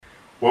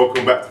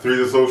Welcome back to Three's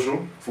a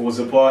Social. Four's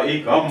a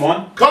party. Come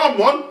on. Come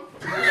on!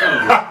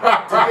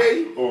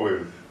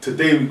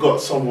 Today we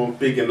got someone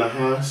big in the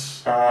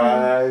house.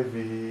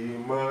 Ivy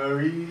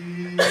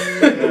Marie.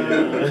 That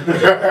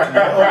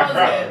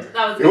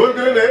was good. It was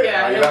good, eh?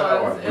 Yeah, it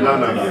was.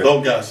 No,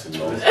 don't gas it.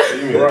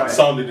 Right.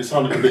 It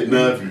sounded a bit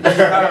nervy.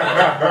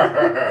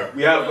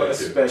 We have got a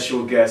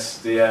special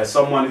guest,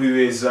 someone who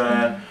is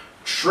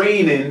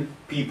training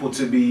people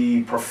to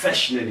be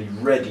professionally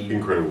ready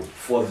Incredible.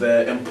 for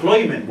the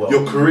employment world.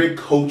 Your career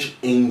coach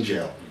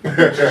angel.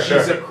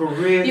 She's a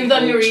career You've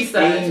done your coach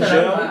research. angel.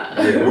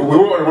 Yeah, we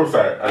were on the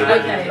website.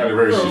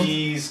 Okay, cool.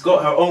 She's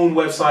got her own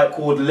website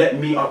called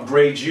Let Me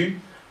Upgrade You.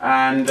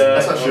 And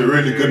That's actually a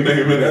really good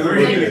name, isn't it?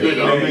 really good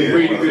name.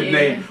 Really good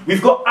name.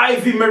 We've got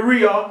Ivy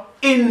Maria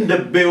in the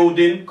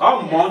building.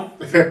 Come on.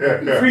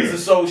 Three's a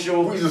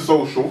Social. Three's a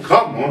Social.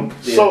 Come on.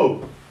 Yeah.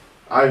 So,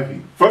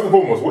 Ivy. First and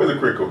foremost, what is a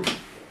career coach?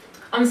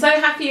 I'm so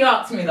happy you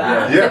asked me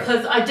that Yeah.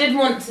 because I did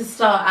want to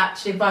start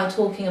actually by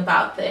talking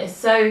about this.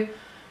 So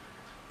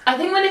I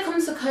think when it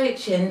comes to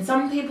coaching,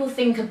 some people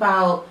think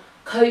about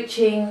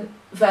coaching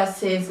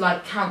versus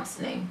like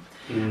counselling.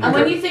 And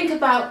when you think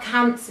about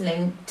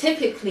counselling,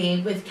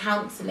 typically with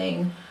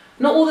counselling,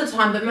 not all the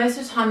time, but most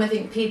of the time I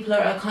think people are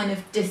at a kind of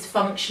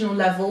dysfunctional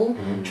level,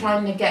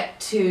 trying to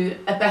get to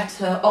a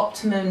better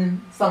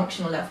optimum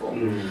functional level.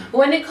 But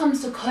when it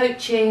comes to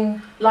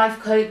coaching, life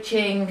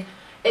coaching,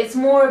 it's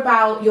more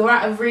about you're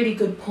at a really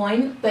good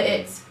point, but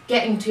it's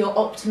getting to your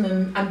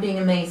optimum and being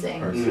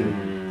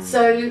amazing.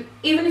 So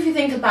even if you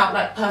think about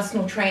like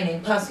personal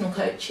training, personal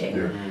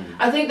coaching,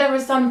 I think there are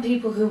some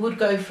people who would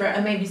go for it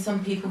and maybe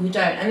some people who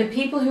don't. And the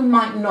people who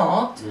might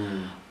not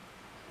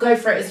go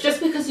for it, it's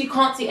just because you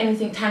can't see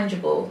anything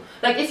tangible.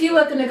 Like if you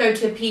were going to go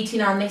to a PT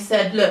now and they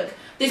said, look,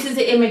 this is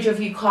the image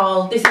of you,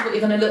 Carl, this is what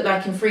you're going to look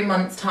like in 3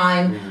 months'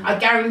 time, I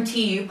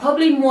guarantee you,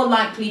 probably more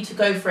likely to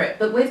go for it.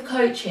 But with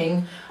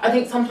coaching, I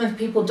think sometimes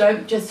people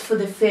don't, just for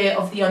the fear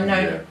of the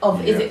unknown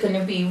of is it going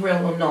to be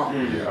real or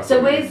not.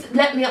 So with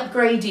Let Me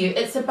Upgrade You,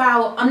 it's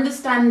about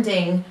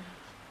understanding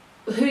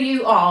who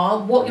you are,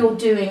 what you're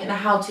doing, and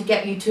how to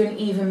get you to an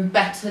even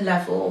better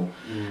level.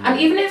 And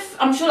even if,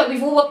 I'm sure like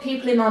we've all got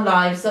people in our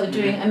lives that are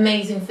doing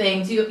amazing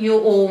things, you're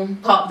all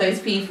part of those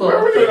people.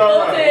 All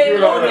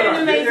doing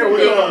amazing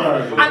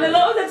things. And a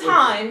lot of the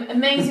time,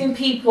 amazing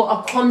people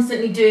are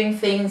constantly doing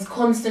things,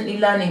 constantly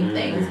learning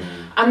things.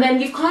 And then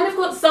you've kind of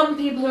got some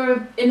people who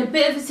are in a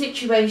bit of a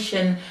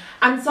situation,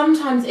 and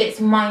sometimes it's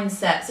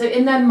mindset. So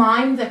in their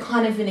mind, they're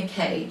kind of in a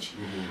cage.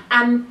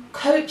 And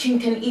coaching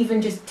can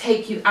even just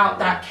take you out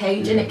that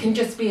cage, and it can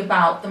just be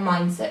about the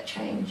mindset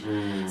change.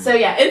 So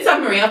yeah, in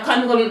summary, I've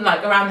kind of gone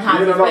like around the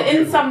houses, but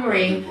in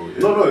summary,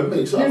 No, it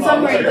makes sense. in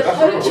summary, the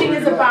coaching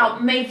is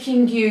about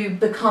making you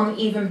become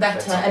even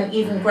better and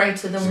even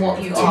greater than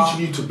what you are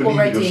Teaching you to believe in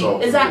already.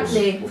 yourself.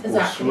 Exactly, Of course.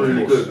 exactly.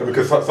 Really good.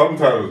 Because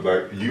sometimes,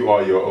 like, you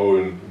are your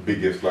own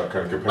biggest, like,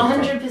 kind of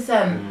competitor 100%.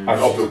 and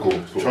obstacle.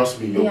 sort of. Trust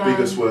me, your Yeah.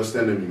 biggest worst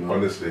enemy, man.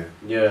 Honestly.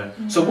 Yeah.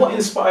 So what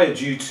inspired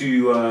you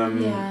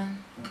to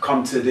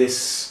come to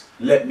this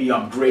Let Me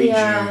Upgrade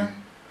You?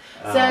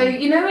 So,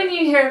 you know when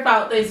you hear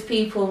about those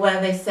people where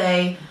they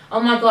say,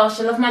 oh my gosh,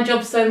 I love my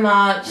job so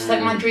much, it's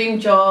like my dream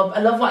job, I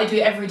love what I do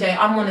every day,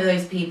 I'm one of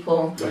those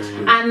people.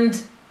 And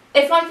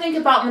if I think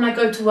about when I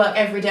go to work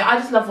every day, I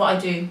just love what I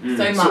do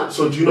so much.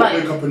 So do you not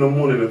Like, wake up in the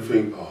morning and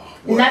think, oh,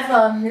 what?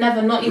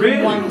 Never, not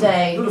even one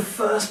day. You're the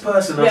first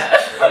person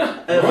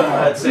I've ever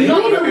heard say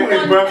Not Look even at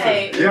it in one person.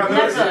 day. Yeah, I've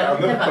never seen it. I've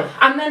Never, never- never.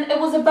 And then it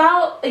was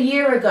about a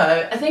year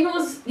ago. I think it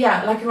was,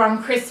 like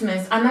around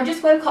Christmas. And I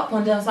just woke up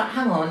one day, I was like,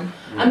 hang on.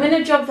 I'm in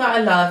a job that I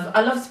love.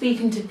 I love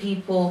speaking to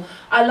people.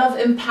 I love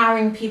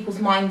empowering people's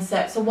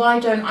mindset. So why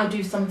don't I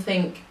do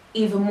something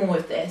even more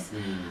with this?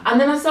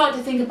 And then I started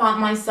to think about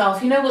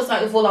myself. You know what's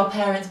like with all our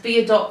parents, be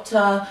a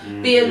doctor,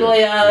 be a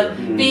lawyer,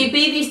 be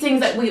these things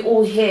that we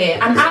all hear.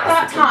 And at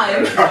that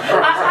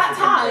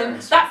time,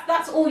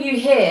 that's all you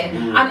hear.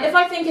 And if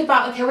I think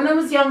about, okay, when I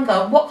was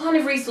younger, what kind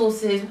of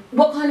resources,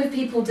 what kind of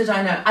people did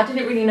I know? I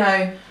didn't really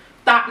know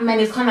that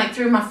many. It's kind of like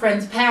through my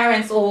friends'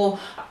 parents or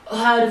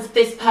heard of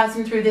this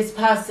person through this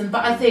person.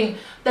 But I think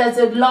there's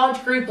a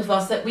large group of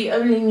us that we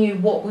only knew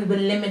what we were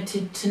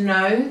limited to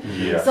know.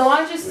 So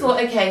I just thought,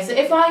 okay, so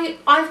if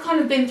I've kind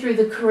of been through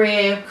the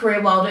career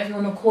world, whatever you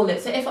want to call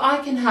it. So if I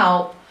can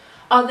help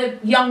other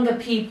younger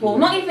people,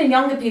 not even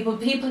younger people,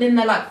 people in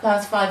their like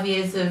first 5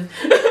 years of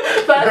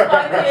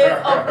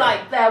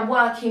like their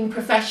working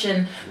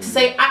profession, to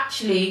say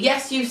actually,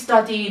 yes, you've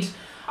studied,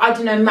 I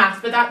don't know,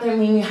 maths, but that don't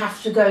mean you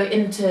have to go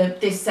into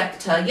this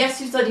sector. Yes,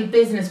 you studied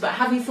business, but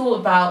have you thought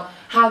about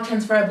how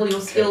transferable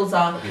your skills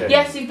are?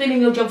 Yes, you've been in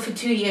your job for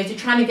 2 years, you're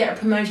trying to get a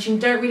promotion,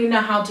 don't really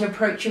know how to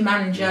approach your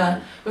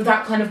manager with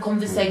that kind of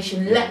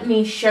conversation. Let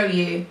me show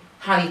you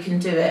how you can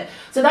do it.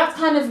 So that's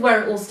kind of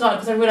where it all started,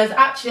 because I realised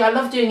actually I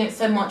love doing it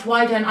so much,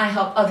 why don't I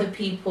help other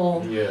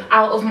people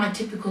out of my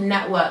typical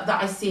network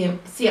that I see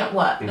at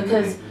work?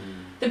 Because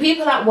the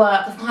people at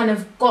work have kind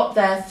of got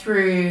there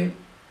through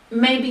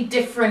maybe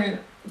different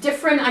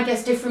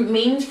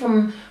means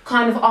from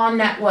kind of our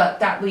network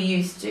that we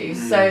used to.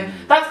 So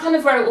that's kind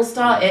of where it all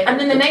started. And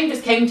then the name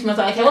just came to me. I was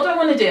like, okay, what do I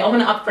want to do? I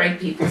want to upgrade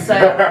people. So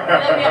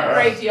let me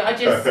upgrade you. I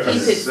just keep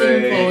it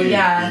simple.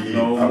 Yeah.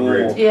 No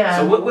more. Yeah.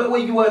 So where were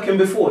you working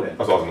before then?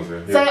 That's what I was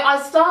gonna say. So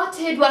I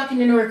started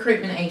working in a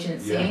recruitment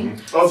agency. Yeah.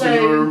 Oh, so So-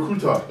 you're a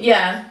recruiter?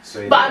 Yeah.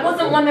 So But I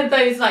wasn't one of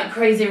those like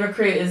crazy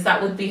recruiters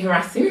that would be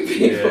harassing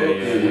people.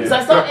 Yeah. So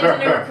I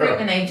started in a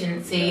recruitment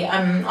agency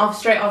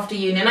straight after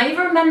uni. And I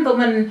even remember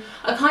when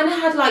I kind of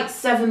had like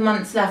 7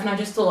 months left and I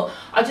just thought,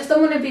 I just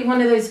don't want to be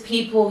one of those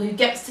people who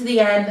gets to the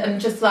end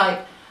and just like,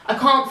 I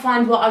can't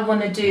find what I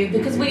want to do,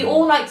 because we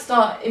all like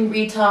start in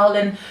retail,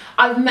 and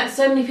I've met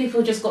so many people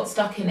who just got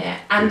stuck in it.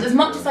 And as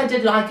much as I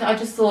did like it, I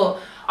just thought,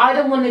 I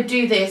don't want to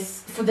do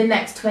this for the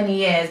next 20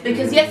 years,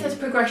 because yes, there's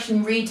progression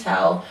in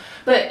retail,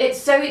 but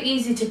it's so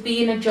easy to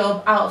be in a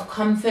job out of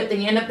comfort, then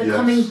you end up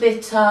becoming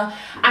bitter,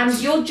 and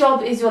your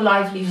job is your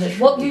livelihood.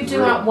 What you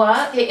do at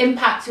work, it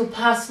impacts your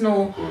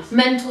personal,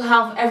 mental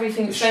health,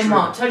 everything so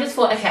much. So I just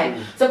thought, okay,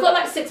 so I've got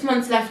like 6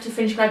 months left to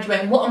finish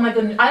graduating. What am I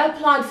going to do? I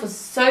applied for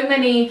so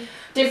many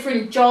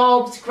different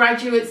jobs,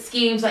 graduate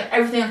schemes, like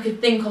everything I could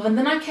think of, and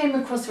then I came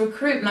across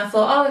recruitment. I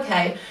thought, oh,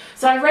 okay.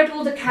 So I read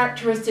all the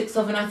characteristics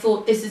of it, and I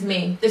thought, this is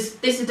me. This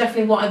is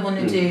definitely what I want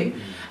to do.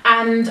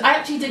 And I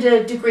actually did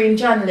a degree in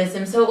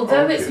journalism, so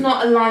although it's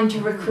not aligned to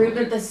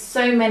recruitment, there's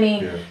so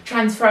many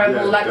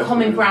transferable,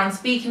 common ground,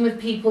 speaking with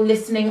people,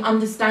 listening,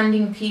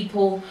 understanding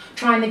people,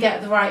 trying to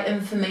get the right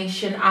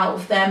information out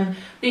of them,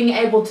 being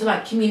able to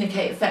like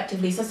communicate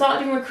effectively. So I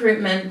started in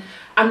recruitment,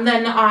 and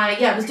then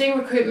I was doing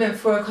recruitment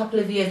for a couple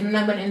of years, and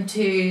then went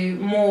into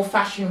more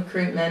fashion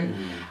recruitment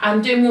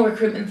and doing more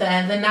recruitment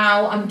there. Then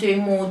now I'm doing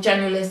more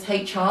generalist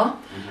HR.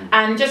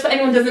 And just for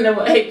anyone who doesn't know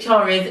what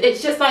HR is,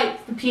 it's just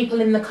like the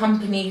people in the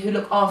company who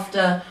look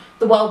after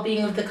the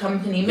well-being of the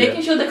company,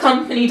 making sure the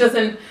company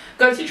doesn't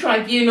go to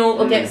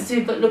tribunal or get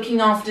sued, but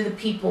looking after the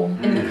people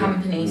in the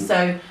company.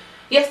 So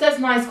yes, there's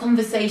nice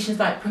conversations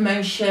like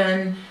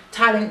promotion,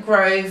 talent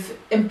growth,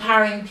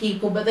 empowering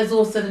people, but there's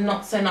also the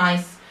not so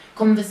nice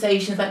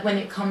conversations like when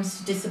it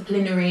comes to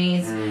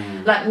disciplinaries,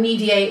 like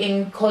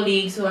mediating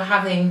colleagues who are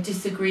having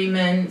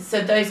disagreements, so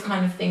those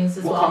kind of things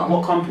as well.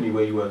 What company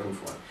were you working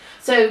for?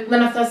 So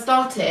when I first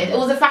started, it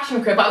was a fashion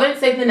recruit, but I won't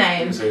say the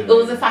name. It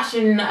was a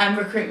fashion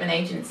recruitment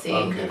agency.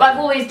 Okay. But I've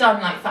always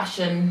done like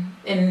fashion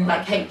in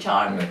like HR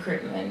and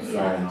recruitment.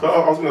 Yeah. So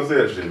I was gonna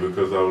say actually,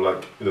 because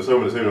like so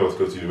many of us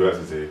go to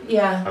university,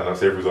 Yeah. and I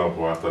say for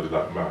example I studied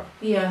like math.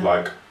 Yeah.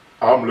 Like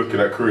I'm looking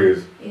at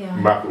careers Yeah.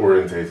 math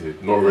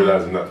orientated, not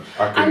realizing that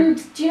I can.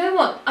 And do you know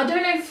what? I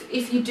don't know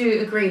if you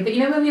do agree, but you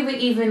know when we were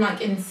even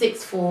like in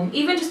sixth form,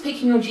 even just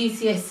picking your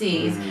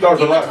GCSEs, That was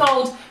you a were lie.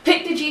 told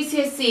pick the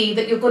GCSE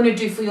that you're going to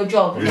do for your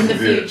job in the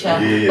This is it. future.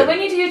 Yeah. But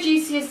when you do your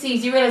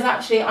GCSEs, you realise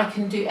actually I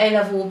can do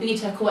A-level or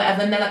BTEC or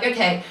whatever, and they're like,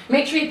 okay,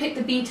 make sure you pick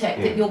the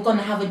BTEC that you're going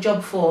to have a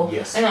job for.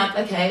 Yes. And like,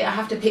 okay, I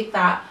have to pick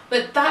that.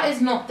 But that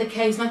is not the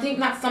case, and I think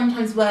that's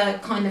sometimes where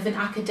kind of in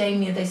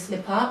academia they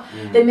slip up.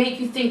 They make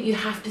you think you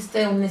have to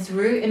stay on this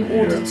route in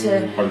order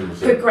to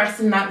 100%. progress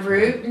in that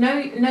route. No,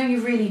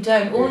 you really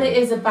don't. All it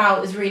is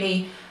about is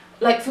really,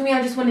 like for me,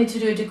 I just wanted to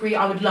do a degree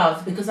I would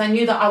love, because I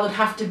knew that I would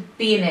have to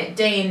be in it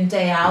day in,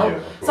 day out. Yeah,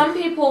 of course. Some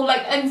people,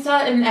 like in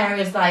certain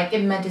areas, like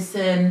in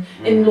medicine,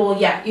 in law,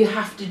 you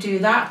have to do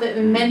that. But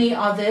in many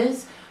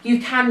others, you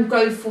can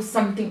go for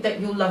something that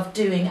you'll love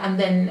doing and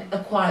then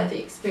acquire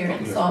the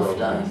experience Yes, after.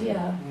 well,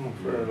 Yeah.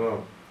 Fair enough.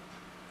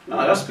 No,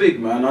 that's big,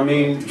 man. I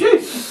mean,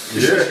 jeez.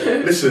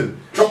 Yeah, listen.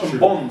 Dropping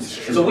bombs.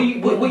 So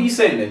what are you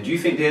saying then? Do you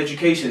think the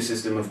education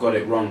system have got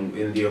it wrong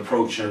in the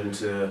approach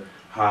into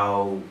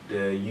how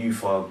the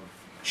youth are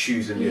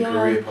choosing their Yeah.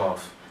 career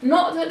path?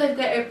 Not that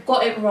they've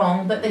got it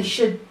wrong, but they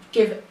should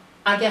give,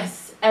 I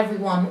guess,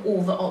 everyone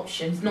all the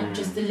options, not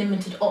just the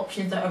limited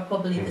options that are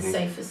probably the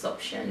safest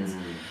options.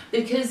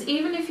 Because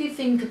even if you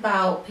think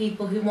about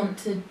people who want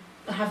to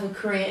have a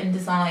career in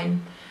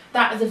design,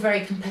 that is a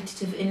very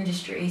competitive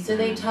industry. So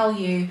they tell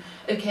you,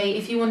 okay,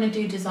 if you want to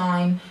do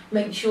design,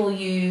 make sure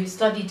you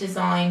study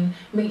design,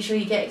 make sure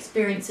you get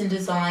experience in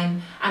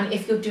design, and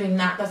if you're doing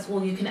that, that's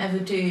all you can ever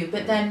do.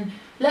 But then,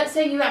 let's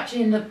say you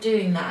actually end up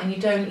doing that and you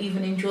don't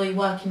even enjoy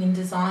working in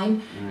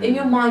design, in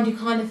your mind you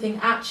kind of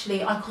think,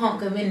 actually, I can't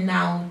go in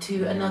now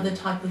to another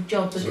type of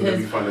job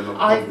because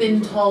I've been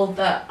told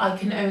that I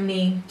can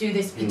only do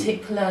this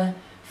particular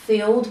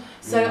field.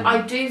 So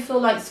I do feel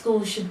like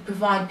schools should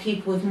provide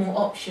people with more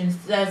options.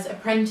 There's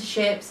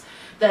apprenticeships,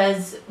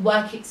 there's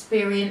work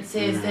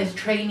experiences, there's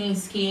training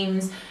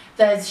schemes,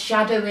 there's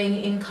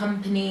shadowing in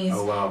companies.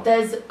 Oh wow.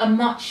 There's a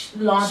much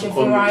larger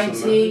Secondments and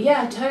variety.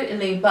 Yeah,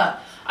 totally. But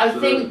I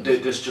think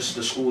there's just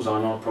the schools are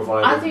not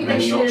providing they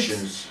many should.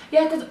 options.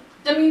 Yeah, because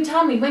I mean,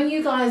 tell me, when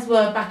you guys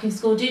were back in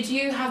school, did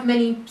you have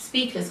many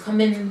speakers come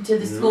into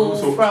the school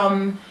So-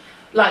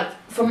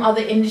 from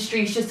other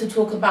industries just to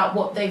talk about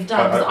what they've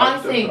done? Because I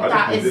think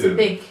that is a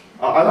big.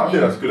 I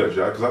think that's good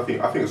actually, because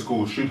I think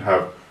schools should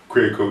have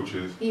career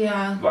coaches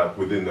Yeah. like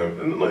within them,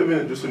 and not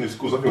even just in the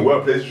schools. I think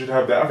workplaces should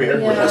have that. I think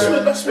everyone Yeah. should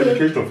have That's where-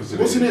 educational facilities.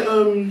 Wasn't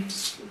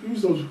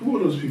it, who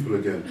are those people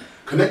again?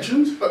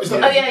 Connections? Is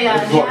that, Oh yeah, yeah,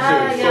 That's what I'm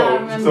yeah, saying. yeah. I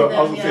remember So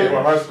I was them, saying in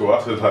yeah. my high school,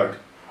 I said like,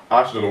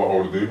 I actually don't know what I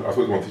want to do. I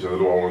spoke to my teacher, I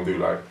don't know what I want to do.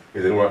 Like,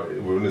 is there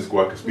anyone within the school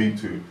I can speak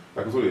to?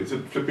 Like, I told you, it's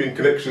flipping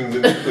connections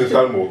in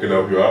Stanmore can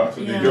help you out. I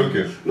said, Yeah. you're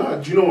joking. Nah,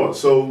 do you know what?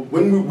 So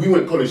when we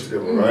went college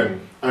together, Mm. right?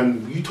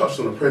 And you touched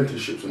on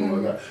apprenticeships and all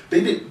of that.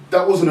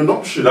 That wasn't an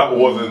option. That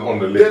wasn't on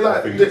the They're list like,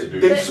 of things to do.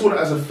 they saw it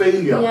as a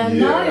failure. Yeah,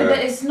 no, Yeah. but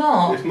it's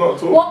not. It's not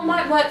at all. What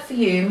might work for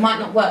you might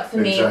not work for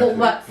me. Exactly. What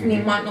worked for me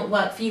Mhm. might not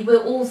work for you.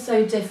 We're all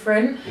so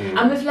different. Mm.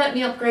 And with Let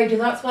Me Upgrade You,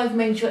 that's why I've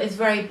made sure it's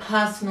very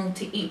personal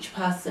to each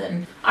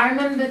person. I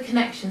remember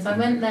Connections. I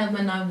went there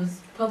when I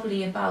was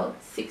probably about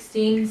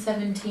 16,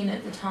 17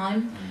 at the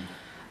time.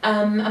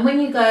 And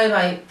when you go,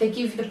 like, they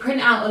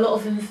print out a lot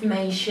of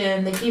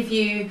information. They give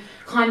you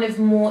kind of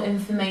more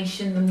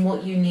information than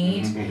what you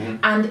need. Mhm.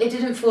 And it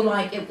didn't feel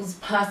like it was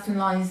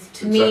personalised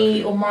to Exactly.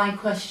 me or my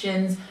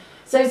questions.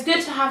 So it's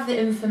good to have the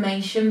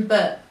information,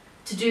 but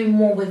to do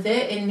more with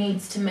it, it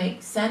needs to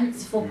make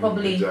sense for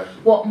probably Exactly.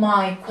 what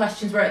my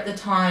questions were at the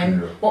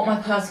time, Yeah. what my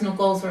personal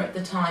goals were at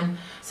the time.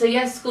 So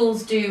yes,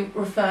 schools do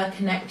refer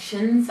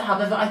Connections.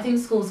 However, I think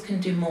schools can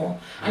do more.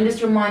 I'm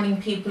just reminding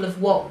people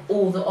of what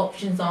all the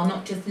options are,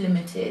 not just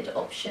limited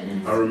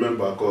options. I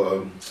remember I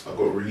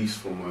got released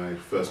from my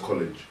first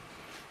college.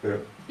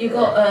 You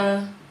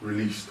got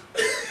Released.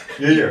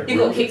 Yeah. you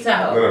got kicked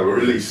out. No, we're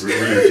Released.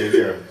 Released,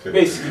 yeah.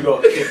 Basically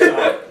got kicked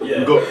out.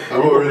 Yeah. I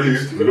got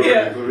released. We got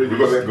Yeah. we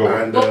got let go.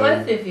 And, Well,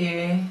 both of you.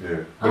 Yeah.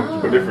 Ah.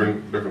 But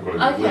different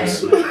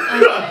colleges.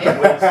 Okay.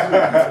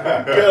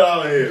 Okay. get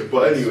out of here.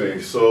 But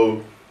anyway,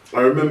 so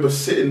I remember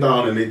sitting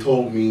down and they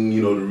told me,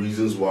 you know, the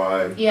reasons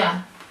why.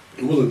 Yeah.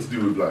 It wasn't to do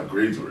with like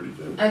grades or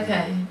anything.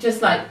 Okay.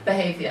 Just like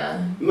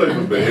behaviour. Not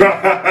even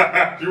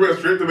behavior. You went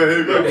straight to Not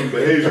behavior. even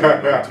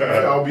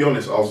behavior. I'll be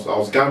honest. I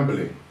was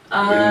gambling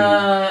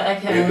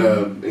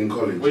Okay. in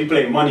college. Were you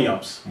playing money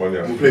ups? Money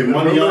out. We playing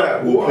money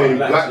up. We were playing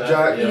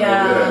blackjack.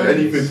 Yeah.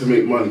 Anything to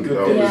make money. Good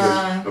That was days.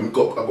 Yeah. and I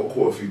got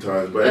caught a few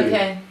times. But anyway,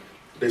 Okay.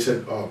 they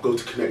said, "Oh, go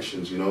to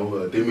Connections. You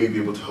know, they may be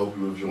able to help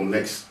you with your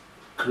next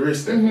career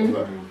step." Mhm. I was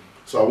like-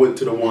 So I went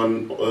to the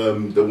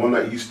one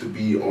that used to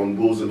be on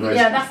Wilson High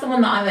Yeah, School. that's the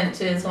one that I went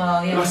to as well.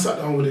 And I Yeah. sat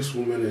down with this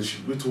woman and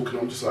we're talking.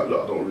 I'm just like,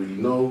 look, I don't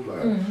really know.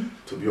 Like, Mm.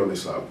 to be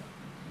honest, like,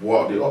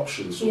 what are the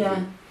options? Sort of Yeah.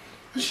 thing.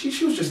 And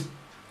she was just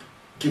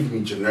giving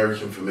me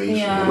generic information,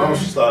 Yeah. and I was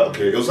just like,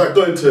 okay. It was like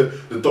going to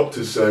the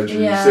doctor's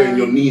surgery, Yeah. saying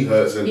your knee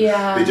hurts, and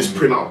Yeah. they just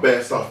print out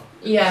bare stuff,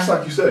 Yeah. just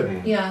like you said.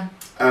 Mm. Yeah.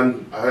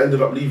 And I ended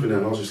up leaving there,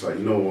 and I was just like,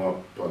 you know what,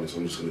 Barnes,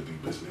 I'm just gonna do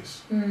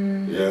business.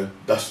 Mm. Yeah,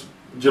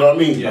 do you know what I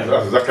mean? Yeah.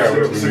 That's exactly how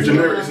it It's a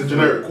was.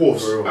 generic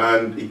course, For real.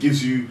 and it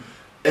gives you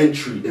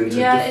entry into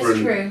Yeah, it's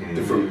different true.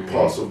 different Mm.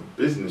 parts of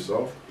business.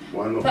 So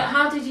why not? But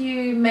how did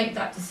you make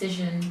that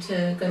decision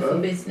to go for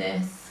Um,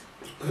 business?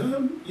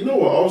 You know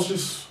what?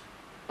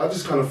 I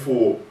just kind of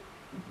thought,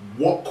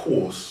 what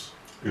course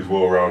He's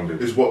well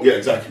rounded. is what? Yeah,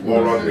 exactly.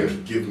 Well rounded Mhm.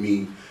 can give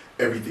me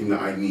everything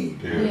that I need,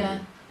 Yeah.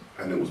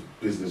 and it was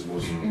business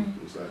was Mm.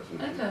 was that.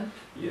 Okay.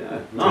 Yeah.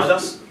 No,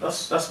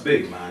 that's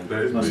big, man.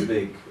 That is That's big.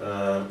 big.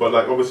 But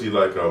like obviously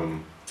like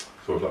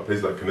so like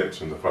places like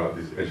Connections, I find like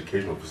these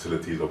educational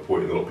facilities are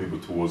pointing a lot of people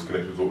towards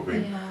Connections sort of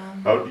thing. Yeah.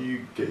 How do you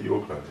get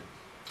your clients?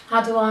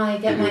 How do I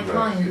get Get my your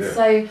clients, clients?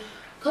 yeah. So,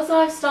 because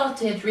I've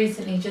started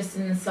recently, just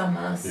in the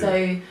summer.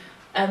 So,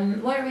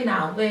 where are we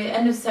now? We're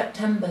end of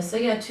September. So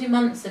yeah, 2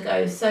 months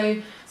ago. So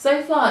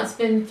far it's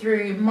been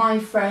through my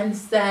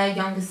friends, their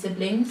younger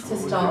siblings to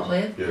Oh, start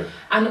wicked. with, Yeah.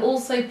 and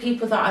also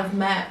people that I've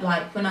met,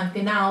 like when I've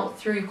been out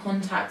through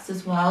contacts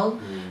as well.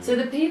 So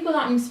the people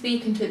that I'm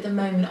speaking to at the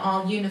moment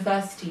are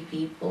university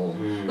people,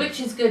 which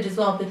is good as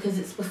well because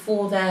it's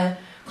before they're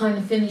kind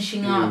of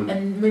finishing up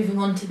and moving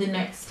on to the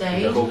next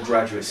stage. the whole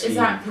graduate scheme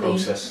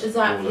process.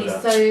 Exactly. all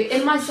of So that.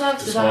 in my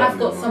services, It's I have hard,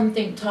 got man.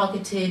 something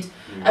targeted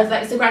as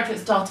like it's a graduate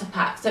starter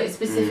pack, so it's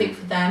specific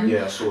for them.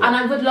 Yeah, I saw And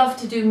that. I would love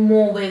to do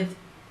more with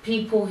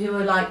people who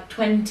are like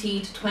 20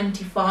 to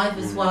 25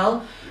 as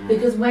well,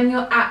 because when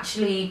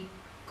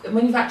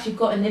you've actually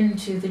gotten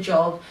into the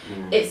job,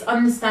 it's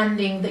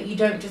understanding that you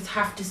don't just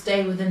have to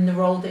stay within the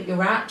role that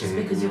you're at just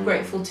because you're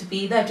grateful to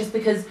be there, just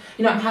because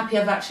I'm happy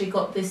I've actually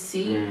got this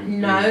seat.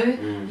 No,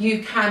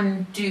 you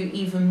can do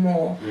even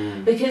more.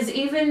 Because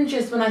even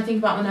just when I think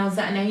about when I was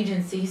at an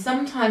agency,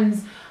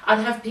 sometimes I'd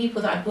have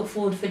people that I put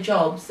forward for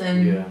jobs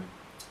and Yeah.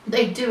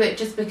 they do it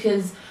just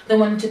because they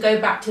wanted to go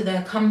back to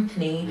their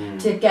company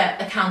to get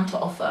a counter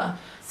offer.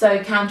 So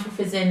counter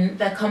offers in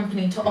their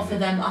company to offer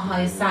them a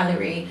higher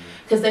salary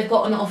because they've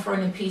got an offer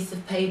on a piece of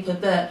paper.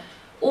 But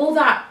all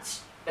that,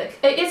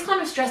 it is kind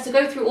of stress to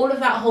go through all of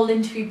that whole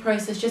interview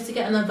process just to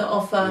get another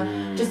offer,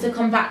 just to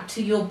come back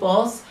to your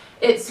boss.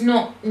 It's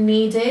not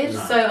needed. No.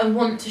 So I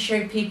want to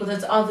show people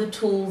there's other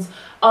tools,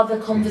 other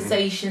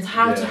conversations,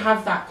 how to Yeah.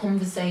 have that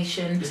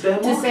conversation. Is there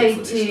a To market say for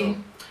this, to though?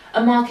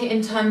 a market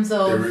in terms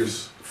of There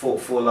is.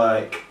 For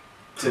like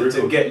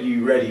to get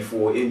you ready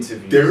for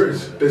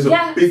interviews? There's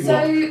a big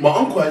one. My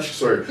uncle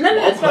actually, my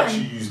uncle fine.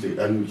 actually used it,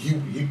 and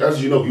he,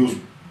 as you know, he was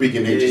big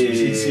in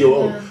HSBC,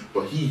 COO,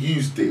 but he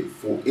used it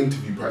for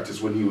interview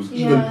practice when he was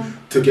even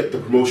to get the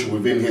promotion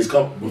within his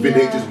within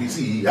HSBC.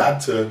 He had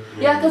to.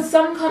 Yeah, because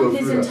some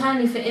companies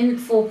internally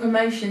for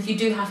promotions, you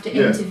do have to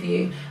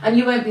interview, and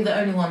you won't be the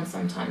only one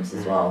sometimes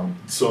as well.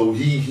 So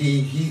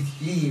he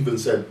even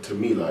said to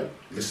me, like,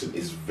 listen,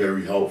 it's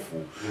very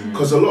helpful,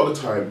 because a lot of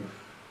the time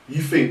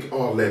you think,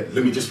 oh, let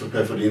me just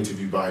prepare for the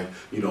interview by,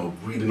 you know,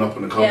 reading up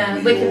on the company. Yeah,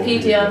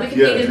 Wikipedia.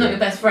 Wikipedia's not your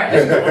best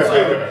friend.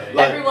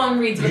 Like, everyone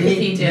reads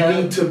Wikipedia.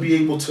 You need to be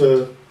able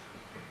to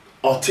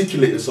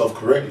articulate yourself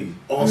correctly,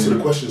 answer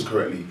the questions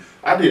correctly.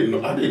 I didn't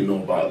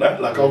know about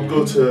that. Like, I would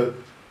go to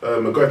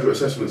a graduate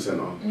assessment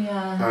centre,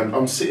 and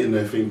I'm sitting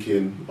there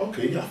thinking,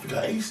 okay, yeah, I think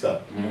I aced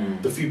that.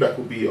 The feedback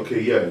would be,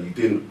 okay, yeah, you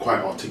didn't quite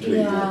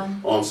articulate your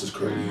answers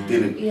correctly. You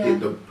didn't hit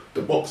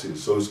the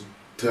boxes. So it's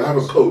to have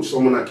a coach,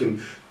 someone that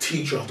can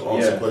teach you how to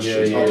answer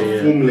questions, how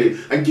to formulate,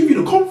 and give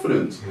you the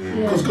confidence.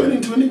 Because going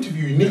into an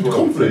interview, you need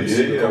confidence.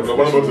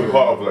 One of the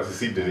part of like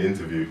succeeding in an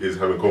interview is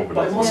having confidence.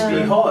 But it must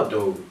be hard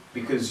though,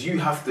 because you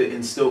have to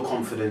instill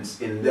confidence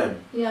in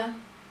them. Yeah.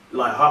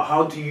 Like,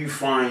 how do you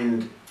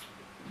find,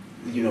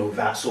 you know,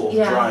 that sort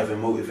of drive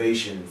and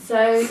motivation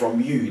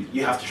from you?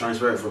 You have to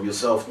transfer it from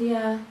yourself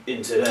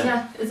into them.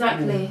 Yeah,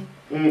 exactly.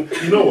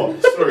 You know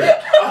what? Sorry.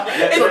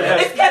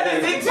 It's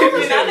Kevin's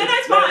interview now. No,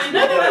 it's fine.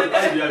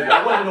 No.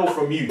 I want to know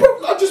from you.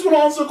 I just want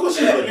to answer a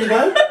question for you,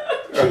 man.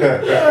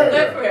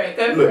 Go for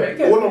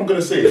it. What I'm going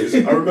to say is,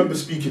 I remember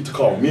speaking to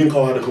Carl. Me and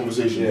Carl had a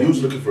conversation. He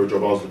was looking for a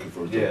job, I was looking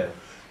for a job.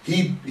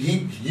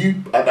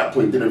 You at that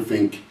point didn't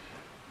think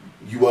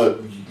you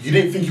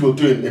didn't think you were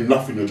doing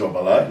enough in your job,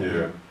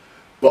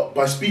 but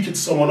by speaking to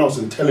someone else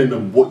and telling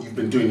them what you've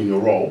been doing in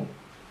your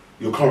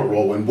current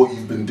role, and what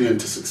you've been doing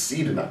to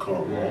succeed in that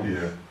current role,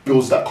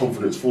 builds that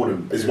confidence for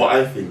them, is what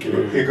I think.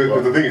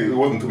 Because the thing is, it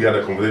wasn't until we had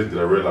that conversation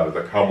that I realised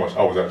like how much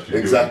I was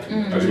actually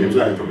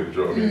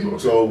doing.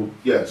 So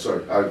yeah,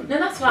 sorry. No,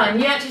 that's fine.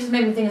 You actually just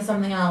made me think of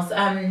something else.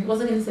 What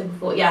was I going to say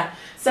before? Yeah.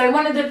 So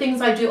one of the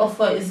things I do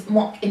offer is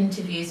mock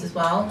interviews as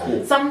well.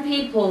 Cool. Some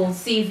people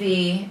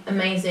CV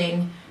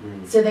amazing,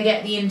 so they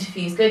get the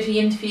interviews. Go to the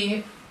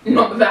interview.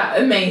 Not that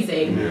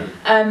amazing.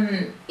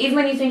 Even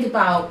when you think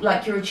about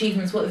like your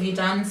achievements, what have you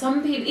done?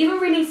 Some people, even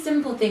really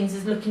simple things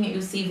is looking at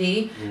your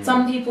CV.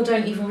 Some people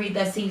don't even read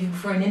their CV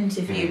before an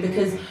interview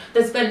because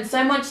they've spent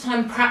so much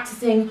time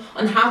practicing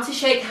on how to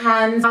shake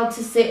hands, how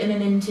to sit in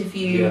an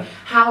interview,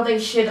 how they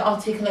should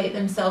articulate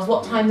themselves,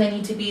 what time they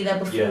need to be there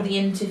before the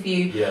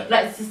interview.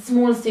 Like it's the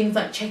smallest things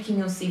like checking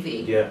your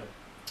CV.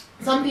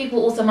 Some people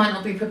also might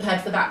not be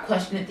prepared for that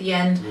question at the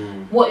end.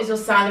 What is your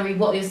salary?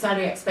 What are your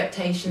salary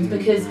expectations?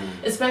 Because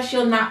especially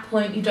on that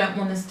point, you don't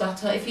want to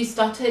stutter. If you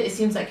stutter, it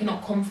seems like you're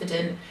not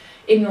confident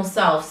in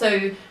yourself.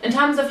 So in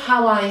terms of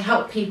how I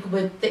help people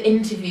with the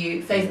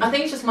interview phase, I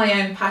think it's just my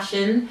own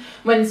passion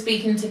when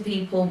speaking to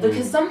people,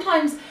 because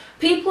sometimes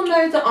people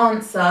know the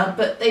answer,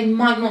 but they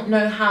might not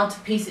know how to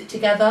piece it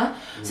together.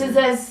 So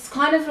there's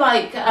kind of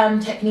like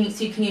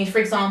techniques you can use, for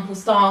example,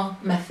 STAR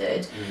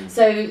method.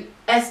 So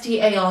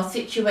STAR,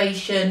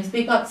 situation, you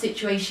speak about the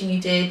situation you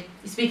did,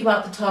 you speak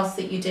about the tasks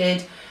that you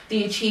did,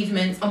 the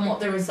achievements and what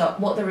the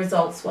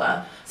results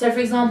were. So for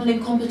example,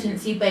 in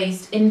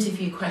competency-based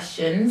interview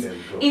questions,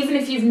 even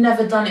if you've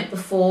never done it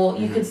before,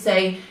 you could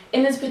say,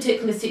 in this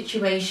particular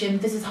situation,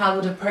 this is how I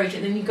would approach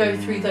it, then you go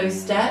through those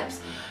steps.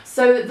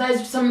 So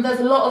there's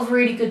a lot of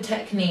really good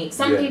techniques.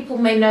 Some people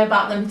may know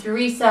about them through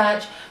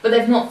research, but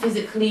they've not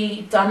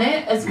physically done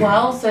it as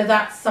well. So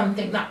that's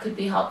something that could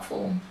be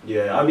helpful.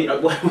 Yeah, I mean,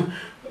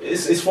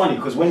 it's funny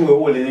because when we're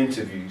all in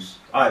interviews,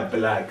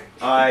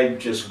 I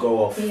just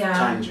go off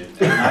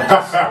tangent. And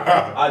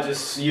I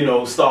just you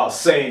know start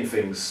saying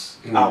things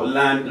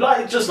outland,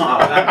 like just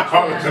not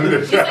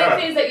outlandish. You're saying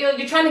things that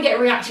you're trying to get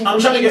a reaction. I'm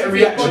trying to get a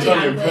reaction.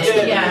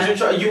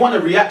 You want a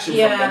reaction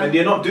from them, and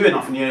they're not doing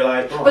nothing. You're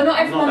like, oh, but not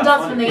everyone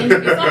does when they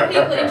interview. Some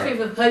people interview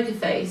with a poker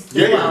face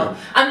as well.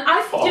 And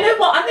do you know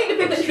what? I think the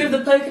people that interview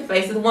with a poker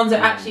face are the ones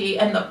that actually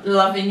end up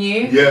loving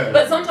you.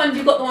 But sometimes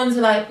you've got the ones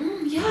who are like,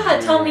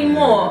 tell me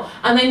more,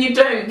 and then you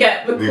don't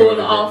get the call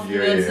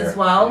afterwards as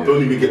well.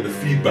 Don't even get the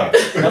feedback.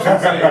 That's what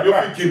I'm saying.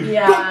 You're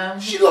thinking,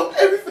 she loved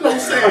everything I'm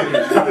saying.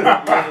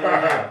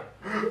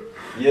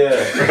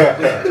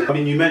 I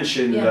mean, you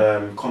mentioned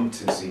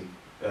competency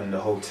and the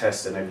whole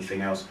test and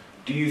everything else.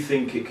 Do you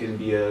think it can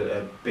be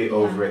a bit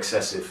over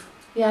excessive?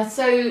 Yeah,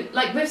 so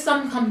like with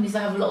some companies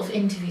that have a lot of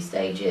interview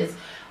stages,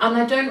 and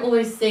I don't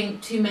always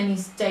think too many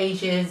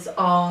stages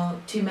are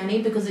too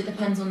many because it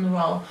depends on the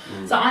role.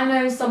 So I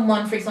know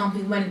someone, for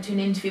example, who went to an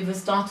interview with a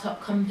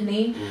startup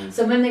company.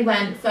 So when they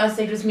went, first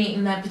they was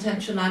meeting their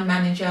potential line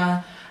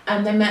manager,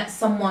 and they met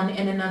someone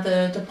in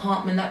another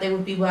department that they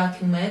would be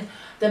working with.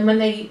 Then when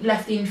they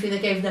left the interview, they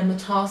gave them a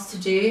task to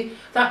do.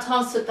 That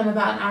task took them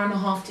about an hour and a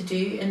half to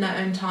do in their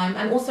own time.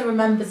 And also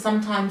remember,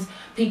 sometimes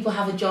people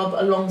have a job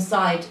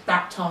alongside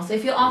that task. So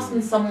if you're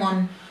asking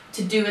someone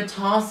to do a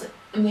task,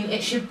 I mean,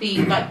 it should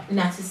be like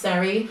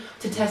necessary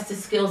to test the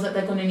skills that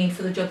they're going to need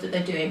for the job that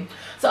they're doing.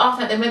 So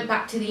after that, they went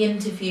back to the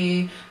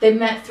interview. They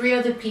met 3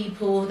 other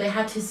people. They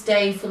had to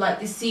stay for like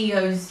the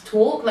CEO's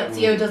talk. Like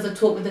CEO does a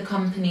talk with the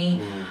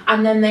company,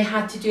 and then they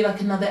had to do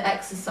like another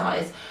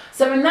exercise.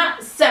 So in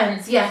that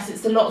sense, yes,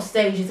 it's a lot of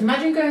stages.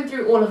 Imagine going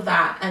through all of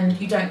that and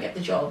you don't get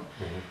the job.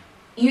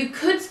 You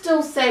could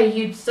still say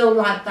you'd still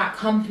like that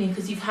company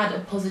because you've had a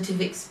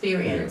positive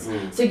experience.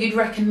 So you'd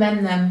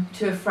recommend them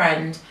to a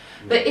friend.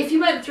 But if you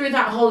went through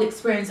that whole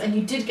experience and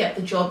you did get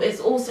the job, it's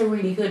also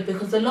really good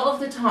because a lot of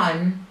the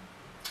time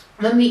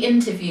when we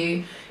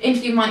interview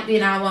might be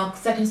an hour,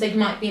 second stage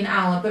might be an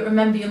hour, but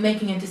remember you're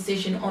making a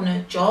decision on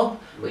a job,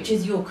 which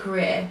is your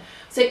career.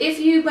 So if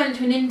you went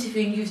to an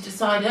interview and you've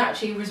decided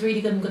actually it was really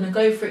good, I'm going to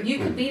go for it, you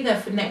could be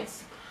there for the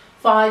next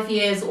 5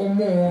 years or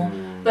more.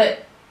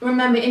 But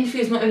remember,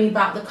 interview is not only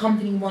about the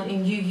company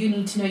wanting you, you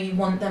need to know you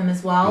want them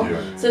as well.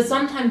 So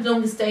sometimes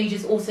longer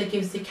stages also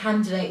gives the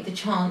candidate the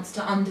chance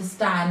to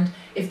understand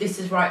if this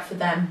is right for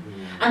them.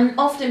 And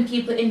often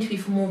people interview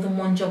for more than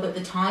one job at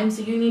the time,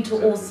 so you need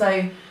to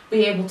also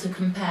be able to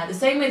compare. The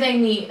same way they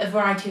meet a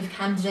variety of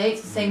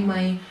candidates, the same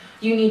way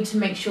you need to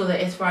make sure that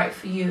it's right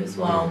for you as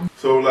well.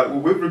 So like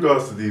with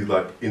regards to these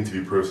like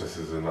interview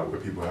processes and like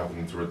where people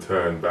having to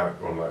return back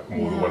on like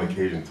more than one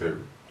occasion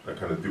to like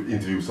kind of do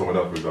interview with someone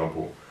else, for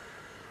example,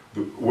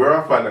 where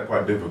I find that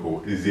quite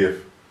difficult is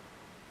if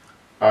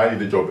I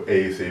need a job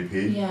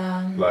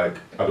ASAP. Like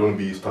I don't want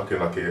to be stuck in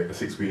like a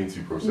 6-week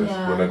interview process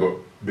when I got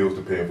bills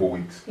to pay in 4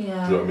 weeks. Do you know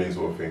what I mean,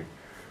 sort of thing.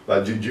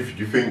 Like, do you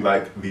think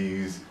like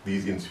these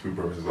interview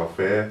processes are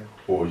fair,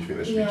 or do you think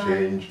they should be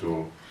changed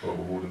or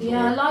overhauled?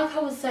 Like I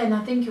was saying,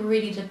 I think it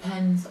really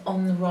depends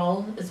on the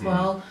role as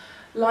well.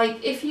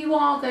 Like if you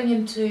are going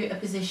into a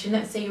position,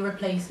 let's say you're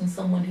replacing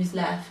someone who's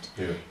left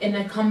in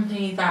a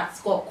company that's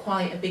got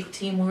quite a big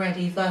team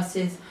already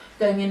versus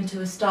going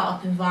into a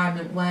startup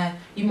environment where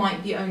you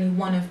might be only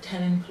one of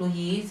 10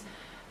 employees,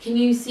 can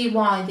you see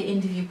why the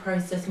interview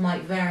process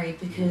might vary?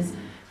 Because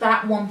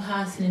that one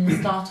person in the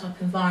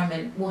startup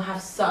environment will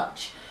have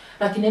such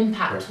like an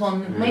impact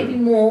on maybe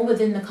more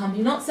within the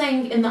company. Not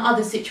saying in the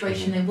other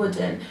situation they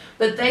wouldn't,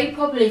 but they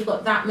probably have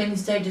got that many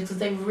stages because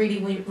they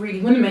really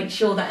want to make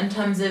sure that in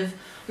terms of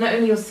not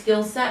only your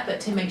skill set, but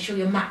to make sure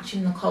you're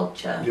matching the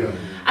culture.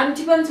 And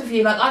to be honest with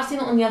you, like I've seen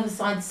it on the other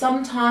side,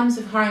 sometimes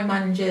with hiring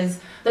managers,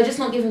 they're just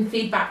not giving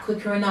feedback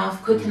quick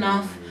enough,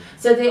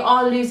 so they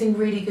are losing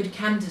really good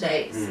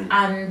candidates.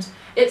 And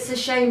it's a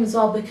shame as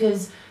well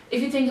because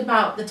if you think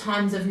about the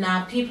times of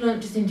now, people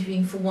aren't just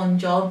interviewing for one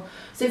job.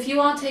 So if you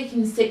are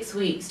taking 6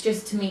 weeks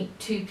just to meet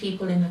 2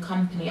 people in the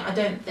company, I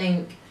don't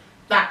think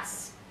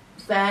that's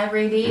fair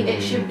really.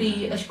 It should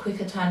be a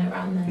quicker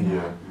turnaround than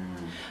that.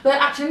 But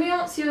actually, let me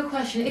ask you a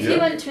question. If you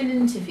went to an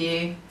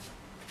interview,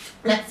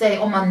 let's say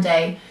on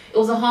Monday, it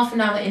was a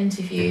half-an-hour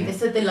interview, they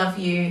said they love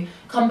you,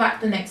 come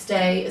back the next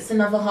day, it's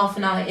another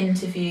half-an-hour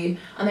interview,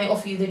 and they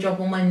offer you the job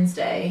on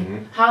Wednesday,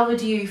 how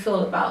would you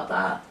feel about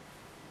that?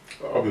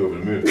 I'll be over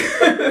the moon.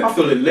 I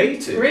feel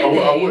elated. Really?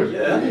 I would.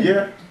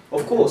 Yeah.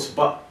 Of course,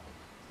 but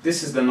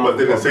this is the But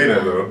they didn't say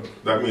that though.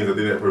 That means that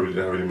they probably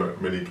didn't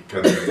have many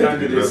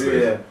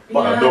candidates.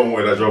 But I don't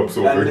want that job,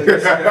 so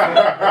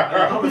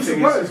another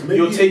thing is,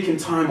 you're taking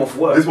time off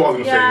work. This is what I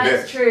was going to say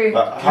next. It's true.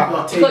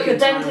 Like, you've got your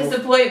dentist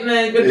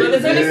appointment.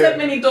 There's only so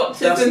many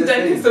doctors and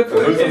dentist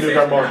appointments. You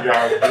know what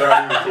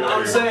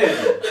I'm saying?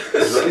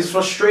 It's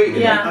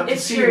frustrating. I can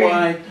see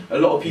why a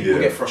lot of people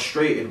get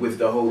frustrated with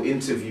the whole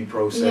interview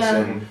process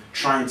and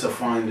trying to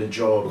find a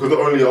job. Because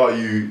not only are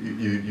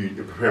you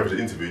preparing for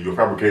the interview, you're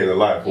fabricating a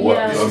life for what.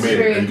 I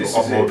mean, and you can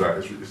upload that.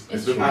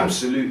 It's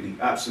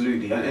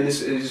absolutely, and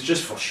it's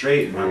just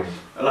frustrating, man.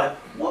 Like,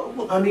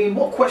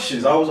 what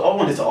questions? I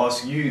wanted to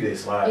ask you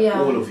this, like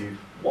all of you.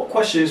 What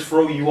questions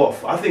throw you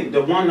off? I think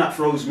the one that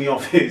throws me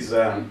off is,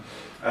 you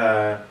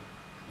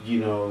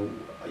know,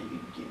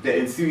 the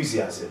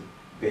enthusiasm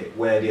bit,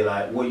 where they're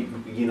like, what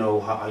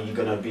how are you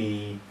gonna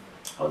be?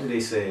 How do they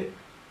say it?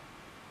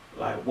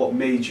 Like, what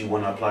made you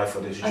want to apply for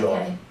this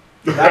job?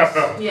 That's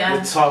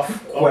the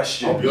tough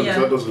question. I'll be honest,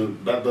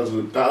 that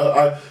doesn't.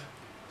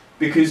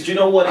 Because do you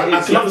know what it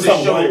is?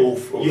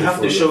 You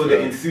have to show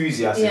the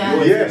enthusiasm.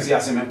 Your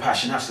enthusiasm and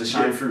passion has to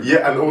shine through.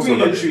 Yeah, and also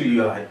really and truly,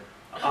 you're like,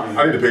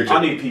 I need a picture.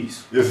 I need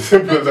peace. Yes, as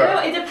simple as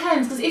that. You know, it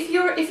depends, because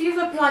if you've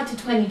applied to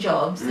 20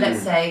 jobs,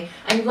 let's say,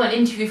 and you've got an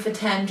interview for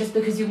 10 just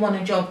because you want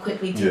a job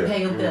quickly to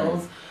pay your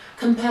bills,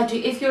 compared to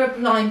if you're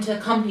applying to a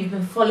company you've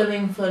been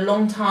following for a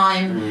long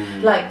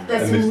time, like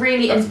there's some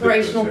really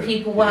inspirational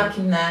people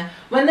working there.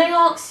 When they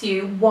ask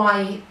you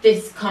why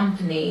this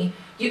company,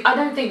 I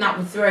don't think that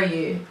would throw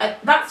you.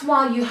 That's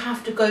why you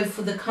have to go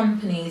for the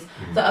companies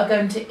that are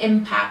going to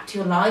impact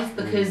your life,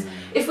 because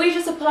if we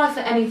just apply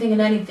for anything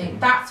and anything,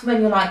 that's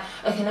when you're like,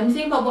 okay, let me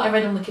think about what I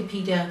read on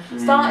Wikipedia.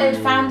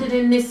 Founded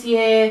in this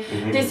year,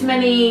 this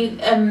many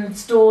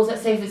stores,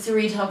 let's say if it's a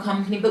retail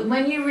company, but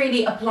when you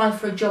really apply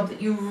for a job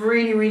that you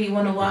really, really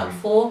want to work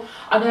for,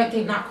 I don't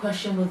think that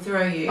question will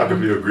throw you. I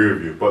completely agree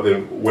with you, but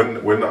then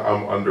when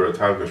I'm under a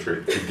time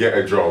constraint to get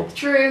a job,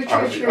 I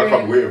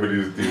can't wait for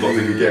these lots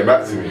of people getting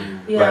back to me.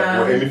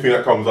 Like anything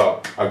that comes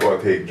up, I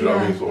gotta take. Do you know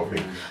what I mean, sort of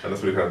thing. And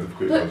that's really kind of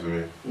difficult it comes to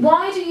me.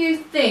 Why do you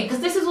think?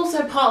 Because this is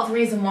also part of the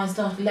reason why I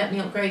started Let Me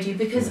Upgrade You.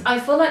 Because I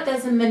feel like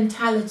there's a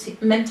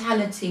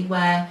mentality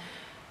where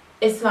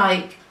it's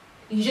like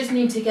you just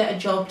need to get a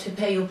job to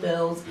pay your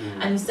bills,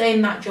 and you stay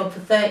in that job for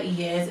 30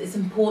 years. It's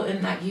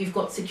important that you've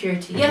got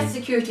security. Yes,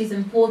 security is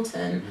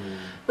important,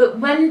 but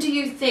when do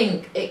you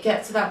think it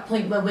gets to that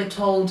point where we're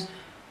told,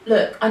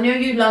 look, I know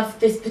you love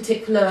this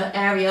particular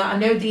area, I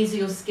know these are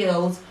your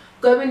skills,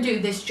 go and do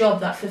this job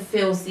that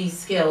fulfills these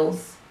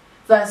skills,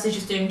 versus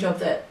just doing a job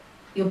that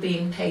you're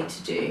being paid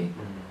to do?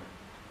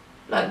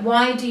 Like,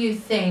 why do you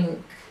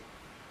think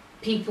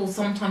people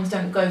sometimes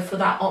don't go for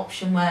that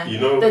option where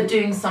they're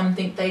doing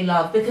something they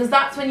love? Because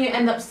that's when you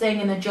end up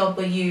staying in a job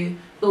where you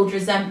build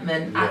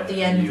resentment at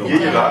the end of the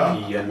day.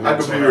 I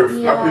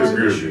completely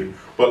agree with you.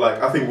 But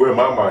like, I think where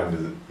my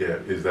mind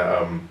is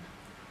that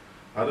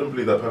I don't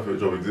believe that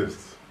perfect job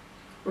exists.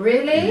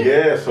 Really?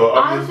 Yeah, so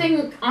I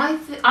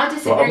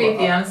disagree with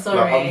you, I'm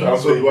sorry. I'll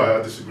tell you why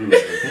I disagree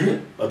with you.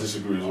 I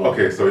disagree as well.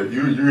 Okay, so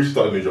you recently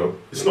started a new job.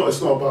 It's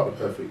not about the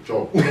perfect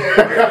job. It's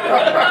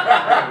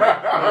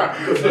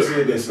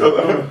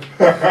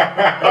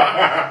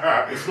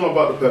not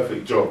about the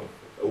perfect job.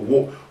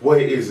 What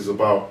it is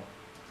about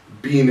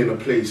being in a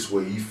place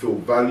where you feel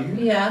valued,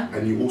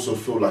 and you also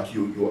feel like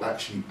you're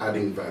actually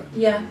adding value.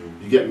 Yeah.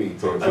 You get me?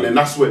 And then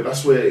that's where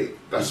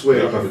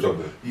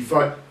you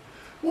find.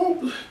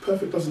 Well,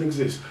 perfect doesn't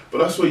exist, but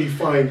that's where you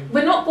find...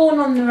 We're not born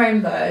on the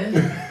rainbow,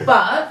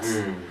 but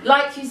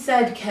like you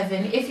said,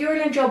 Kevin, if you're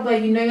in a job where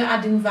you know you're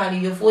adding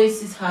value, your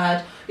voice is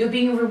heard, you're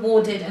being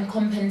rewarded and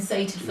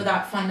compensated for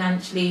that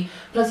financially,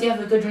 plus you have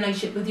a good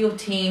relationship with your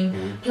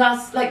team,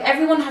 plus, like,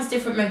 everyone has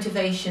different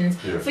motivations.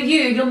 For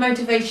you, your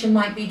motivation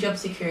might be job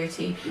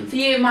security. For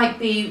you, it might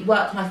be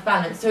work-life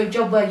balance, so a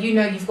job where you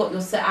know you've got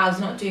your set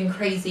hours, not doing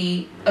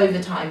crazy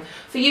overtime.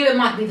 For you, it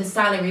might be the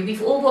salary.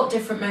 We've all got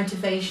different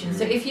motivations,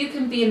 so if you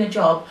can be in a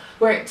job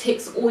where it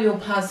ticks all your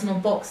personal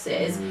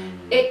boxes,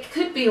 it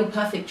could be your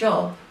perfect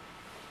job.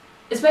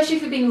 Especially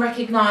if you're being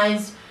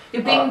recognised,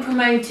 you're being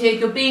promoted,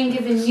 you're being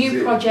given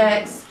new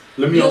projects,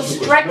 you're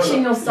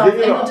stretching yourself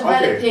and you're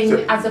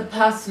developing as a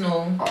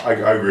personal... I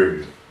agree with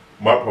you.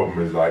 My problem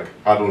is, like,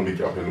 I don't need to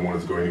get up in the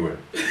morning to go anywhere.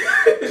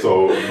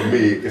 So for me,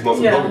 it's not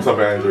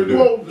something I enjoy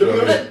doing.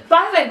 But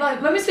by the way,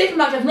 when we're speaking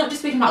about jobs, not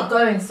just speaking about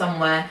going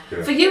somewhere.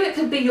 For you, it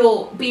could be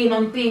your being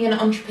an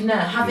entrepreneur,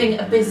 having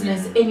a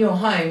business in your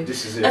home,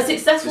 a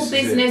successful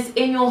business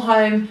in your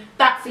home.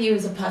 That for you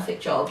is a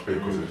perfect job.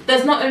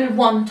 There's not only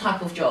one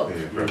type of job.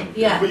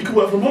 But you can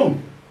work from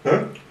home.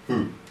 Huh?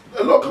 Who?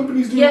 A lot of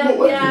companies do remote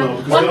working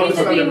now. Companies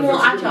are being more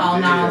agile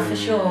now, for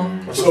sure.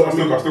 So I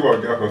still got to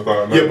get up and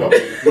start. Yeah, but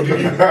would you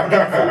feel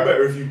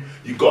better if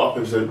you got up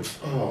and said,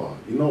 oh,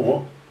 you know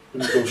what?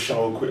 Let me go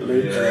shower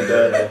quickly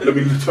and let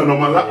me turn on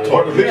my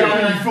laptop. You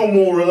feel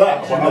more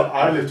relaxed.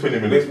 I live 20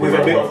 minutes with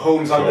a bit of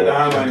Homes Under the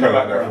Hammer in the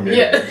background. You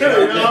know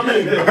what I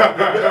mean?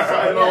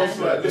 Something else,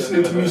 like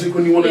listening to music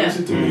when you want to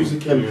listen to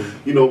music, and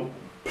you know,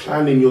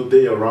 planning your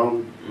day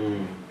around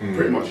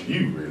pretty much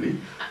you, really.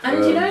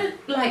 And you know,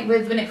 like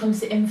when it comes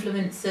to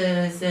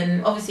influencers,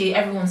 and obviously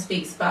everyone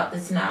speaks about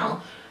this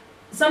now,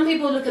 some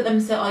people look at them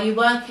and say, are you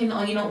working,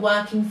 are you not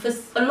working? For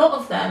a lot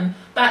of them,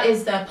 that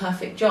is their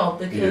perfect job,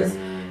 because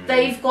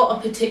they've got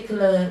a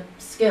particular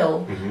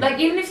skill. Like,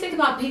 even if you think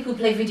about people who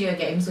play video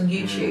games on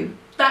YouTube,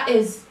 that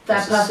is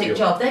their perfect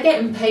job. They're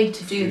getting paid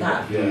to do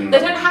that. They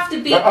don't have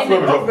to be in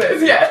the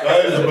office.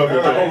 That is a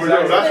perfect job.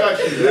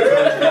 That's actually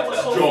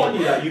That's so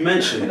funny that you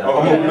mentioned that.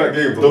 I'm on that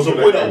game. There was a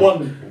boy that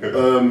won,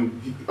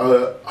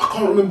 I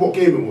can't remember what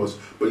game it was,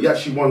 but he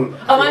actually won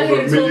over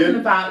 $1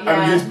 million.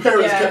 And his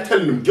parents kept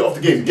telling him, get off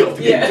the game, get off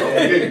the game, get off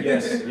the game.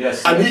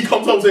 Yes. And he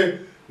comes up saying,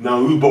 now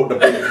who bought the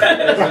bacon? You know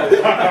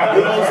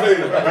what I'm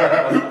saying?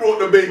 Who brought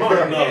the bacon?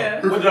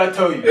 What did I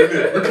tell you?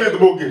 Who cleared the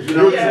mortgage? You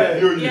know what I'm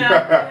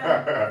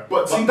saying?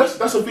 But see,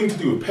 that's a thing to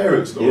do with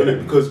parents, though, isn't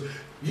it? Because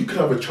you could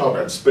have a child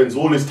that spends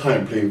all his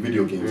time playing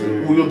video games,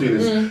 and all you're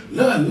doing is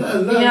learn.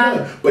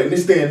 But in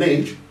this day and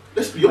age,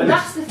 let's be honest.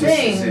 That's the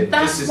thing.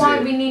 That's why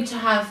we need to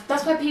have.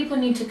 That's why people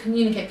need to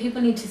communicate.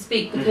 People need to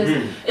speak, because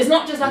it's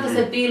not just like I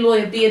said, be a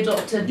lawyer, be a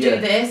doctor, do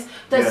this.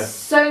 There's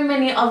so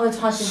many other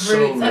types of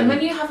routes, and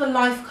when you have a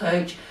life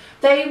coach,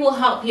 they will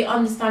help you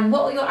understand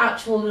what are your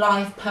actual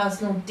life,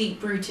 personal,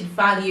 deep-rooted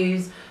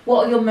values,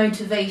 what are your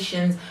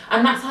motivations,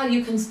 and that's how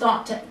you can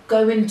start to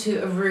go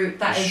into a route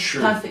that is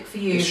perfect for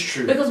you.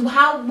 Because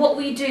what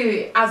we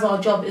do as our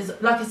job is,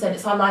 like I said,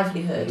 it's our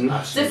livelihood.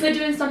 So if we're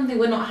doing something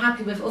we're not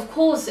happy with, of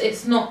course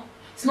it's not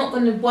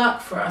going to work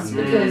for us,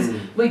 because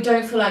we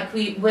don't feel like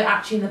we're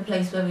actually in the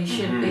place where we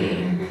should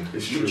be.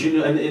 It's true. Do you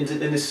know, and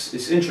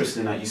it's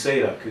interesting that you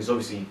say that, because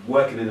obviously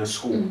working in a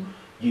school,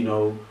 you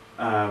know,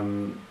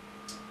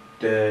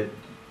 the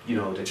do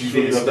you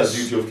feel you have that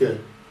duty of care?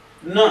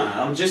 No,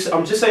 I'm just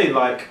saying,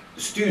 like,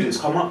 students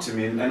come up to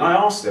me and I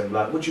ask them,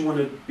 like, what do you want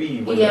to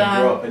be when you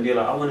grow up? And they're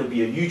like, I want to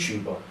be a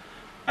YouTuber.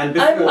 And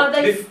before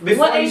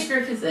what age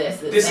group is this?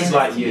 This is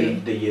like the year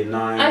 9s, the year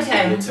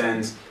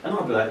 10s, and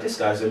I'll be like, this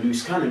guy's a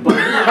loose cannon. But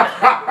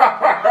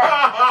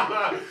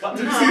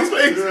Did you see his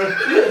face?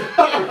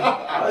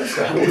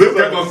 This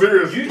guy's not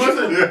serious. This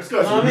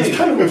guy's What's wrong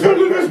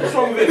with it? What's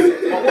wrong with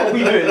it? What are we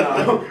doing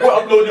now? We're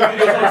uploading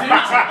videos onto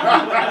YouTube.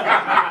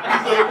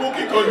 He's a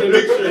walking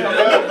contradiction. He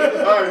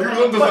was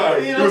on the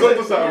side. He was on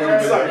the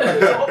side.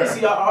 So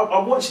obviously, I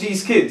watch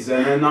these kids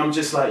and then I'm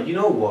just like, you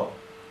know what?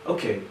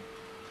 Okay,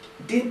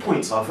 their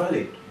points are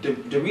valid.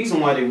 The reason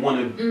why they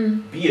want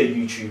to be a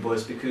YouTuber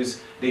is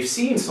because they've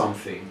seen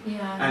something.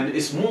 And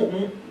it's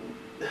more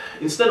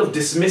instead of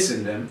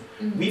dismissing them,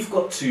 we've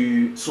got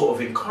to sort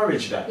of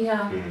encourage that.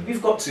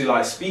 We've got to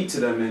like speak to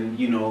them and,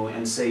 you know,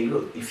 and say,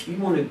 look, if you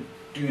want to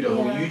do the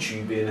whole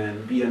YouTubing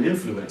and be an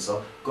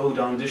influencer, go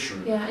down this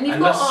route. And you've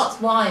got to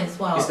ask why as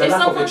well. It's the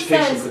lack of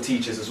education for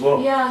teachers as well.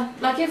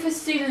 Like if a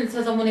student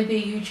says I want to be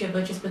a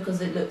YouTuber just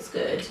because it looks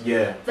good,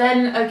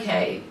 then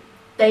okay,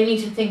 they need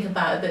to think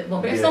about it a bit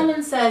more. But if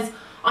someone says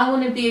I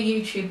want to be a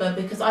YouTuber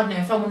because, I don't know,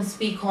 if I want to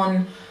speak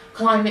on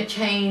climate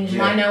change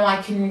and I know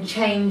I can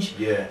change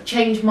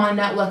my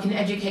network and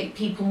educate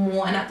people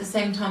more, and at the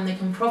same time they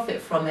can profit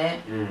from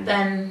it,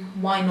 then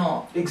why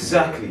not?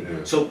 Exactly.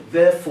 So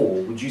therefore,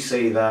 would you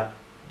say that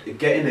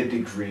getting a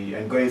degree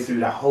and going through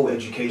that whole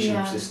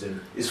education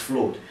system is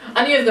flawed?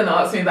 I knew you were going to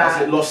ask me that.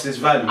 Has it lost its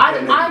value,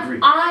 getting a degree?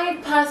 I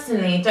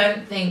personally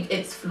don't think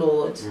it's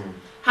flawed.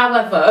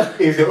 However,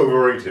 is it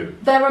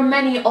overrated? There are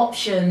many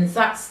options.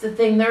 That's the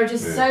thing. There are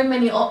just so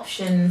many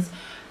options.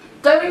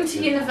 Going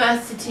to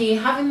university,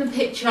 having the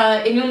picture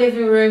in your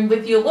living room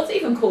with your, what's it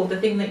even called? The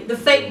thing that, the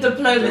fake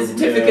diploma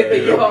certificate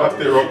that you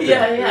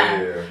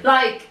hold.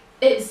 Like,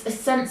 it's a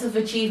sense of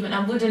achievement.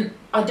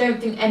 I don't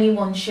think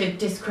anyone should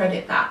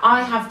discredit that.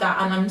 I have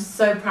that and I'm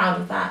so proud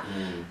of that.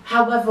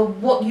 However,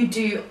 what you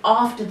do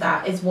after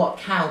that is what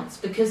counts,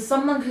 because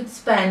someone could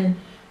spend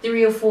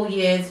 3 or 4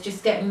 years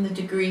just getting the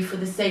degree for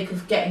the sake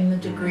of getting the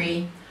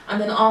degree, and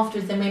then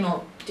afterwards they may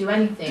not do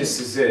anything. This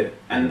is it.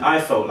 And I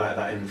felt like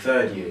that in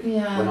 3rd year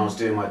when I was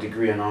doing my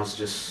degree, and I was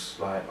just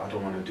like, I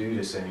don't want to do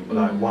this anymore.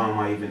 Like,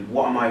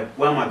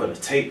 where am I going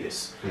to take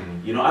this?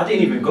 You know, I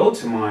didn't even go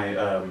to my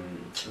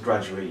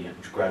graduate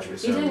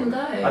ceremony. You didn't go?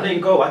 I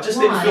didn't go. I just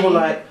didn't feel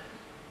like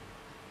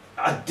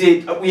I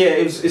did.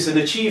 It's an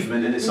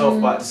achievement in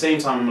itself, but at the same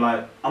time, I'm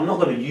like, I'm not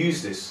going to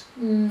use this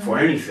for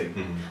anything.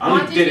 I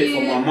only did it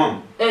for my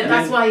mum.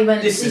 That's why you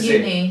went to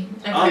uni.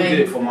 Okay. I only did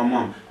it for my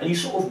mum. And you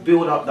sort of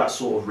build up that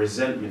sort of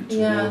resentment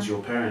towards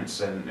your parents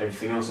and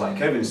everything else, like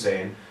Kevin's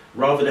saying.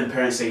 Rather than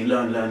parents saying,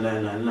 learn,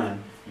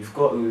 you've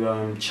got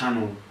to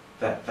channel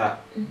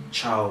that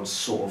child's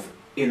sort of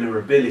inner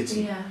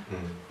ability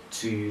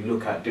to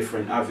look at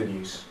different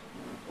avenues.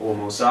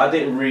 Almost. So I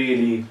didn't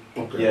really.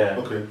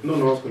 Okay. No,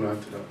 I was gonna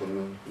add to that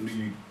one.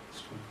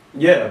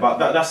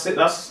 But that's it.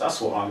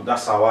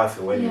 That's how I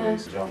feel,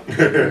 anyways.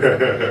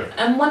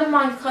 And one of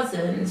my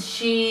cousins,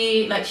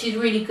 she's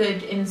really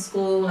good in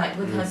school, like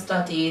with her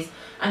studies,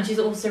 and she's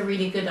also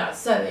really good at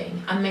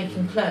sewing and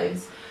making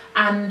clothes.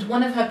 And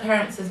one of her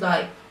parents is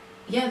like,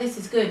 "Yeah, this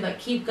is good. Like,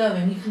 keep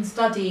going. You can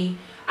study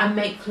and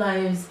make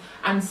clothes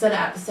and sell it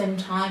at the same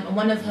time." And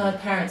one of her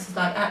parents is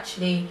like,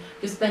 "Actually,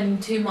 you're spending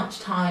too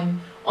much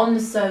time on the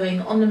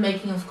sewing, on the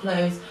making of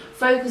clothes.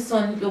 Focus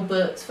on your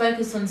books,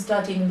 focus on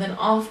studying, then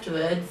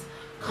afterwards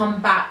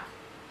come back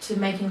to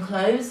making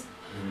clothes."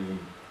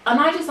 And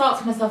I just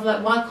asked myself,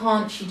 like, why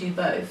can't she do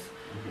both?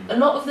 A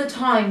lot of the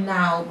time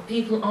now,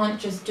 people aren't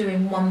just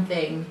doing one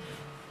thing.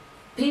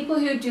 People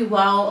who do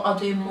well are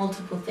doing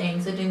multiple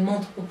things, they're doing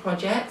multiple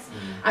projects.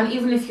 And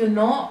even if you're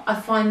not, I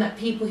find that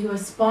people who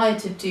aspire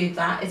to do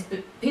that,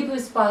 people who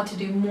aspire to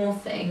do more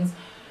things,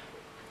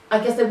 I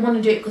guess they want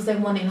to do it because they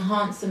want to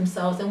enhance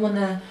themselves. They want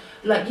to,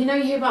 like, you know,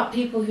 you hear about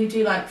people who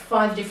do like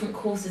 5 different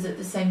courses at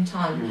the same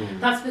time.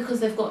 That's because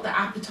they've got the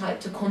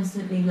appetite to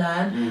constantly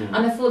learn.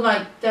 And I feel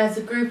like there's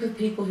a group of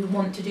people who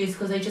want to do this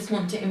because they just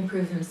want to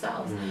improve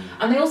themselves.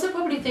 And they also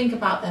probably think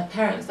about their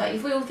parents. Like,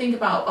 if we all think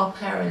about our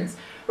parents,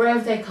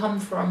 wherever they come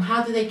from,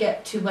 how do they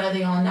get to where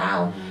they are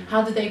now?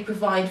 How do they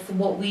provide for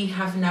what we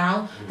have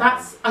now?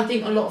 That's, I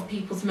think, a lot of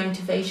people's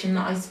motivation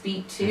that I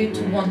speak to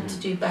want to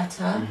do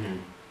better.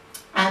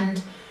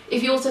 And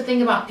if you also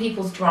think about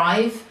people's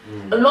drive,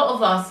 a lot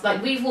of us,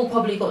 like, we've all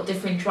probably got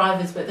different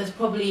drivers, but there's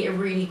probably a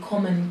really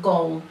common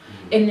goal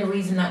in the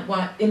reason that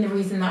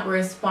we're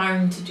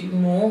aspiring to do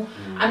more.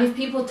 And if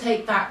people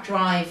take that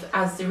drive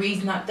as the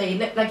reason that they,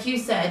 like you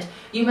said,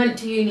 you went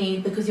to uni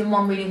because your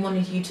mum really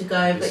wanted you to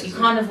go, but you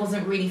kind of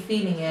wasn't really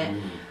feeling it.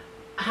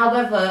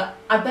 However,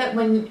 I bet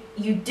when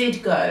you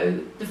did go,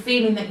 the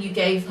feeling that you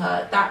gave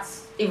her,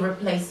 that's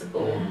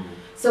irreplaceable.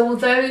 So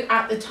although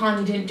at the time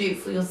you didn't do it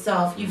for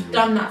yourself, you've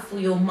done that for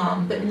your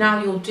mum, but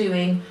now you're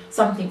doing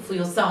something for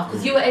yourself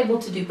because you were able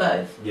to do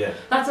both.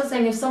 That's what I'm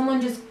saying. If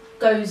someone just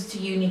goes to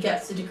uni,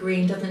 gets a degree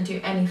and doesn't do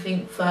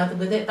anything further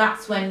with it,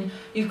 that's when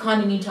you kind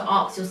of need to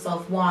ask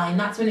yourself why. And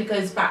that's when it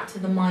goes back to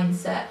the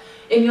mindset.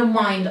 In your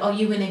mind, are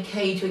you in a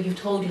cage where you've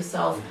told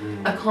yourself,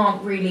 I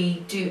can't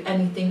really do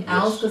anything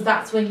else? Because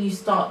that's when you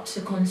start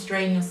to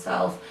constrain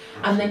yourself,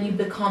 and then you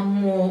build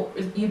more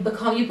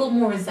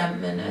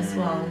resentment as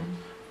well.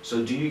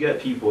 So do you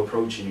get people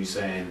approaching you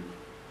saying,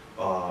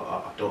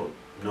 I don't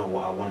know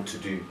what I want to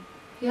do?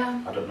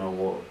 Yeah. I don't know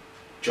what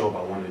job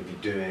I want to be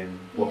doing,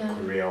 what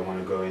career I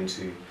want to go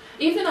into.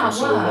 Even at work.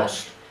 So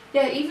lost.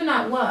 Yeah, even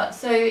at work.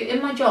 So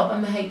in my job,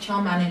 I'm a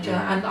HR manager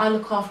and I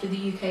look after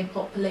the UK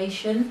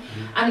population.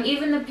 And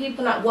even the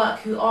people at work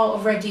who are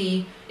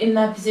already in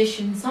their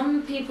position,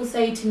 some people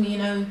say to me, you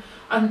know,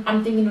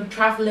 I'm thinking of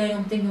travelling,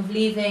 I'm thinking of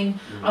leaving,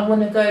 I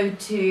want to go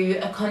to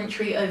a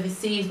country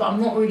overseas, but I'm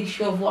not really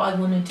sure of what I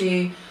want to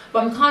do.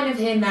 But I'm kind of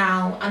here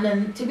now, and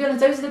then to be honest,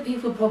 those are the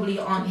people who probably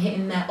aren't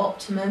hitting their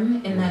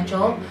optimum in their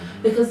job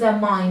because their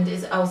mind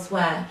is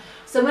elsewhere.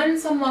 So when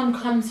someone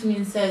comes to me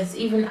and says,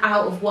 even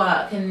out of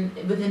work and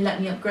within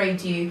Let Me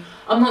Upgrade You,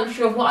 I'm not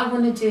sure of what I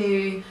want to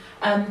do,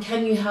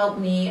 can you help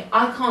me?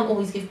 I can't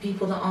always give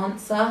people the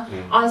answer.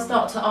 I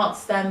start to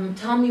ask them,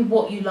 tell me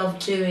what you love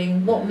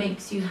doing, what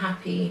makes you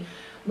happy,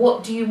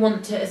 what do you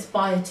want to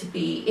aspire to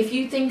be? If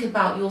you think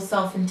about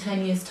yourself in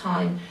 10 years'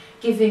 time,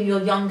 giving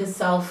your younger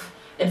self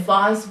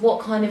advice, what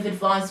kind of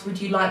advice would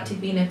you like to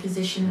be in a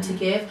position to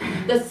give?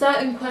 There's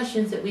certain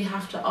questions that we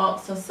have to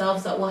ask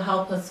ourselves that will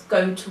help us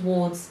go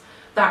towards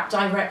that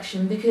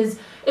direction, because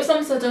if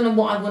someone says, I don't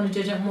know what I want to do,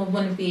 I don't know what I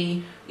want to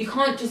be, you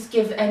can't just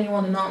give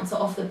anyone an answer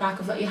off the back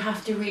of that. You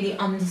have to really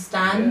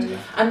understand.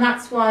 And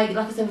that's why,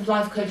 like I said, with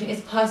life coaching,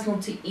 it's personal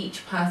to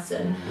each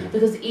person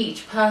because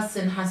each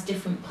person has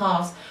different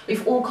paths.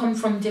 We've all come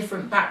from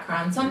different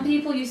backgrounds. Some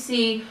people you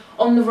see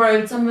on the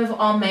road, some of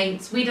our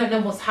mates, we don't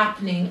know what's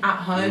happening at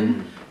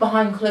home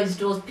behind closed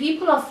doors.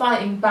 People are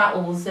fighting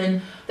battles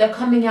and they're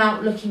coming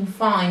out looking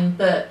fine,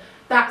 but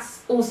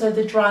that's also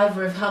the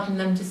driver of helping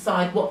them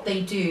decide what they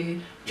do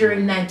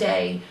during their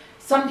day.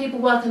 Some people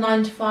work a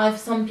 9 to 5,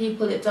 some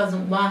people it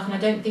doesn't work, and I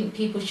don't think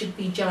people should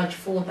be judged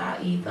for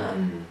that either.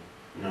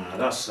 No,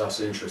 that's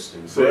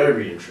interesting. So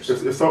very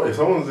interesting. If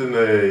someone's in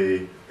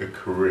a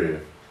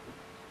career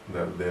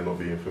that they're not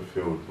being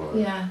fulfilled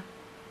by,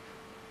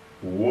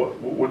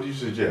 what do you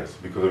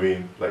suggest? Because I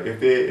mean, like if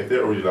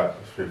they're already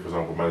like, for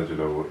example, manager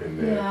level in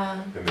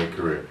their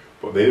career,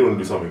 but they want to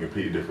do something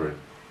completely different,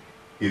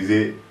 is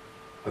it,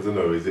 I don't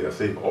know, is it a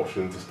safe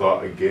option to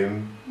start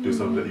again, do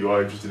something that you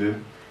are interested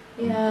in?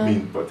 I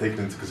mean, but taking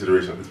into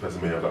consideration that this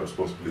person may have that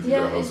responsibility,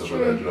 yeah, it's true.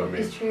 Like that, do you know what I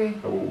mean? It's true.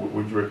 What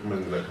would you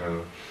recommend in that kind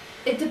of?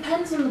 It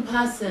depends on the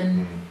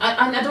person.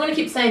 I don't want to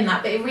keep saying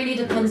that, but it really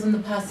depends on the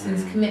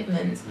person's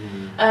commitment.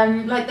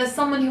 Like there's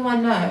someone who I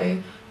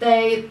know,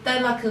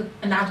 they're like an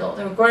adult,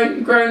 they're a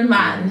grown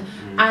man,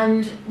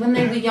 and when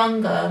they were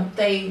younger,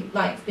 they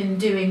like been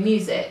doing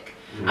music.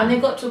 And they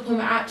got to a point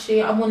where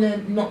actually I want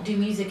to not do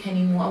music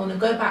anymore, I want to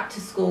go back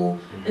to school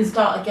and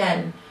start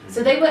again.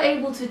 So they were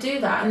able to do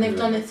that and they've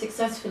done it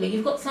successfully.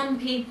 You've got some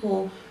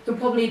people who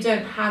probably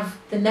don't have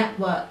the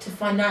network to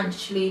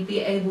financially be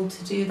able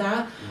to do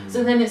that.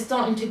 So then it's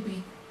starting to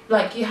be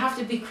like, you have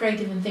to be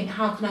creative and think,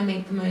 how can I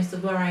make the most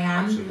of where I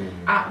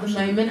am at the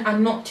moment,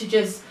 and not to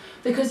just,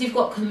 because you've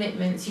got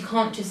commitments, you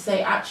can't just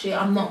say, actually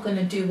I'm not going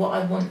to do what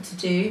I want to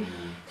do.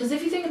 Because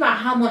if you think about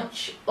how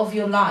much of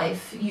your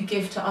life you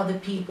give to other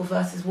people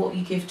versus what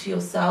you give to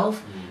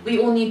yourself, we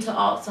all need to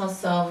ask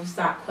ourselves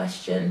that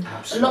question.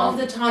 A lot of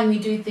the time we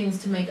do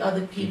things to make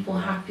other people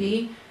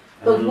happy,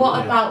 but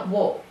what about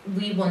what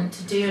we want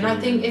to do? And I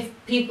think if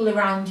people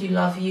around you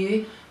love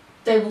you,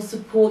 they will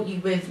support you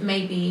with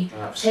maybe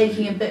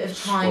taking a bit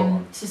of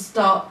time to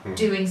start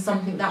doing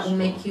something that will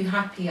make you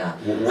happier.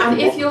 And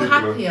if you're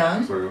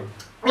happier,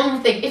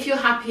 if you're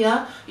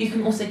happier, you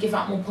can also give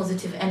out more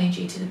positive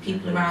energy to the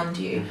people around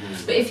you.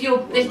 But if you're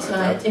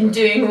bitter in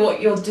doing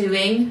what you're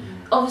doing,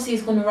 obviously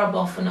it's going to rub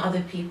off on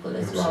other people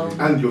as well.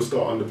 And you'll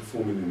start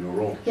underperforming in your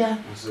role. Yeah.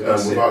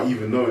 Without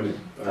even knowing it.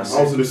 I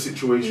was in a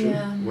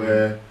situation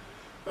where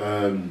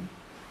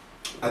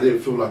I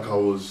didn't feel like I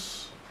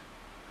was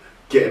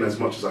getting as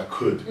much as I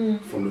could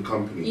from the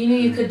company. You knew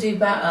you could do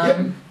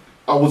better. Yeah,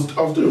 I was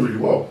doing really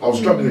well. I was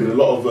struggling in a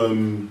lot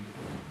of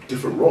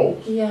different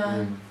roles.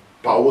 Yeah.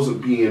 But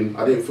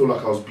I didn't feel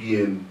like I was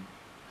being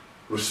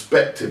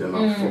respected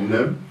enough from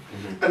them.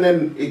 And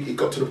then it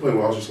got to the point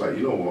where I was just like,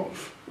 you know what,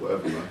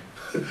 whatever, man.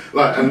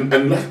 Like, and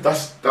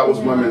that was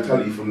my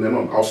mentality from then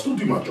on. I'll still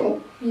do my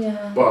job.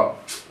 Yeah. But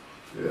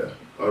yeah,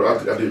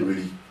 I didn't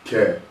really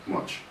care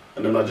much.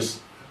 And then I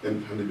just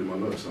handed in my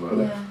notice and I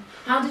left.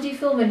 How did you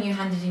feel when you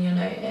handed in your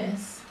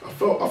notice? I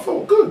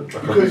felt good.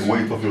 Like a big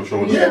weight off your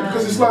shoulders. Yeah,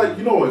 because it's like,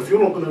 you know, if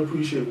you're not going to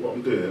appreciate what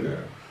I'm doing,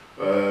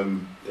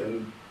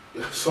 then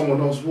someone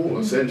else will,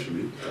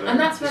 essentially. And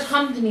that's where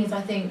companies,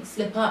 I think,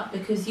 slip up,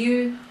 because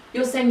you're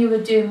saying you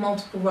were doing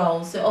multiple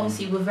roles, so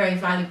obviously you were very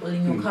valuable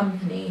in your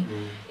company.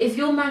 If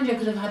your manager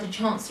could have had a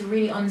chance to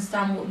really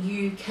understand what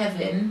you,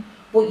 Kevin,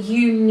 what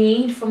you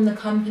need from the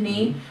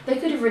company, they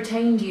could have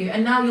retained you,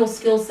 and now your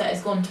skill set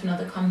has gone to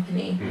another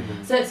company.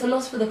 So it's a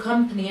loss for the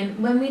company. And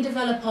when we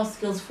develop our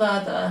skills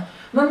further,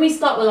 when we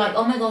start, we're like,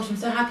 oh my gosh, I'm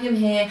so happy I'm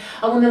here,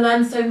 I want to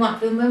learn so much.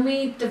 But when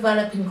we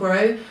develop and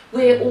grow,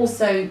 we're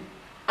also,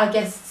 I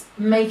guess,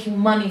 making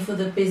money for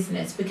the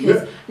business,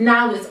 because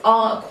now it's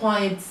our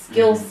acquired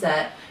skill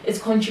set is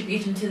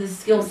contributing to the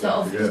skill set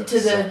of to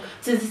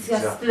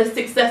the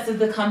success of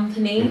the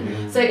company.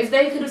 So if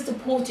they could have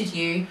supported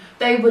you,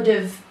 they would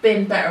have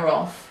been better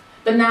off.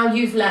 but now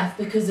you've left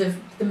because of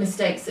the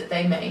mistakes that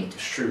they made.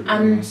 It's true.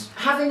 And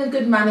having a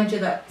good manager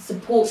that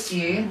supports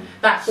you,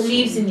 that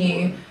believes in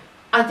you,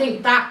 I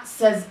think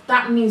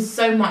that means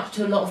so much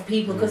to a lot of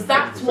people, because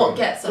that's what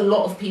gets a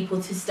lot of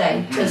people to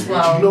stay as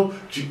well.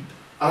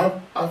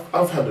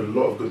 I've had a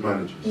lot of good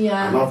managers,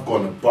 yeah, and I've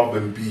gone above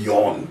and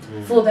beyond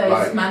for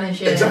those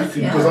managers.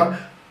 Exactly, because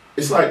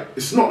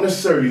it's not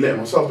necessarily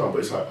letting myself down, but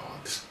it's like, oh,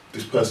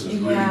 this person's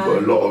really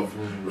put a lot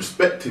of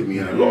respect in me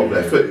and a lot of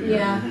effort in me,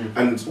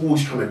 and it's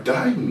always trying to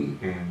guide me.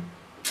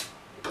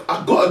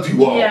 I've got to do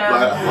what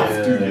I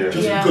have to,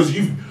 just because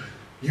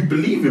you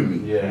believe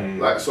in me.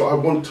 Like, so I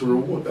want to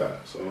reward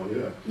that. So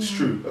it's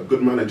true. A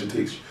good manager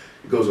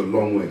goes a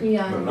long way.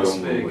 That's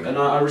big. And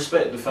I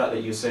respect the fact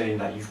that you're saying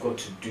that you've got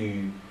to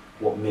do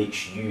what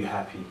makes you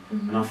happy.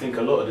 And I think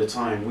a lot of the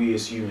time, we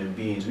as human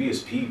beings, we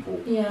as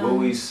people, we're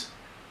always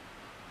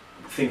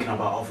thinking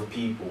about other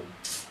people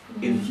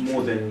in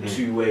more than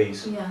two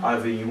ways.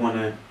 Either you want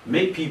to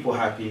make people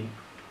happy,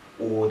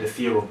 or the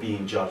fear of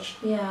being judged.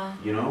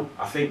 You know,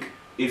 I think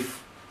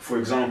if, for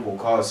example,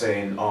 Carl's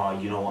saying, oh,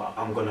 you know,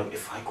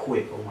 if I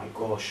quit, oh my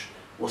gosh,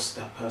 what's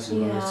that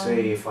person gonna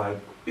say if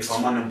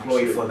I'm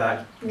unemployed for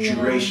that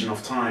duration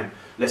of time?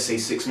 Let's say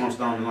 6 months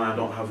down the line, I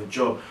don't have a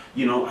job.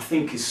 You know, I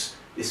think it's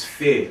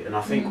fear, and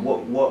I think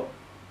what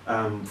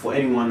for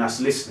anyone that's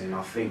listening,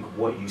 I think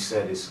what you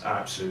said is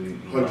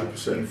absolutely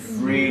 100%. Right.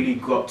 You've really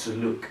got to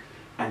look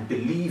and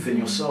believe in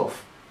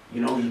yourself.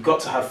 You know, you've got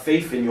to have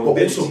faith in your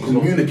abilities. But also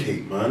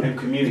communicate, man. And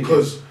communicate.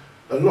 Because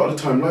a lot of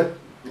the time,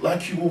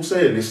 like you all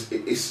saying,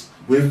 it's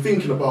we're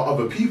thinking about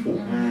other people.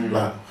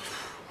 Like,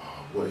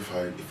 what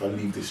if I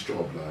leave this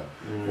job?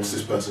 Like, what's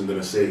this person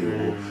gonna say?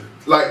 Or,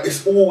 like,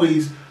 it's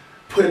always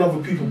putting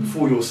other people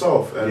before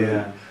yourself,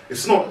 and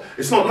it's not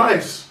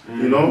nice,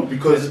 you know.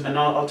 Because and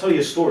I'll tell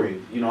you a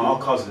story. You know, our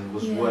cousin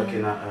was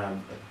working at a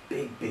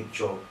big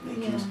job,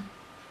 making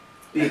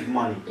big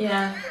money.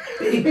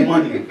 Big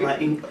money,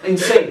 like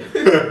insane.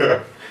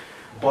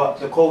 But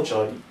the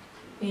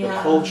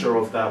culture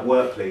of that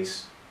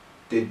workplace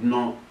did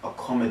not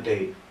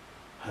accommodate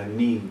her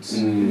needs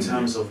in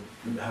terms of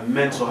her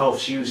mental health.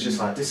 She was just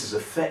like, this is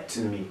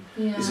affecting me.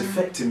 It's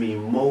affecting me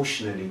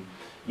emotionally.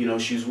 You know,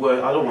 she was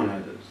I don't want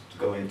to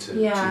go into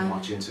too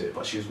much into it,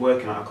 but she was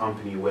working at a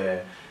company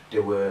where they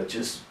were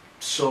just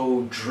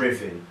so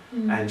driven,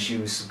 and she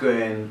was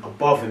going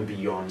above and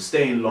beyond,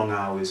 staying long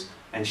hours,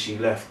 and she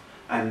left.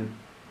 And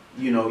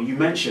you know, you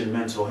mentioned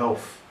mental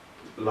health.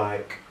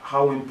 Like,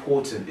 how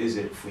important is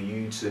it for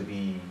you to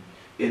be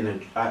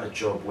at a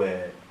job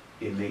where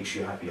it makes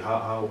you happy?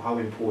 How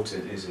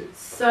important is it?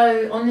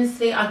 So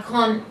honestly, I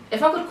can't.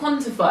 If I could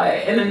quantify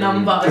it in a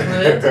number, I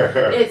would.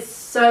 It's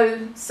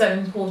so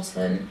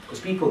important.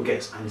 Because people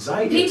get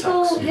anxiety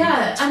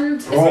attacks. And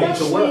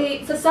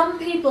especially for some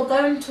people,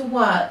 going to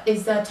work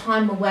is their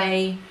time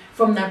away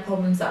from their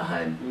problems at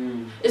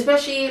home.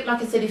 Especially,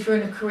 like I said, if you're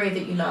in a career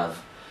that you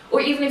love,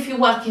 or even if you're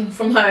working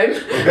from home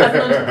as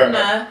an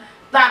entrepreneur.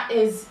 That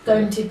is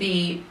going to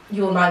be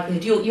your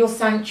livelihood, your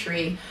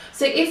sanctuary.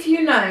 So if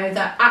you know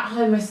that at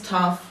home is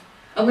tough,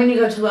 and when you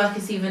go to work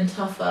it's even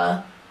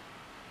tougher,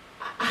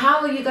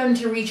 how are you going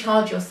to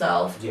recharge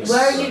yourself?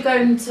 Where are you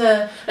going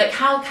to, like,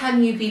 how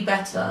can you be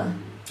better?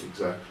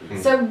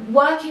 Exactly. So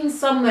working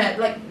somewhere,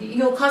 like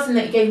your cousin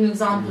that you gave me an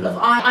example of,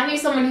 I knew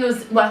someone who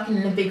was working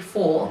in the Big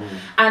Four,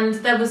 and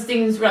there was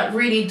things, like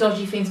really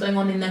dodgy things going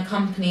on in their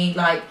company,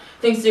 like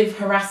things to do with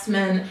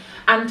harassment,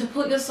 and to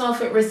put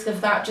yourself at risk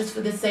of that just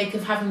for the sake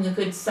of having a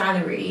good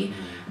salary,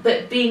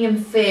 but being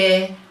in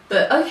fear,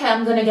 but okay,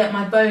 I'm going to get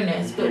my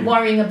bonus, but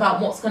worrying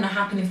about what's going to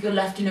happen if you're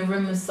left in a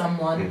room with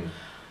someone.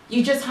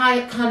 You just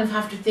kind of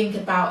have to think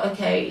about,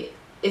 okay,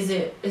 is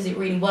it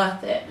really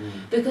worth it?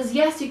 Because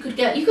yes, you could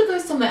go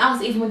somewhere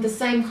else even with the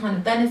same kind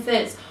of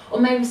benefits,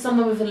 or maybe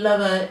somewhere with a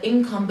lower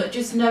income, but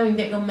just knowing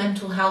that your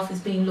mental health is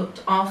being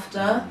looked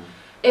after,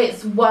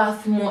 it's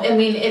worth more. I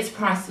mean, it's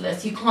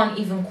priceless. You can't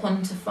even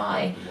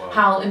quantify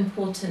how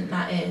important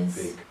that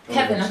is.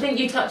 Kevin, I think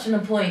you touched on a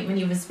point when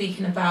you were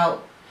speaking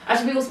about,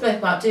 actually we all spoke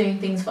about doing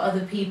things for other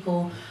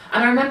people.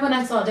 And I remember when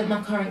I started at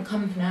my current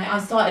company, I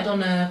started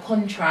on a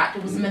contract.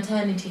 It was a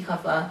maternity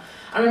cover.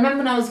 I remember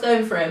when I was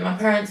going for it, my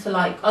parents were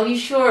like, are you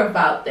sure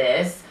about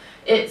this?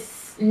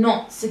 It's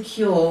not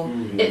secure.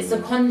 It's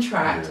a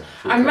contract.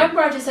 I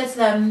remember I just said to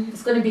them,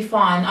 it's going to be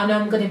fine. I know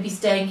I'm going to be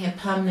staying here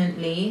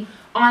permanently.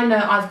 I know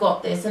I've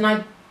got this. And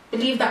I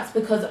believe that's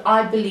because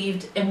I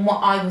believed in what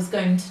I was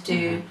going to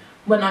do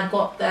when I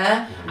got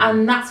there.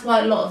 And that's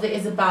why a lot of it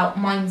is about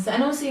mindset.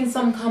 And also in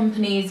some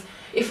companies,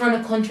 if you're on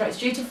a contract, it's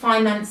due to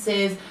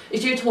finances,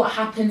 it's due to what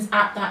happens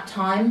at that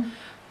time.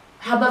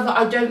 However,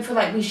 I don't feel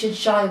like we should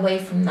shy away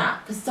from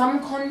that, because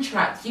some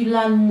contracts you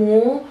learn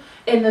more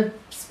in the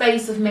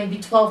space of maybe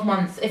 12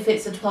 months if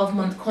it's a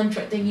 12-month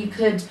contract than you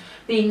could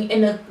being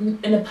in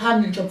a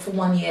permanent job for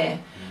 1 year.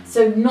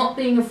 So not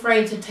being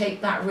afraid to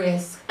take that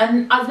risk.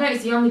 And I've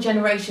noticed the younger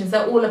generations,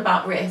 they're all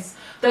about risk.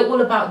 They're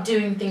all about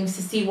doing things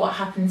to see what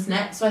happens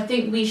next. So I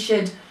think we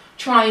should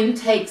try and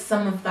take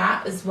some of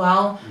that as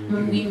well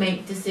when we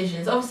make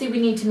decisions. Obviously we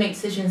need to make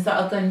decisions that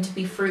are going to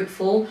be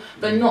fruitful,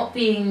 but not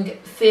being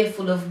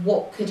fearful of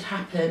what could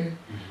happen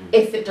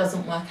if it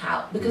doesn't work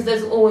out, because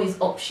there's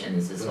always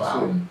options as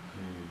well.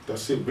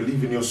 That's it.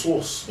 Believe in your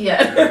source.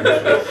 Yeah.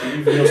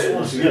 Believe in your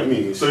source. You get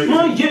me? So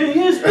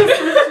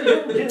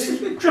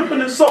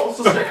dripping in salt.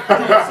 So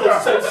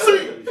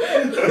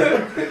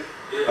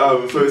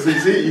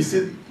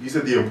you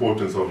said the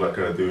importance of like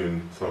kind of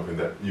doing something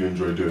that you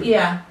enjoy doing.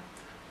 Yeah.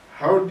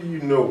 How do you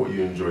know what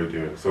you enjoy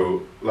doing?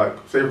 So, like,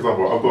 say for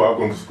example, I've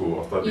gone to school.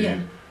 I've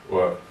studied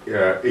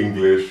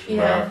English,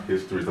 math,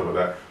 history, stuff like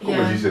that. Got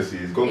my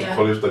GCSEs, gone to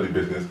college, studied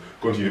business.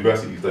 Gone to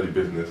university, studied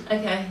business.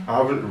 Okay. I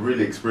haven't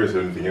really experienced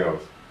anything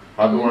else.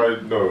 How do I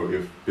know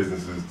if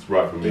business is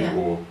right for me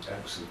or?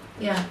 Absolutely.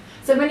 Yeah.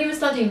 So when you were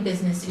studying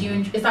business, did you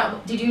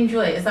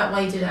enjoy it? Is that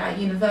why you did it at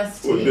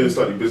university? Well, you didn't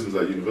study business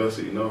at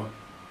university, no.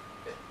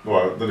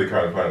 Well, I did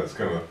accounting finance,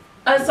 kind of.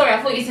 Oh, sorry,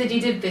 I thought you said you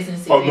did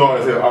business. Oh no, I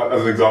said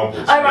as an example.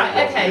 Oh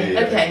right, okay,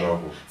 okay.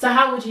 Example. So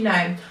how would you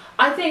know?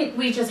 I think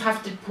we just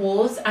have to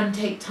pause and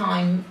take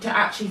time to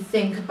actually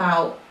think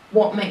about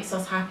what makes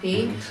us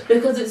happy,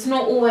 because it's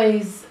not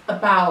always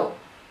about,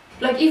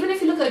 like, even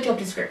if you look at a job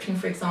description,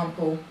 for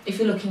example, if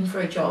you're looking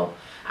for a job,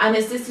 and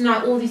it's just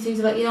like all these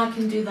things are like, yeah, I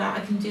can do that,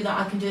 I can do that,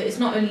 I can do it. It's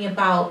not only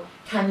about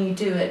can you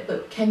do it,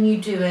 but can you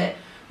do it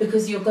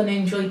because you're going to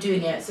enjoy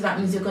doing it. So that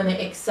means you're going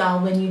to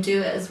excel when you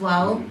do it as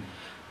well.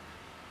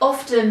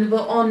 Often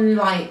we're on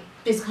like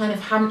this kind of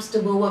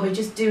hamster wheel where we're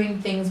just doing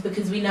things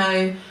because we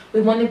know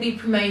we want to be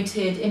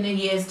promoted in a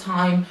year's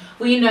time.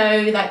 We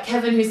know that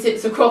Kevin, who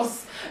sits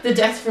across the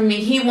desk from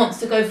me, he wants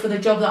to go for the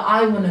job that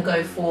I want to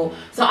go for.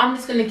 So I'm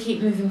just going to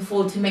keep moving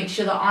forward to make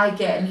sure that I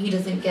get and he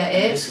doesn't get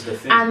it. This is the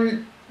thing.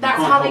 And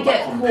that's how we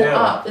get caught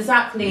up,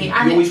 exactly. You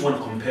always want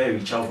to compare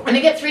each other. And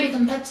it gets really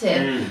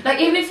competitive. Like,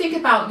 even if you think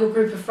about your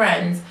group of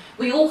friends,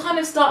 we all kind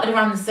of started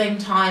around the same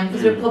time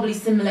because we're probably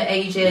similar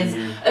ages.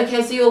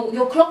 Okay, so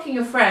you're clocking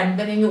your friend,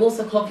 but then you're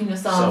also clocking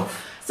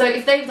yourself. So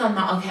if they've done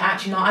that, okay,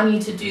 actually, no, I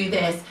need to do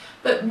this.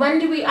 But when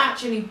do we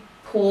actually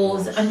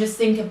pause and just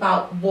think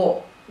about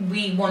what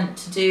we want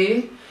to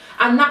do?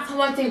 And that's how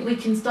I think we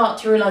can start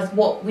to realise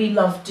what we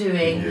love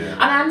doing.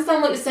 And I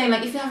understand what you're saying,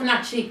 like, if you haven't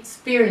actually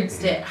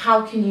experienced it,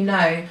 how can you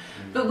know?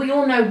 But we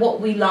all know what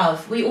we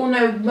love. We all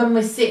know when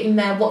we're sitting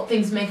there what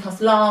things make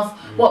us laugh,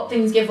 what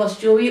things give us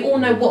joy. We all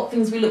know what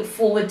things we look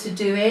forward to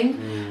doing.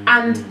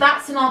 And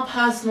that's in our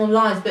personal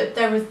lives, but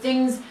there are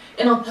things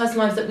in our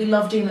personal lives that we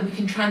love doing that we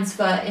can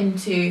transfer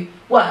into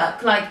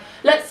work. Like,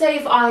 let's say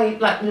if I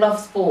love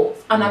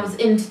sports and I was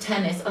into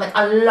tennis, like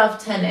I love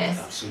tennis.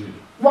 Absolutely.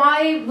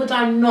 Why would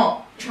I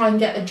not try and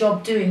get a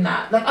job doing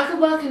that? Like, I could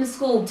work in a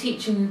school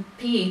teaching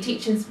PE,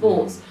 teaching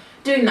sports,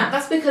 doing that.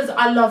 That's because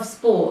I love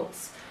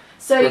sports.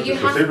 So you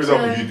have to... Say for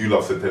example, you do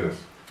love tennis.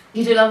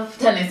 You do love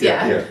tennis,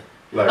 yeah? Yeah.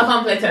 Like, I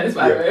can't play tennis,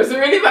 by the way. It's a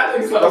really bad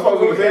example. That's what I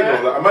was going to say,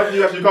 though. Like, imagine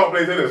you actually can't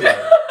play tennis.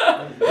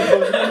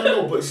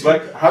 No, but see,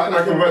 like, how can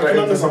I convert that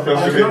into something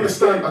else?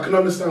 I can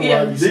understand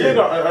why you say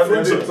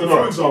it.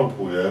 For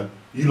example, yeah,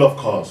 you love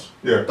cars.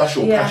 Yeah. That's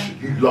your passion.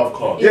 You love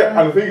cars. Yeah,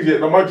 and the thing is,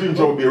 like, my dream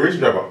job would be a race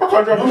driver. I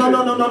can't drive a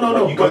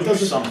No. You got to do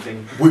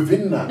something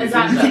within that.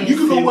 Exactly. You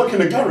could go work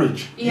in a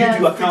garage. Yeah. You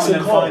do accounting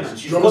and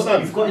finance.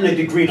 You've got in a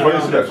degree in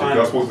accounting and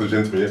finance. I spoke to the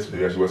gentleman yesterday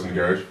who actually works in the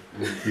garage.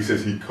 He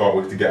says he can't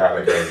wait to get out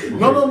of the garage.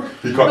 No.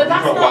 He can't buy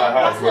a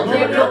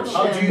house.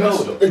 How do you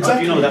know? Exactly. How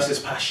do you know that's his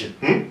passion?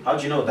 How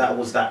do you know that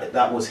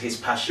was his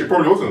passion? It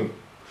probably wasn't.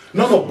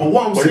 No, but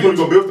what I'm saying... You've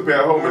got bills to pay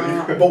at home.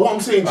 But what I'm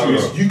saying to you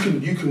is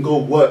you can go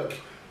work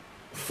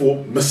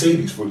for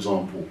Mercedes, for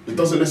example. It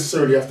doesn't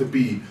necessarily have to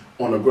be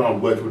on the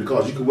ground working with the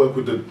cars. You can work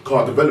with the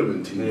car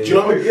development team. Do you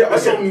know what I mean?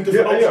 There's so many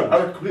different options.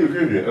 I completely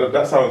agree with you.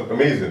 That sounds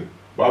amazing.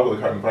 But I've got the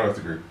accounting finance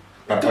degree.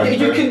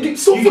 You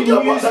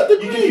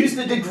can use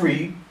the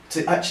degree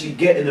to actually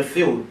get in the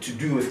field to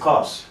do with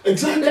cars.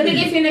 Exactly. Let me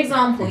give you an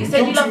example. You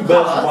said you love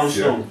cars.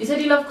 You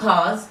said you love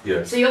cars.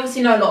 Yes. So you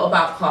obviously know a lot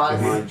about cars.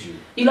 Mind you.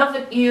 You love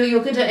it.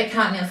 You're good at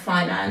accounting and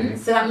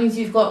finance. So that means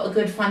you've got a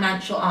good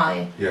financial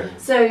eye. Yeah.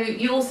 So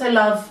you also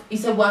love, you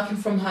said, working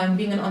from home,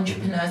 being an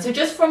entrepreneur. So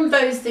just from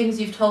those things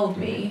you've told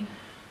me,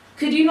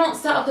 could you not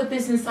set up a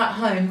business at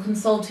home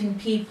consulting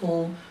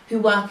people who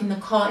work in the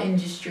car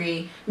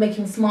industry,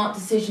 making smart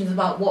decisions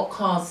about what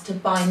cars to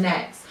buy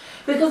next?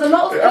 Because a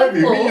lot of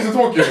people... we used to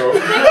talk, you know.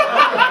 Let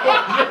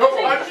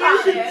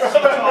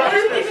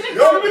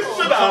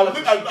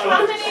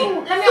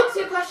me ask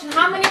you a question.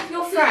 How many of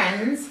your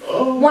friends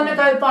want to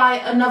go buy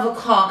another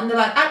car and they're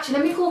like, actually,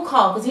 let me call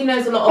Carl because he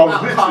knows a lot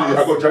about cars.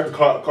 I got jacked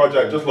car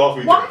jack just last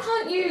week. Why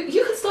can't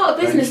you could start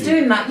a business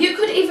doing that. You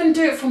could even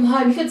do it from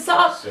home. You could set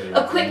up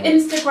a quick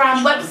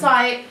Instagram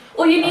website.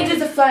 All you need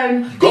is a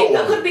phone.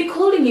 People could be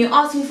calling you,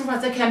 asking for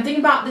advice. Okay, I'm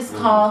thinking about this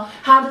car.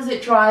 How does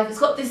it drive? It's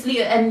got this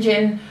litre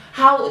engine.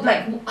 How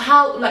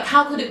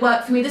could it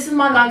work for me? This is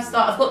my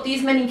lifestyle. I've got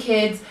these many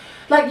kids.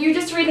 Like, you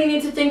just really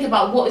need to think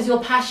about what is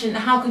your passion and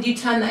how could you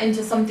turn that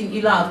into something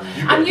you love.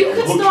 And you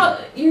could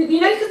start, you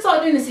could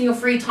start doing this in your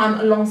free time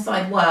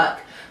alongside work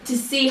to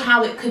see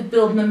how it could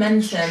build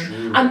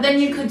momentum. And then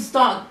you could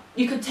start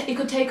you could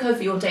take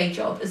over your day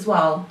job as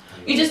well.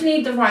 You just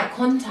need the right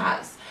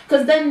contacts,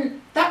 because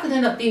then that could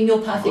end up being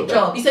your perfect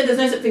job. You said there's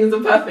no such thing as a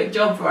perfect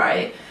job,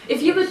 right?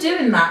 If you were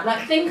doing that,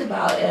 like, think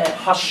about it.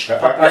 Hush.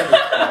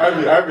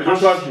 Ivy, don't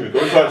touch me.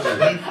 Don't touch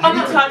me. I'm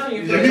not touching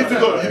you. You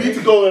need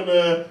to go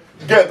and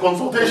get a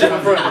consultation, my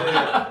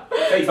friend.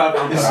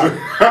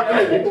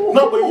 $35.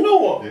 No, but you know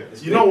what? Yeah.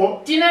 You know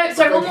what? Do you know?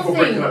 Sorry, one more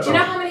thing. Do you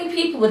know how many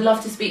people would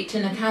love to speak to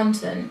an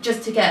accountant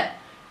just to get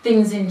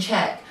things in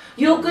check?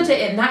 You're good at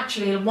it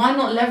naturally. Why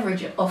not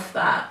leverage it off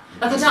that?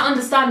 Like, I don't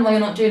understand why you're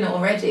not doing it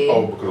already.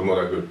 Oh, because I'm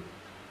not that good.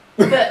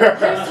 But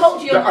who's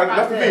told you you're not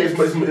that's that the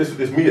good? thing,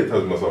 it's me that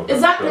tells myself that.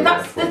 Exactly,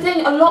 that's the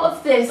thing. A lot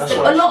of this,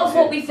 a lot of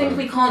what we think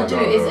we can't do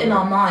is in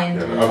our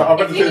mind.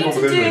 If you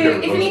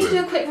need to do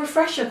a quick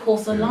refresher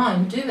course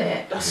online, do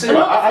it. That's A it.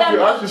 lot of them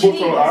I are actually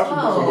cheap bought as some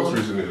books well.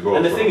 recently as well.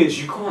 And the thing is,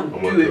 you can't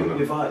do it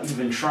without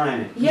even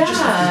trying it. You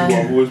just have to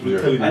What I've always been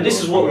telling you. And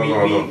this is what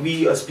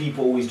we as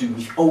people always do.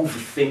 We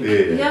overthink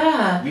it.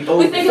 Yeah. We We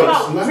think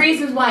overthink. about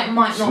reasons why it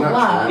might not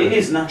work. It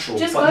is natural.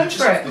 Just but go you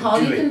just for have it, to Carl.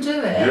 do You can do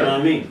You it. know what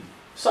I mean?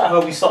 It's like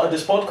how we started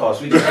this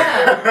podcast. We just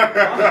Just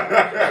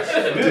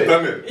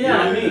done it. You know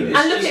what I mean? It's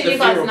And look just at the you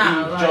guys fear of now,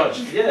 being like-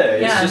 judged.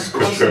 It's just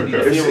constantly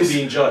the fear of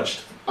being judged.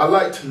 I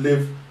like to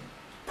live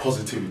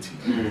positivity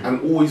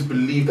and always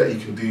believe that you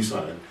can do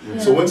something. Yeah.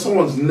 So when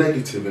someone's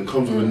negative and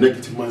comes with a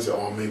negative mindset,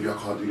 oh, maybe I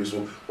can't do this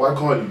one. Why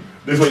can't you?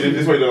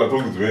 This way you're not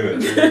talking to me,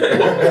 innit?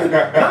 No.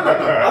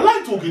 I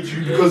like talking to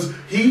you because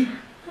he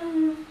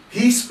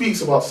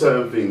speaks about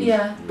certain things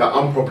that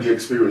I'm probably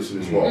experiencing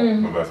as well.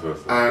 And vice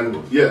versa.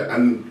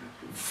 And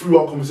through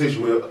our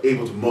conversation, we're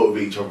able to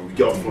motivate each other. We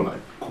get off the phone like,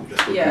 cool,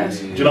 let's go do this.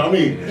 Do you know what I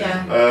mean?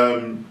 Yeah.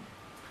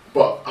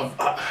 But man,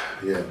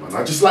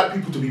 I just like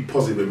people to be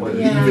positive and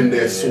believe in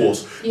their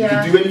source. You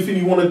can do anything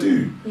you want to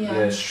do. Yeah.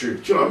 It's true.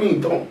 Do you know what I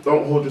mean? Don't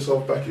hold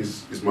yourself back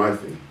is my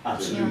thing.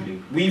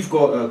 Absolutely. We've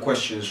got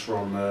questions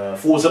from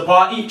Forza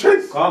Party.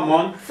 Come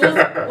on.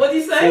 What do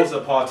you say?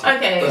 Forza Party.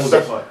 Okay. Forza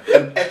Party.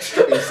 An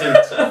extra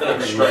incentive.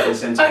 Extra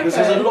incentive. Because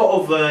there's a lot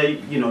of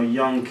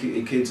young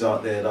kids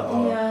out there that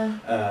are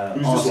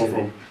Who's this one asking.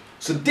 from?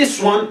 So this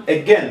one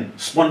again,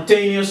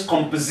 spontaneous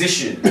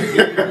composition. He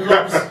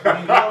loves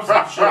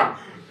the show.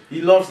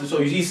 He loves the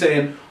show. He's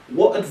saying,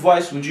 what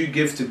advice would you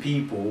give to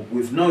people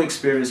with no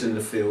experience in the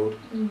field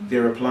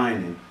they're applying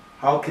in?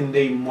 How can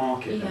they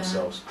market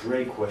themselves?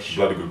 Great question.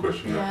 Bloody good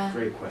question. Yeah.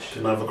 Great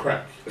question. Can I have a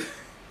crack?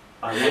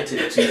 I want to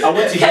hear from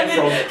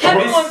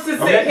Kevin wants to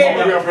sit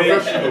here. You're a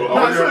professional. I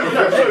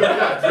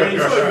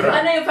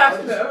know you're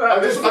passionate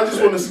about this.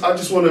 I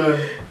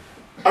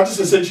just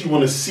essentially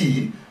want to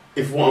see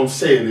if what I'm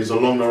saying is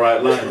along the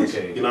right lines.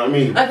 Okay. You know what I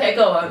mean? Okay,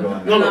 go on.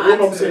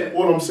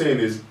 All I'm saying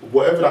is,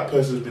 whatever that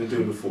person's been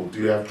doing before,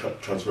 do they have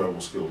transferable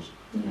skills?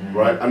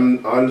 Right?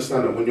 And I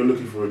understand that when you're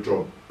looking for a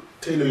job,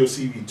 tailor your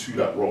CV to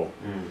that role.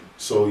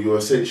 So you're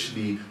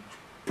essentially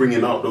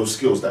bringing out those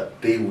skills that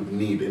they would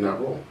need in that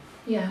role.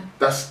 Yeah.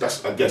 That's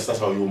I guess that's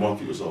how you'll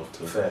market yourself.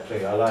 Fair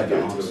play. I like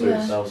that answer.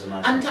 Yeah. That was a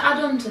nice And answer. to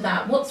add on to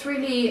that, what's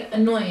really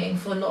annoying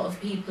for a lot of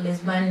people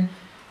is when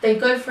they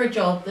go for a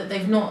job that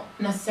they've not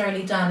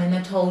necessarily done and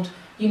they're told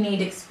you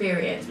need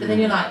experience, but then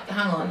you're like,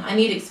 hang on, I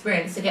need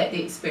experience to get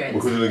the experience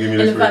Because you're in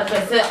the first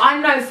place. So I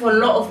know for a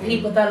lot of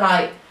people, they're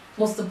like,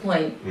 what's the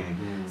point?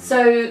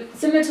 So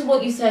similar to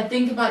what you said,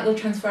 think about your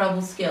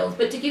transferable skills.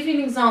 But to give you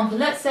an example,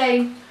 let's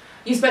say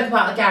you spoke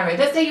about a garage.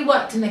 Let's say you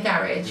worked in a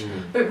garage,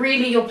 but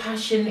really your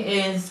passion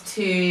is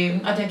to,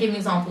 I don't give you an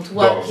example, to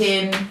work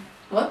in,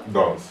 what?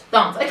 Dance.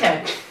 Dance,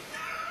 okay.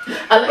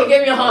 You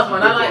gave me a hard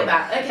one, I like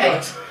that.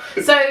 Okay.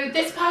 So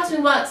this person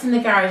who works in the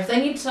garage, they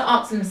need to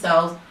ask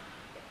themselves,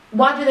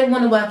 why do they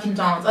want to work in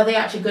dance? Are they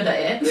actually good at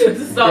it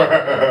to start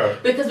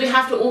with? Because we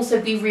have to also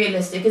be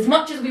realistic. As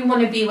much as we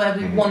want to be where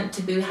we want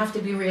to be, we have to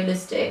be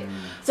realistic.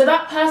 So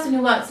that person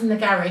who works in the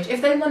garage, if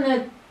they want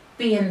to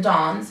be in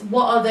dance,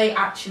 what are they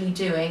actually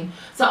doing?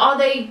 So are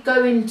they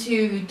going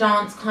to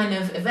dance kind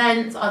of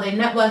events? Are they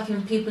networking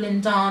with people in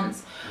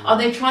dance? Are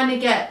they trying to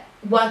get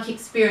work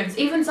experience?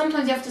 Even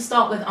sometimes you have to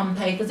start with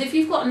unpaid, because if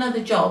you've got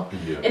another job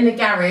in the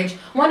garage,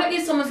 why not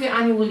use some of your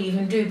annual leave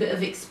and do a bit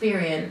of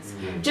experience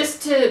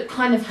just to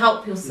kind of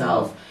help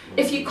yourself?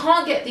 If you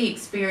can't get the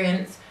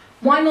experience,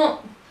 why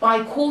not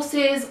buy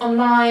courses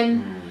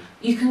online?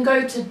 You can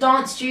go to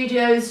dance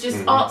studios,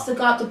 just ask the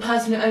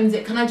person who owns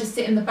it, can I just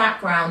sit in the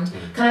background?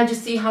 Can I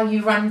just see how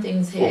you run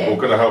things here? Or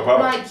can I help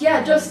out? Like,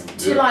 just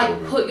to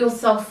put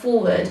yourself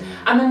forward.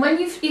 And then when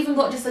you've even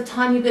got just a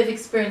tiny bit of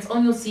experience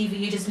on your CV,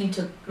 you just need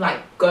to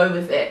go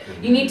with it.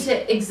 You need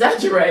to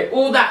exaggerate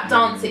all that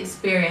dance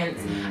experience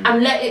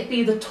and let it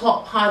be the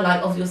top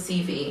highlight of your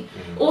CV.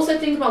 Also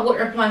think about what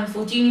you're applying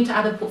for. Do you need to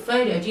add a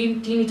portfolio? Do you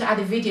need to add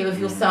a video of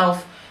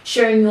yourself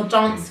showing your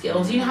dance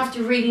skills? You have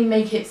to really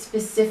make it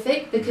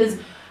specific, because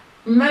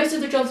most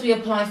of the jobs we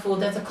apply for,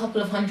 there's a couple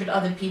of hundred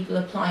other people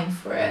applying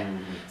for it.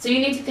 So you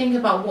need to think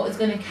about what is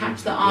going to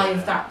catch the eye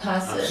of that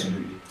person.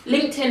 Absolutely.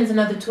 LinkedIn is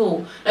another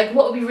tool. Like,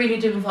 what are we really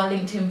doing with our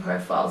LinkedIn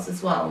profiles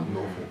as well?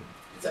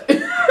 So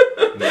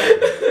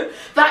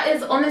that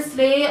is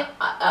honestly,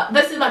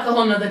 this is like a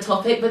whole other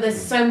topic, but there's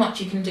so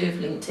much you can do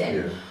with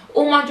LinkedIn.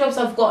 all my jobs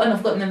I've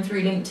gotten them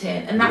through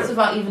LinkedIn, and that's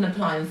without even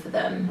applying for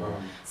them.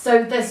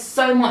 So there's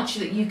so much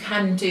that you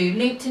can do.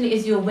 LinkedIn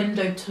is your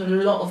window to a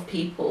lot of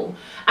people,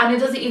 and it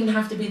doesn't even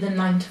have to be the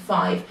 9 to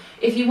 5.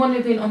 If you want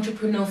to be an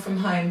entrepreneur from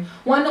home,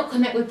 why not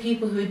connect with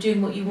people who are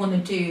doing what you want to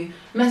do?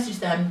 Message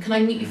them, can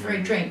I meet you for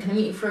a drink? Can I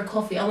meet you for a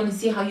coffee? I want to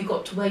see how you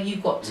got to where you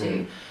got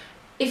to.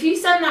 If you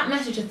send that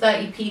message to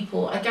 30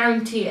 people, I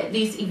guarantee at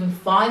least even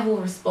 5 will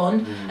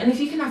respond. And if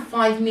you can have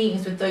 5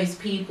 meetings with those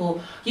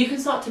people, you can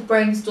start to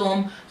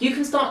brainstorm. You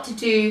can start to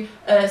do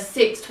a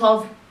 6,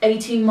 12,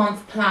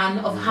 18-month plan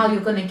of how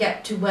you're going to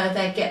get to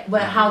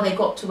how they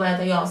got to where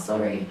they are,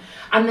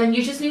 and then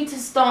you just need to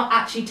start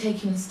actually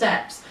taking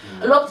steps.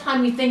 A lot of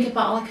time we think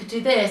about, oh, I could do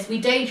this, we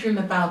daydream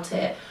about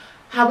it.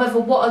 However,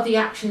 what are the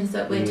actions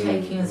that we're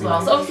taking as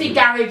well? So obviously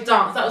garage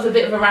dance, that was a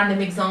bit of a random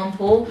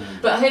example,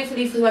 but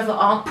hopefully for whoever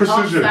asked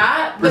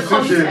that, the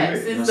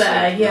context is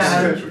there,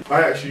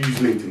 I actually use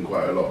LinkedIn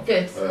quite a lot.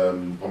 Good.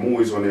 I'm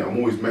always on it, I'm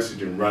always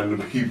messaging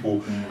random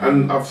people,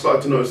 and I've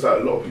started to notice that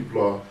a lot of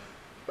people are,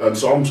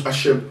 I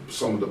share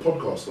some of the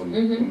podcasts on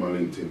my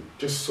LinkedIn,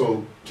 just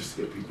to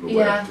get people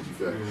aware, to be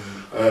fair.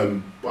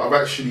 But I've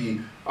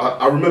actually,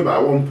 I remember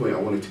at one point I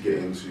wanted to get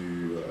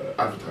into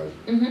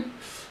advertising.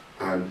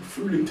 And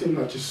through LinkedIn,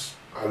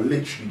 I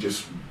literally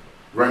just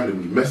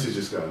randomly messaged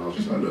this guy, and I was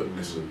just like, look,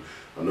 listen,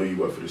 I know you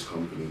work for this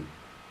company.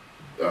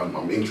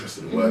 I'm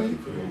interested in working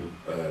for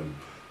them.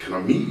 Can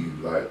I meet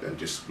you, and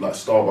just like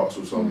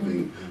Starbucks or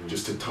something,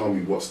 just to tell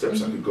me what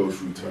steps I could go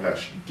through to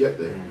actually get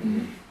there.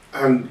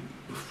 And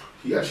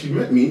he actually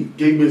met me,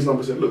 gave me his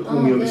number, said, look,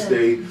 call me on this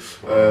day.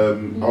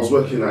 I was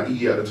working at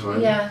E at the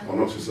time,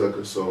 on Oxford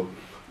Circus, so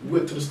we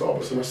went to the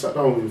Starbucks and I sat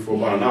down with him for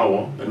about an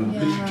hour and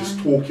literally just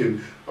talking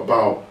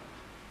about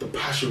the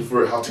passion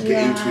for it, how to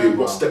get into it,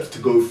 what steps to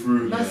go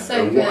through,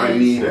 and what I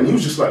need. And he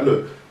was just like,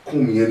 look,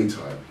 call me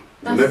anytime.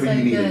 Whenever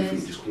you need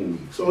anything, just call me.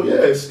 So yeah,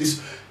 it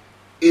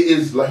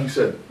is, like you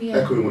said,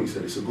 echoing what you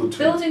said, it's a good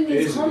tool. Building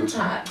these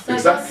contacts.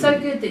 Like, that's so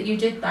good that you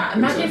did that.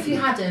 Imagine if you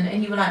hadn't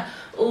and you were like,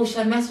 oh, should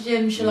I message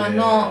him, should I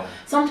not?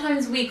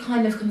 Sometimes we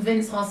kind of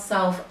convince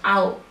ourselves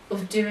out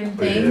of doing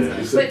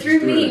things, but through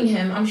meeting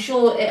him, I'm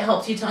sure it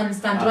helps you to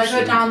understand, do I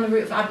go down the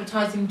route of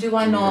advertising, do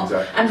I not,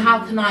 and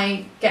how can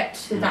I get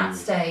to that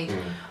stage?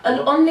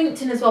 On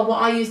LinkedIn as well,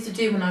 what I used to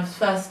do when I was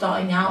first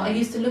starting out, I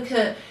used to look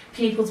at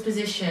people's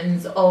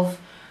positions of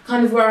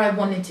kind of where I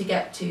wanted to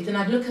get to, then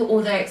I'd look at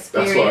all their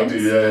experience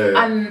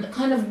and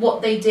kind of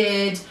what they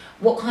did,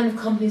 what kind of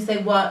companies they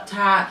worked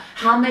at,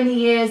 how many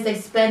years they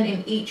spent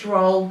in each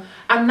role,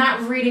 and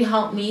that really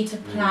helped me to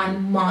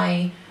plan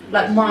my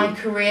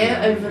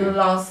career over the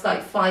last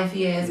 5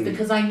 years,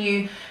 because I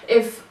knew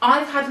if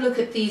I've had a look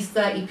at these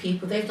 30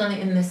 people, they've done it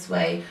in this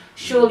way,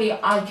 surely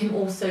I can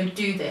also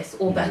do this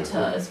or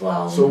better as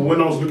well. So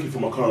when I was looking for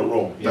my current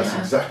role, that's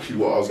exactly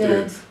what I was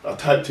doing. I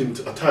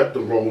typed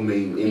the role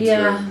name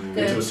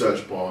into the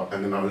search bar,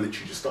 and then I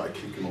literally just started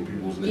clicking on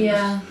people's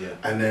names.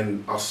 And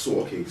then I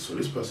saw, okay, so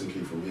this person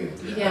came from here,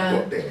 I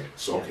got there,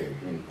 so okay,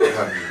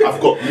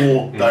 I've got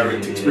more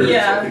direct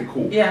experience, okay,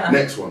 cool.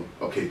 Next one,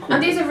 okay, cool.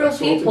 And these are real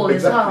people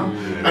as well.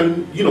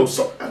 And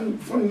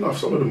and funny enough,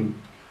 some of them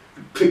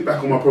clicked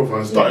back on my profile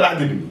and started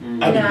adding me, do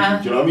you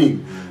know what I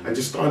mean? And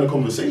just starting a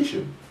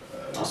conversation.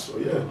 So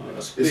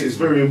it's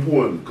very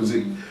important,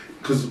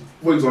 because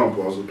for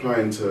example, I was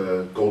applying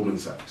to Goldman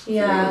Sachs for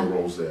one of the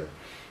roles there,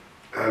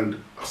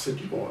 and I said,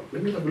 you know what,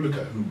 let me have a look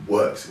at who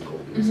works in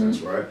Goldman Sachs,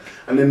 right?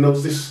 And then there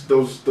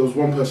was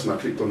one person I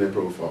clicked on their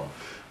profile,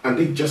 and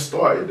they just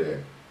started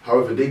there.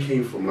 However, they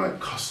came from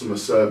customer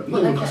service,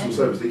 not even customer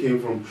service, they came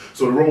from,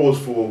 so the role was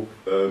for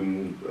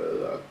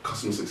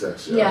customer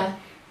success.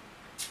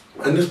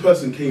 And this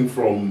person came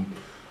from,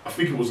 I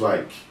think it was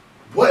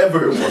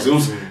whatever it was. It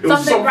was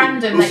something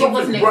random that you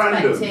wasn't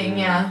expecting,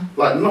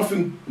 Like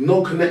nothing,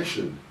 no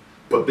connection,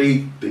 but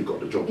they got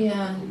the job.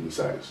 On the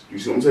sides. You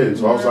see what I'm saying?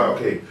 So I was like,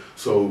 okay,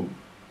 so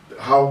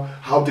how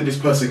did this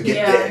person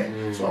get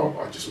there? So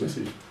I just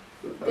messaged,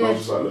 and I was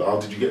just like, look, how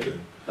did you get there?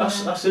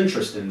 That's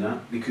interesting,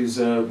 that, because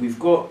we've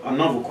got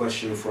another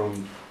question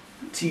from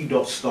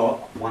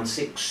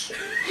T.Stark16.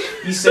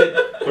 He said,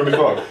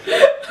 25.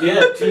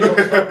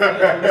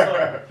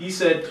 T.Stark. He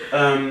said,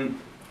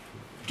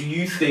 do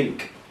you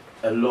think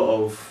a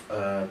lot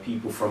of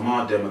people from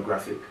our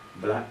demographic,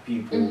 black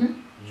people,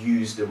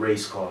 use the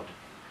race card?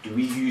 Do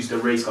we use the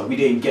race card? We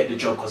didn't get the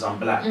job because I'm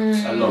black.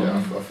 A lot. Yeah,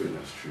 I think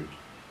that's true.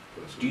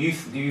 Do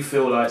you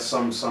feel like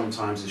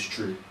sometimes it's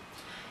true?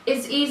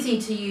 It's easy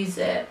to use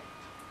it.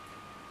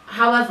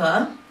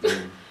 However,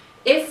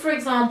 if, for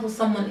example,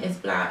 someone is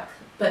black,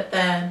 but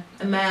they're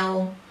a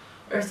male,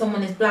 or if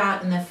someone is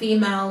black and they're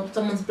female,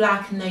 someone's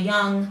black and they're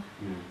young,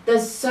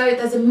 there's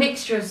a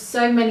mixture of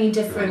so many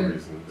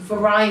different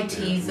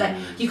varieties.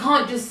 You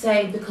can't just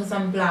say, because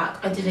I'm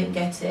black, I didn't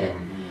get it.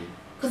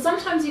 Because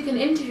sometimes you can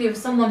interview with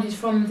someone who's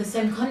from the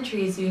same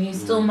country as you and you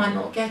still might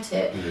not get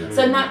it.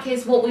 So in that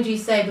case, what would you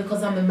say?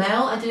 Because I'm a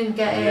male, I didn't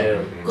get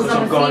it. Because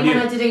I'm a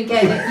female, I didn't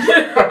get it.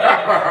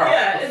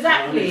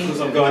 Exactly.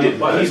 Because I'm going in,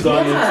 but he's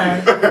going in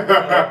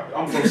too.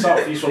 I'm from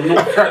South, he's from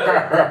North.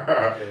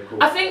 Okay,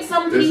 cool. I think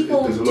some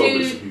people there's a lot do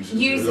of excuses.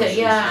 use There's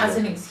it, a lot of as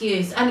an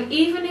excuse. And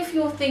even if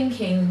you're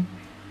thinking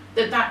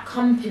that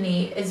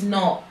company is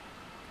not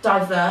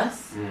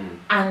diverse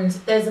and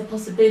there's a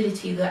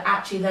possibility that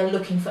actually they're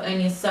looking for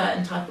only a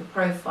certain type of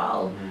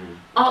profile,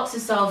 ask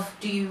yourself,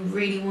 do you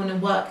really want to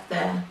work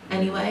there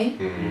anyway?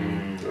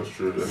 That's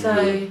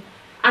true.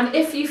 And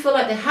if you feel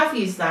like they have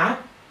used that,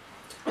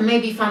 and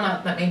maybe you found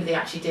out that maybe they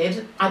actually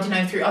did, I don't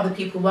know, through other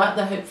people work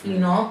there, hopefully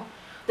not,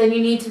 then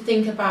you need to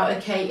think about,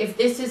 okay, if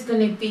this is going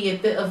to be a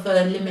bit of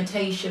a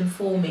limitation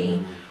for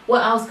me,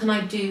 what else can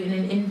I do in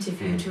an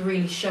interview to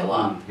really show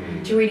up,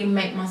 to really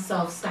make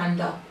myself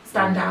stand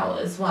out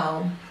as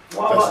well?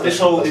 What about this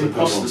whole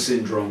imposter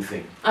syndrome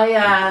thing? Oh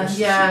yeah,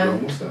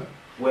 Syndrome, what's that?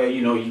 Where,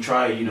 you know, you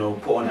try, you know,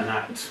 put on an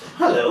act.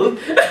 Hello.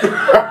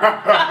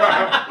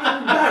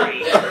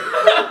 Barry.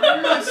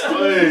 Nice to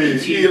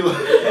meet you.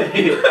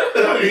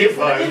 I'm here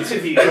for an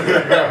interview.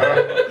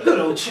 Good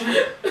old chap.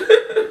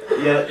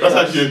 Yeah, that was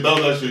actually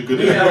a good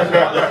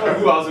that's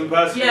who I was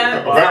impersonating.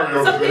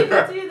 Yeah, some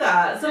people do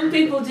that. Some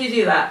people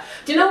do that.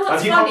 Do you know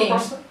what's funny?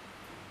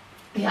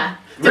 Yeah.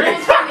 Do you know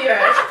what's funny,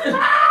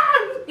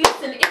 right?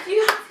 Listen, if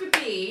you have to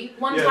be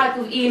one type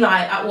of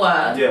Eli at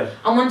work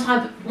and one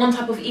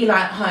type of Eli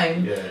at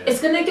home,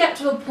 it's going to get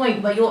to a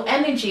point where your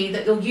energy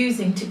that you're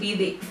using to be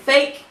the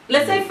fake,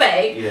 let's say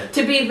fake,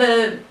 to be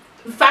the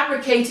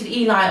fabricated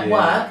Eli at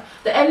work,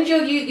 the energy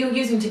you're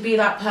using to be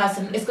that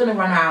person is going to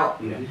run out.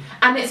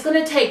 And it's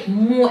going to take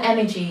more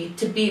energy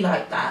to be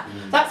like that.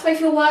 That's why if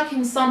you're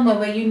working somewhere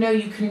where you know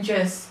you can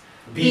just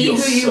be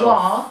who you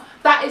are,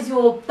 that's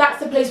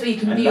the place where you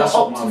can be your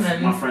optimum.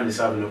 What my friend is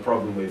having a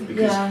problem with,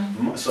 because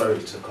sorry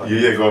to cut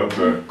go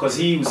on. Because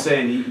he was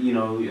saying, you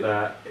know,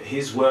 that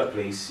his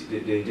workplace, they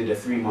did a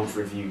 3-month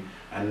review,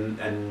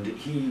 and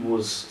he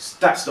was,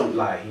 stats don't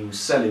lie, he was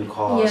selling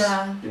cars,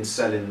 been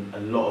selling a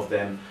lot of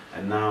them,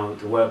 and now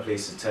the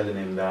workplace is telling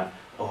him that,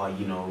 oh,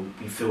 you know,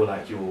 we feel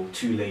like you're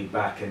too laid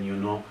back and you're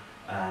not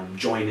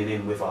joining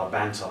in with our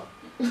banter.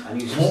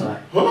 And he's just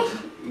like, what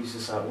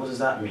does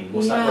that mean?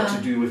 What's that got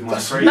to do with my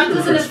trade? That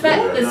doesn't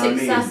affect the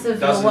success of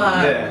your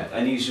work. Yeah,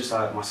 and he's just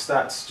like, my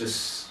stats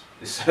just,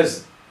 it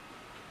says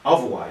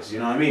otherwise, you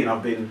know what I mean?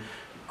 I've been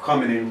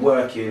coming in,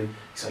 working,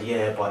 so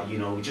yeah, but you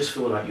know, we just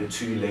feel like you're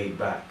too laid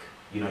back.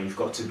 You know, you've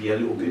got to be a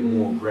little bit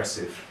more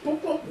aggressive.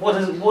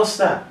 What's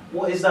that?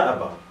 What is that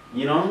about?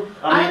 You know,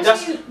 I mean,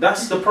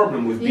 that's the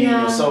problem with being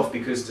yourself,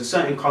 because the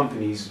certain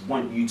companies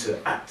want you to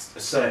act a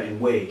certain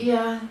way.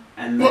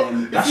 And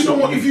then that's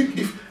not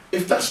you.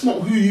 If that's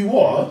not who you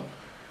are,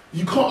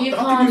 you can't do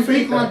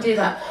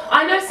that.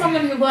 I know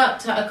someone who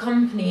worked at a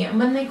company, and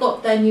when they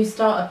got their new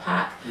starter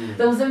pack,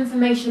 there was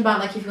information about,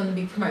 like, if you're going to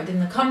be promoted in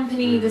the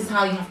company, this is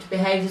how you have to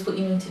behave, this is what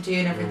you need to do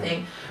and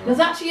everything. There's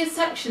actually a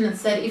section that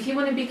said if you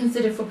want to be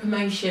considered for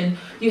promotion,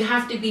 you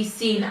have to be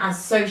seen as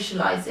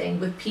socialising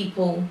with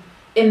people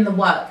in the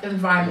work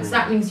environment. So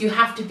that means you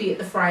have to be at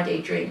the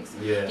Friday drinks.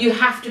 You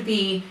have to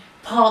be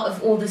part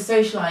of all the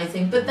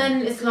socialising. But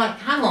then it's like,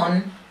 hang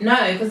on,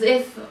 no, because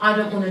if I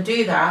don't want to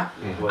do that,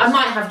 I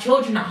might have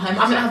children at home,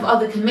 I might have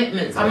other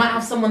commitments, I might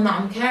have someone that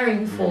I'm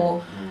caring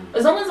for.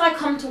 As long as I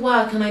come to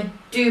work and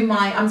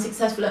I'm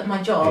successful at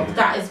my job,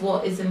 that is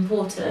what is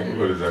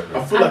important.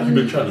 I feel like you've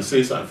been trying to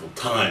say something for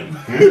time.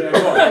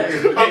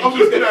 I'm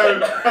just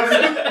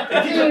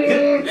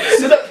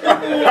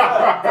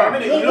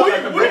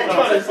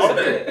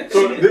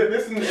So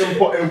this is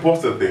an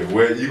imposter thing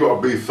where you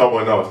got to be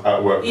someone else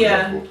at work, for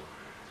example.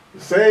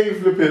 Say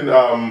flipping,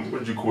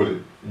 what do you call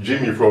it?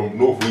 Jimmy from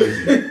North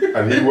Weezy,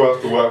 and he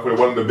works for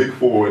one of the big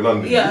 4 in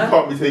London. You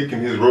can't be taking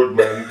his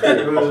roadman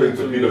talk up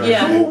into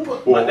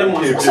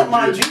what's up,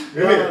 man?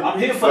 I'm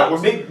here for that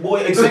big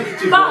boy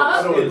executive.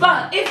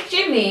 But if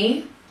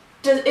Jimmy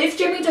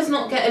does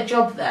not get a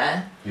job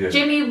there,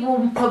 Jimmy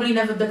will probably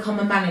never become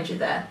a manager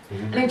there.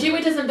 And if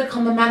Jimmy doesn't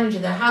become a manager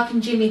there, how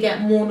can Jimmy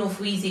get more North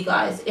Weezy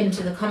guys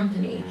into the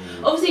company?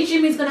 Obviously,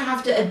 Jimmy's going to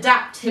have to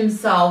adapt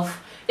himself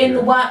in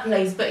the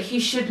workplace, but he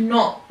should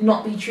not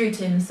be true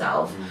to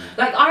himself.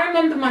 Like, I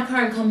remember my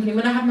current company,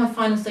 when I had my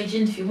final stage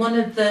interview,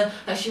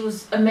 she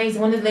was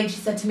amazing, one of the ladies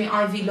said to me,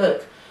 Ivy,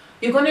 look,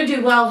 you're going to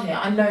do well here,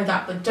 I know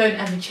that, but don't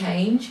ever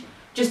change.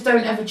 Just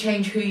don't ever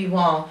change who you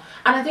are.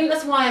 And I think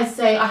that's why I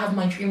say I have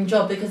my dream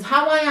job, because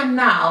how I am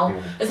now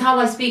is how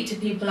I speak to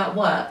people at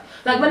work.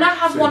 Like, when I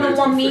have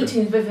one-on-one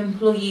meetings with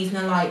employees and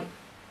they're like,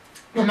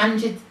 my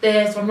manager did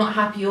this, or I'm not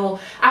happy, or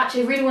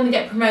actually I really want to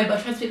get promoted, but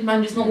I try to speak to the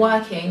manager, it's not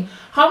working.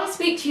 How I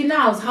speak to you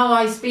now is how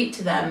I speak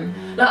to them.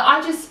 Like,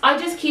 I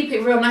just keep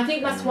it real, and I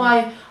think that's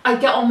why I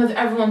get on with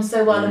everyone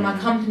so well in my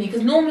company.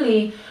 Because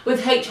normally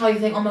with HR, you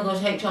think, oh my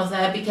gosh, HR's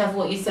there, be careful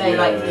what you say.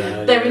 Like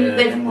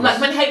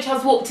when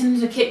HR's walked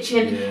into the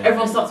kitchen,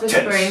 everyone starts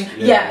whispering.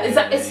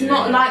 It's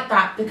not like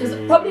that, because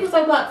probably because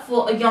I work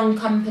for a young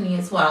company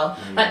as well.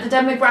 Like, the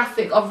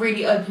demographic are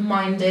really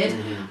open-minded.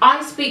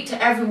 I speak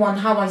to everyone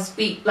how I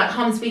speak, like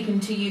how I'm speaking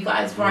to you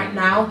guys right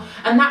now,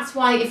 and that's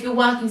why if you're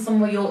working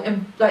somewhere, you're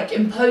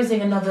imposing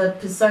portraying another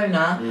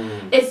persona,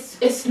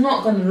 it's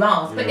not going to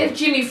last. But if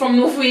Jimmy from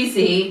North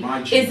Weezy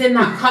is in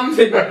that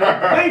company,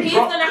 he's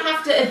going to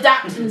have to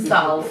adapt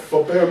himself.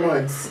 But bear in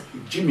mind,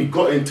 Jimmy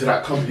got into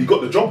that company, he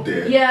got the job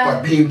there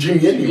by being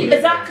Jimmy anyway.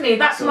 Exactly,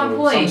 that's my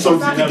point. So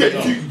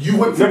exactly. you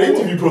went through the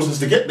interview process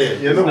to get there.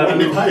 Yeah, no,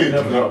 and they've hired you.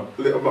 No,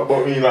 but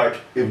I mean, like,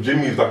 if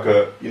Jimmy's like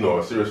a, you know,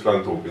 a serious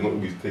slang talk, he's not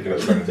going to be taking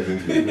that slang into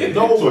his interview.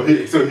 No.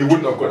 So he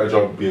wouldn't have got a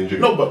job being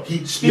Jimmy. No, but he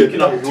he would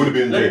have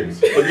been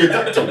James. But you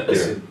adapted.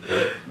 Listen,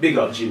 big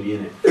up Jimmy,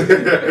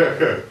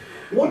 innit?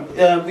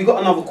 What? We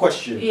got another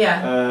question.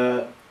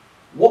 Yeah.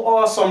 What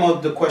are some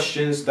of the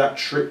questions that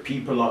trip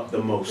people up the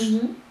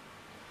most?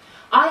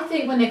 I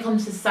think when it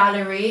comes to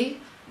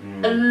salary,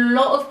 a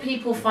lot of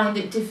people find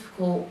it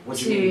difficult What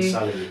do you mean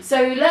salary?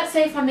 So let's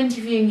say if I'm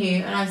interviewing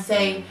you and I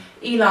say,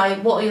 Eli,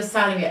 what are your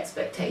salary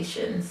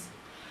expectations?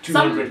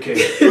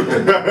 200k.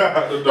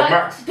 The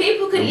max.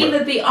 People could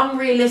either be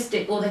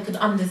unrealistic or they could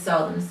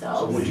undersell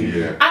themselves.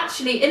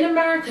 Actually, in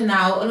America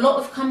now, a lot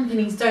of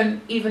companies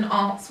don't even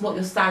ask what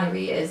your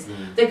salary is.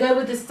 They go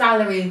with the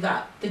salary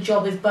that the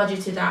job is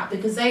budgeted at,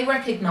 because they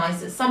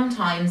recognise that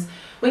sometimes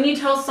when you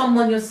tell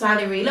someone your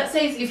salary, let's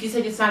say if you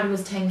said your salary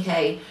was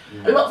 10k,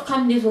 a lot of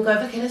companies will go,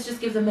 okay, let's just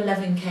give them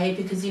 11k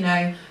because, you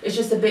know, it's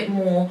just a bit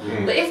more.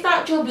 But if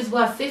that job is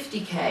worth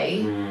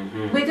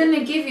 50k, we're going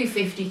to give you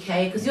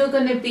 50k because you're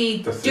going to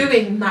be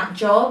doing that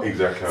job.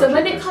 Exactly. So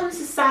when it comes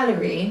to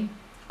salary,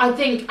 I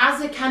think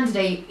as a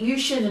candidate, you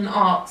shouldn't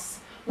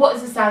ask, what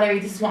is the salary?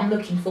 This is what I'm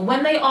looking for.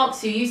 When they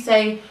ask you, you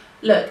say,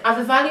 look, I've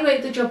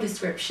evaluated the job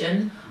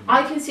description.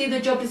 I can see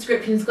the job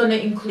description is going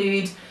to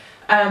include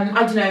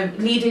I don't know,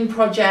 leading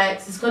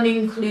projects, it's going to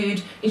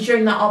include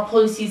ensuring that our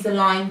policies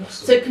align.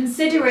 So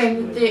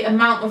considering the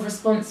amount of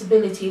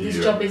responsibility this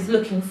job is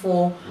looking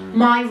for,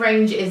 my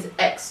range is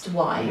X to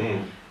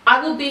Y. I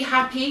will be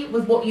happy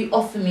with what you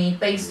offer me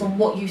based on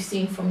what you've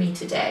seen from me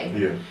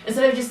today.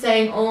 Instead of just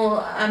saying, oh,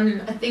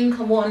 I think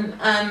I want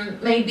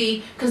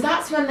maybe, because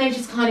that's when they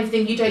just kind of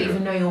think you don't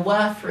even know your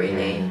worth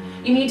really.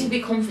 You need to be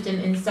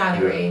confident in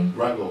salary.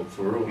 Right, though,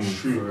 for real, it's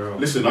true.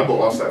 Listen, I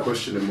got asked that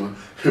question in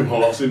my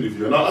last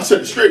interview, and I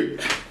said it straight.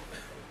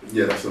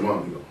 Yeah, that's the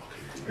amount.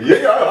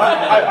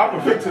 I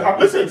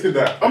perfected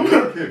that. I'm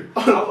not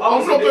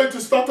going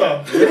to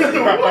stutter.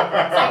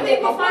 Some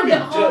people find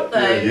it hard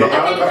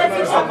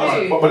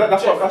though. But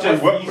that's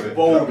what we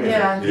work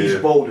with. He's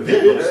bold.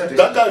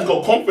 That guy's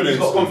got confidence.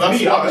 I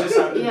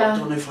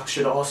don't know if I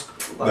should ask.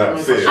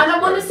 And I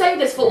want to say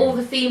this for all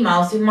the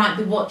females who might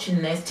be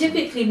watching this.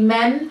 Typically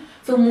men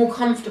feel more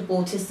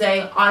comfortable to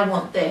say, I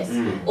want this.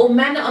 Or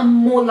men are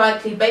more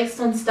likely, based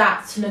on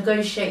stats, to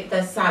negotiate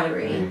their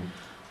salary.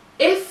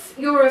 If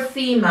you're a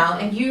female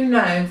and you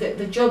know that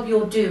the job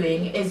you're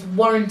doing is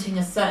warranting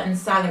a certain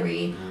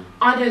salary,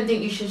 I don't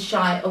think you should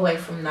shy away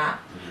from that.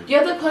 The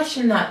other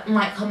question that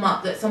might come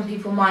up that some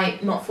people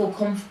might not feel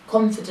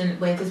confident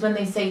with is when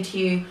they say to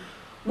you,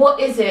 what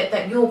is it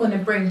that you're going to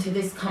bring to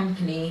this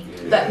company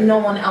that no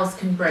one else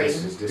can bring? They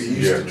used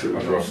to trip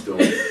me up still.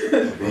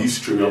 They used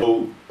to trip me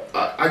up.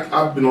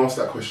 I've been asked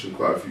that question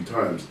quite a few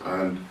times,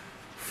 and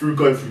through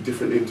going through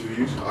different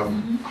interviews,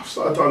 I've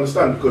started to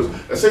understand, because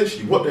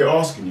essentially what they're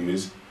asking you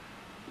is,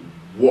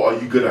 what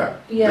are you good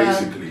at,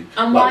 basically?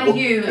 And why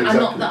you and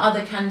not the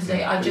other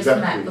candidate I just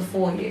met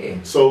before you?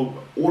 So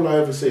all I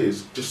ever say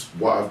is just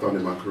what I've done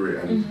in my career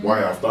and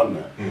why I've done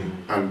that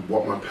and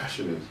what my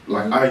passion is.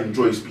 Like I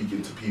enjoy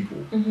speaking to people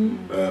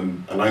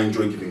and I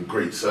enjoy giving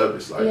great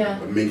service, like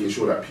and making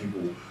sure that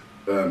people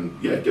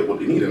get what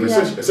they need. And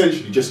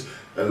essentially just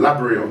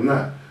elaborate on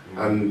that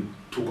and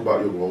talk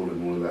about your role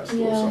and all of that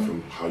sort of stuff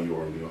and how you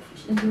are in the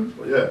office and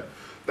stuff.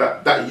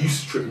 But that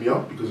used to trip me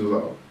up because it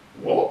was like,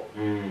 what?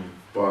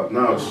 But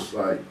now it's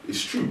like,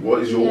 it's true.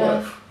 What is your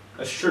worth?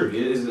 That's true. It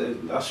is.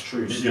 That's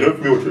true. You know,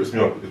 for me, what trips me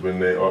up is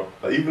when they are,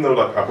 like, even though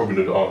like I probably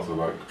know the answer,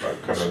 like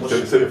kind of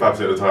 75% of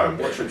the time.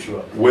 What trips you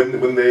up? When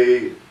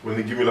they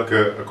give me like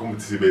a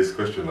competency based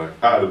question, like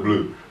out of the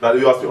blue, like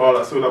you ask me, oh,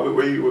 like, so like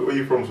where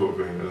you from, sort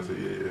of thing, and I say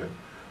yeah.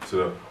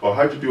 So, oh,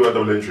 how'd you do a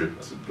double entry?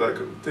 I said, like,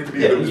 take it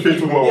easy.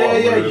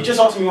 You just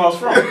asked me where I was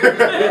from.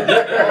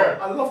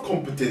 I love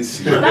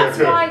competency. That's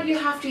why you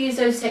have to use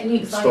those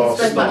techniques, like you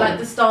spoke about, like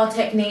the STAR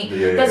technique.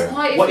 There's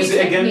quite a few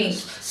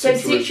techniques. So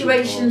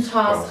situation,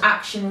 task,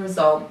 action,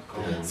 result.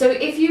 So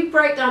if you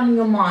break down in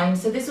your mind,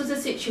 so this was a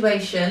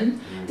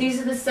situation, these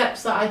are the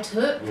steps that I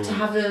took to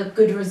have a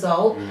good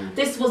result,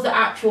 this was the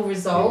actual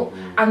result,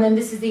 and then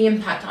this is the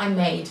impact I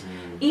made.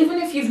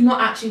 Even if you've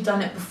not actually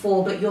done it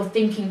before, but you're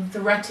thinking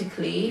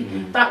theoretically,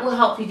 that will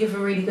help you give a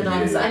really good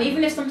answer. And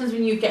even if sometimes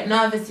when you get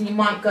nervous and you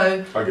might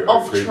go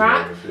off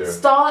track,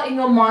 start in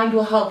your mind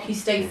will help you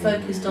stay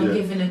focused on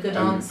giving a good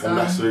answer. And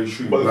that's very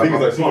true. But the thing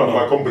is,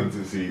 my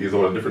competency is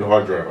on a different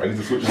hard drive. I need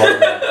to switch my...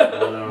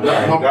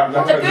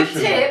 A good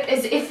tip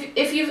is if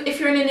if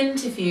you're in an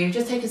interview,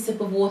 just take a sip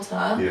of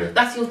water. Yeah.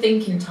 That's your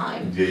thinking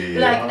time. Yeah.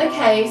 Like,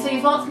 okay, so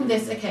you've asked me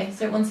this. Okay,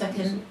 so 1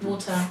 second,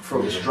 water.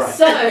 Throat is dry.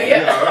 So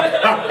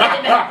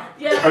yeah.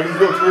 I just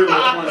got through it.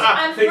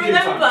 And Thinking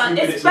remember, time,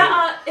 2 it's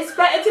minutes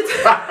better to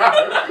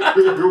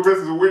Your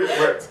best is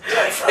wet.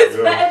 it's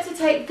better to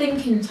take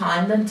thinking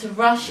time than to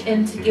rush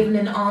into giving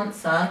an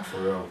answer.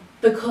 For real.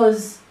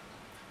 Because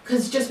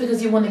just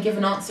because you want to give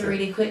an answer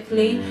really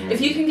quickly,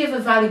 if you can give a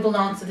valuable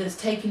answer that's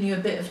taken you a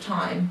bit of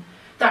time,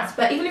 that's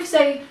better. Even if you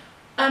say,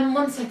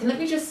 1 second, let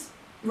me just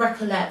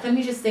recollect, let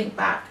me just think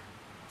back.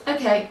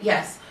 Okay,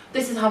 yes,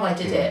 this is how I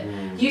did it.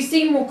 You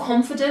seem more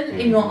confident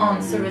in your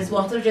answer as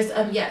well. So just,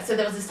 yeah, so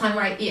there was this time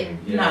where no.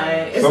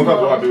 It's Sometimes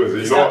not. what I do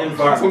is, sometimes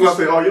I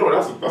say, oh, you know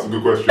what, that's a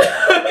good question.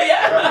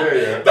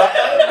 Yeah.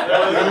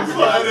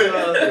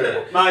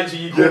 Mind you,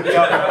 you wrote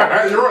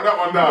that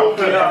one down.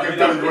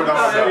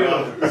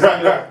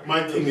 My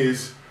thing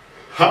is,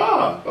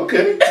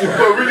 okay. You've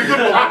got a really good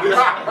one for this.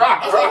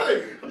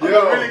 I've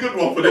got a really good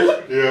one for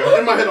this. Yeah.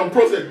 In my head, I'm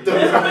processing.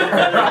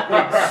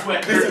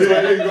 This is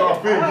where you got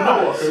a thing. You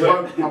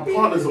know what? My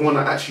partner's the one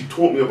that actually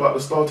taught me about the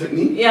STAR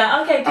technique.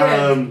 Yeah, okay,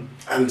 good.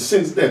 And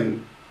since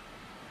then,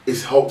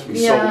 it's helped me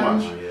so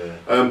much.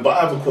 But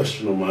I have a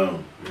question on my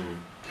own.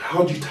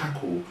 How do you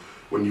tackle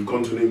when you've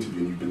gone to an interview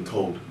and you've been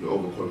told you're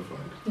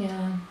overqualified?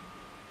 Yeah.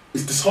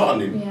 It's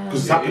disheartening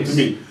because it's happened to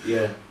me.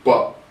 Yeah.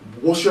 But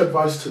what's your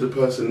advice to the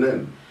person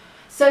then?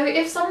 So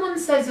if someone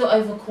says you're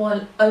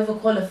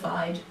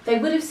overqualified, they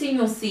would have seen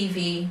your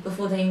CV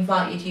before they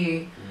invited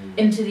you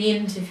into the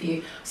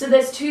interview. So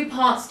there's 2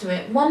 parts to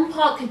it. One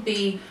part could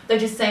be they're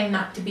just saying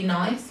that to be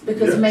nice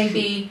because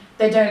maybe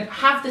they don't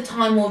have the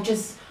time or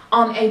just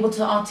aren't able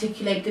to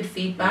articulate good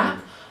feedback.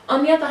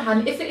 On the other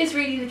hand, if it is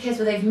really the case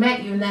where they've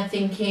met you and they're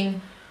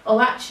thinking, oh,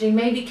 actually,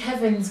 maybe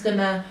Kevin's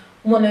gonna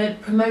want a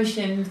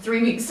promotion in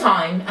 3 weeks'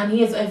 time and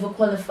he is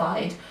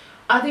overqualified,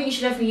 I think you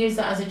should definitely use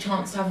that as a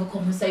chance to have a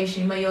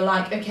conversation where you're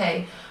like,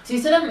 okay, so you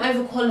said I'm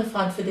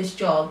overqualified for this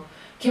job.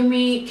 Can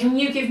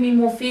you give me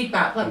more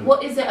feedback? Like,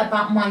 what is it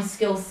about my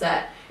skill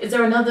set? Is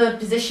there another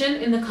position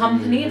in the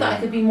company that I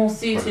could be more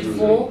suited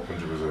for?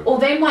 100%. Or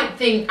they might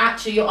think,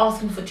 actually, you're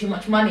asking for too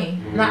much money.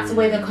 And that's the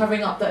way they're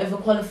covering up the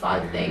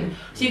overqualified thing.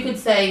 So you could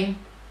say,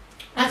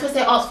 that's why I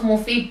say ask for more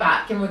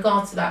feedback in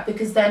regards to that,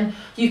 because then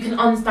you can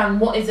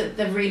understand what is it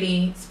they're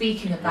really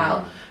speaking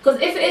about.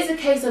 Because if it is a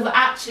case of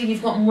actually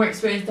you've got more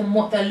experience than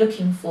what they're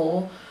looking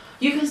for,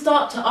 you can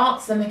start to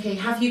ask them, okay,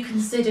 have you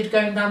considered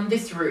going down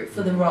this route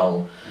for the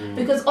role?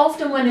 Because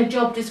often when a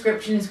job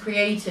description is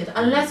created,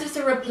 unless it's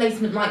a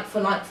replacement like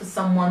for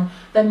someone,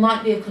 there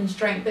might be a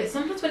constraint. But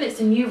sometimes when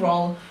it's a new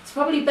role, it's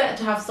probably better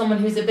to have someone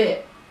who's a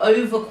bit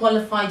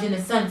overqualified in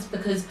a sense,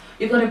 because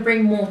you're going to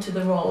bring more to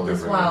the role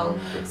as well.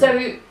 So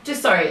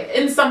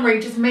in summary,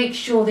 just make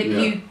sure that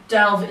you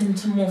delve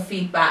into more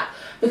feedback,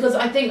 because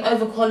I think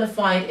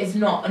overqualified is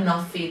not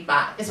enough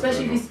feedback,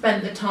 especially if you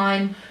spent the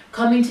time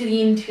coming to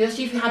the interview,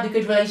 especially if you had a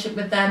good relationship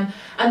with them.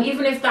 And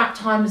even if that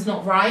time is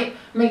not right,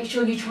 make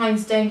sure you try and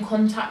stay in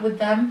contact with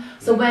them.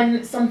 So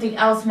when something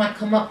else might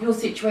come up, your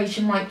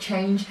situation might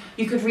change,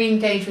 you could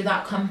re-engage with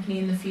that company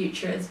in the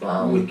future as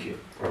well. Wicked.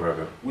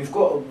 Right. We've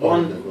got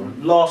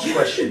one last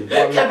question.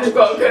 Kevin's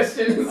got a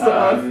question as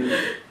well.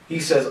 He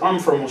says, I'm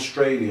from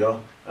Australia.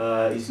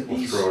 He's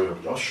Australia.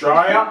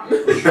 Australia.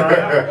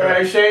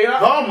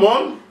 Come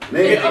on!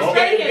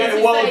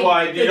 Getting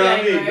worldwide, you know what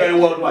I mean?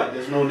 Going worldwide,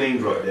 there's no name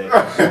drop there.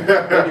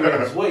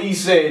 Anyways, what he's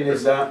saying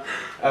is that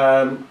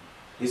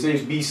his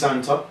name's B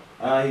Santa.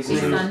 His B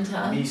name's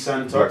Santa. B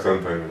Santa. Black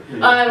Santa. Oh,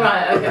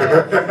 right,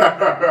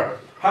 okay.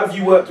 Have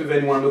you worked with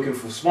anyone looking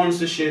for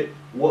sponsorship?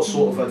 What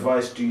sort of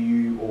advice do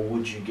you or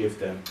would you give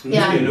them?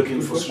 Yeah. If they're looking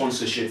for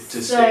sponsorship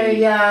to So stay.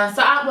 so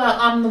at work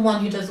I'm the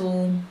one who does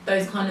all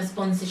those kind of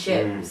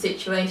sponsorship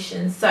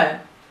situations. So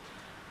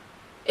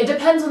it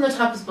depends on the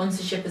type of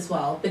sponsorship as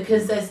well,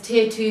 because there's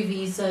tier 2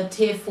 visa,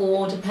 tier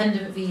 4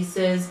 dependent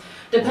visas.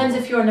 Depends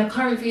if you're on a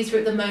current visa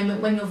at the moment,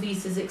 when your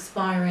visa is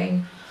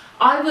expiring.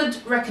 I would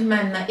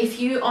recommend that if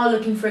you are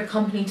looking for a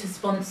company to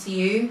sponsor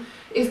you,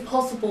 if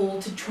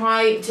possible, to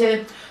try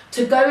to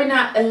go in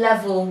at a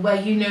level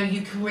where you know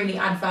you can really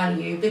add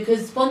value,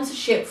 because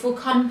sponsorship for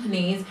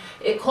companies,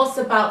 it costs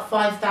about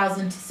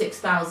 5,000 to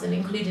 6,000,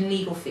 including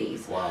legal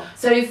fees. Wow.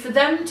 So for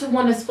them to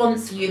want to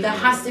sponsor you, there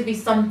has to be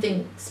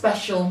something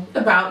special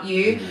about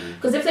you,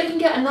 because if they can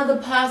get another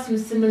person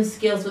with similar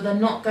skills where they're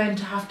not going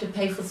to have to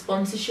pay for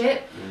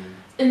sponsorship,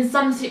 in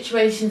some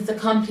situations the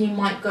company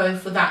might go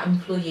for that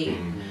employee.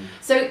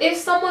 So if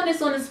someone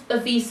is on a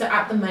visa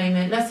at the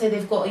moment, let's say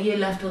they've got a year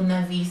left on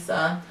their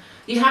visa,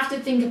 you have to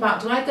think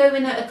about, do I go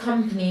in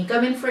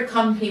for a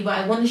company where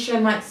I want to show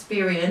my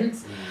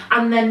experience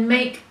and then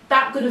make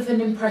that good of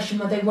an impression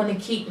where they want to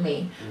keep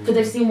me because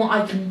they've seen what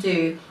I can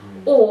do?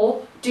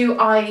 Or do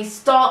I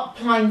start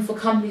applying for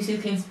companies who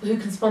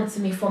can sponsor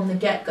me from the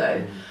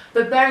get-go?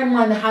 But bear in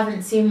mind, they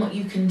haven't seen what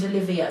you can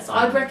deliver yet. So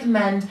I'd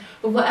recommend,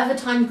 with whatever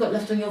time you've got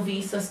left on your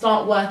visa,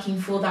 start working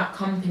for that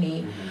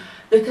company.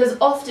 Because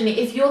often,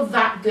 if you're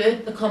that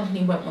good, the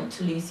company won't want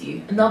to lose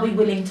you, and they'll be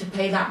willing to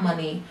pay that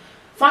money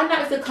find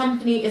out if the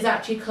company is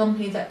actually a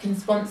company that can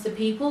sponsor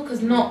people,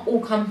 because not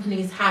all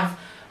companies have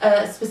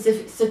a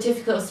specific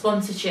certificate of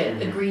sponsorship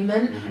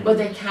agreement where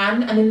they can,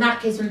 and in that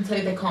case when they tell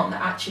you they can't,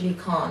 they actually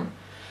can't.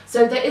 So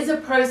there is a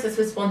process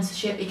with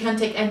sponsorship. It can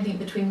take anything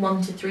between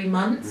 1 to 3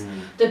 months,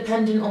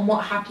 depending on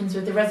what happens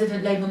with the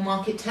resident labour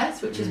market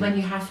test, which is when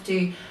you have to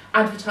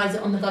advertise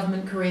it on the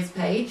government careers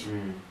page.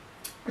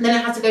 And then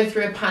it has to go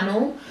through a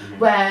panel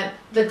where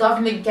the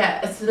government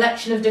get a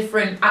selection of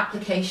different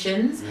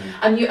applications,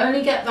 and you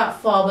only get that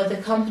far where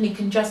the company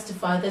can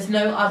justify there's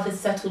no other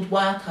settled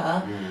worker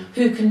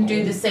who can do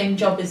the same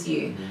job as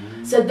you.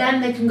 So then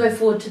they can go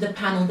forward to the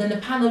panel. Then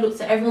the panel looks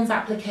at everyone's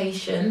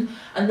application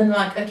and then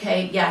like,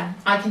 okay, yeah,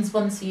 I can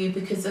sponsor you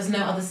because there's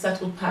no other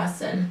settled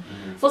person.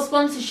 For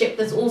sponsorship,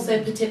 there's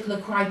also particular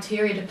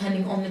criteria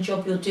depending on the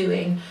job you're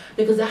doing,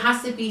 because it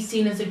has to be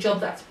seen as a job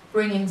that's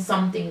bringing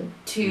something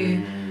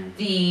to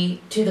the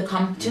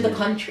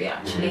country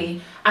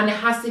actually, and it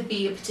has to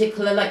be a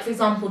particular, like for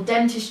example,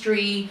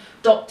 dentistry,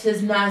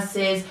 doctors,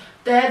 nurses.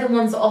 They're the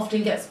ones that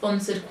often get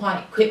sponsored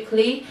quite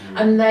quickly,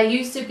 and there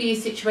used to be a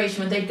situation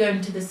where they'd go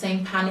into the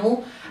same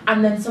panel,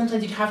 and then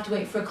sometimes you'd have to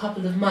wait for a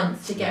couple of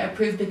months to get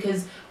approved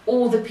because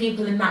all the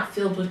people in that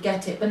field would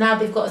get it. But now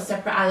they've got a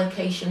separate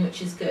allocation,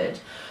 which is good.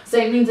 So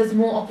it means there's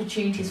more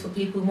opportunities for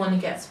people who want to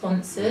get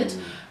sponsored,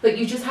 but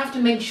you just have to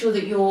make sure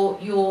that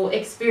your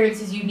experience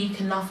is unique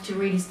enough to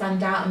really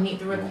stand out and meet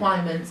the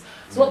requirements.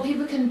 So what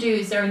people can do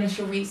is their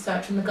initial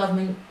research on the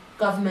government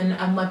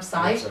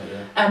website.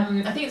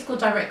 I think it's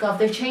called DirectGov.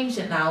 They've changed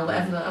it now,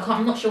 whatever.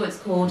 I'm not sure what it's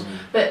called,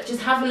 but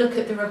just have a look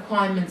at the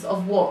requirements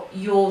of what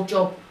your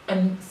job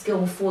and skill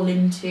will fall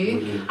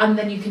into, and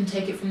then you can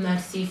take it from there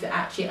to see if you're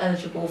actually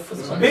eligible for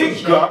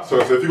sponsorship. So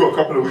if you've got a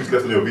couple of weeks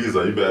left on your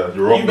visa,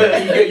 you're off. You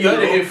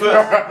heard it here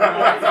first.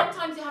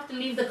 Sometimes you have to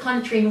leave the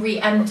country and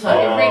re-enter.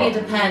 It really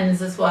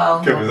depends as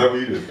well. Kevin, is that what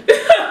you did?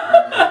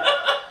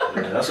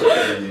 Yeah, that's what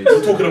Kevin did.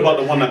 We're talking about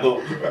the one that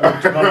got.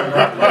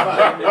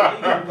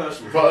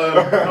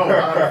 But no, I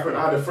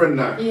had a friend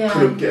that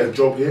couldn't get a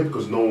job here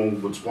because no one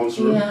would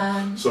sponsor him.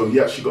 Yeah. So he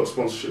actually got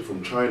sponsorship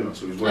from China.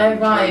 So he's working in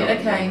China.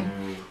 Okay.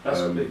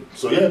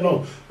 So yeah,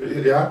 no,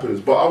 it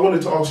happens. But I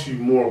wanted to ask you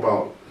more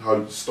about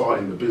how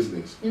starting the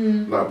business.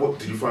 Like, what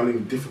did you find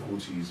any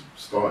difficulties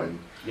starting?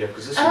 Yeah,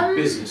 because it's a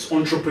business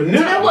entrepreneur. Do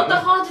you know what the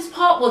hardest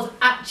part was?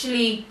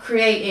 Actually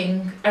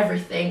creating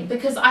everything,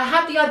 because I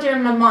had the idea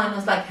in my mind. I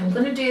was like, I'm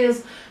gonna do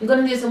this, and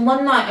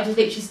one night I just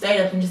literally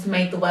stayed up and just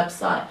made the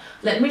website.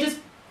 Let me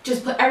just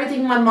put everything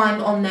in my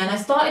mind on there, and I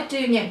started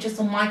doing it just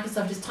on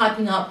Microsoft, just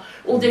typing up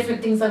all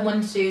different things I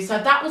wanted to do. So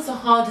that was the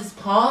hardest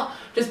part,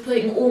 just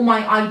putting all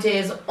my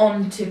ideas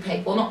onto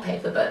paper, well not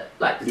paper, but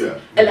like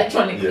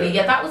electronically.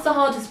 Yeah, that was the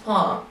hardest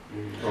part.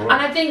 And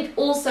I think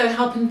also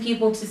helping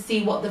people to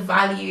see what the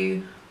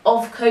value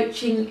of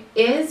coaching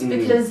is,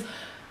 because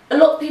a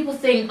lot of people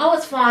think, oh,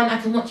 it's fine, I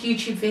can watch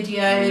YouTube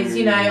videos,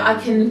 you know, I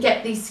can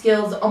get these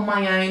skills on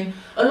my own.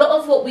 A lot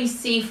of what we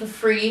see for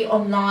free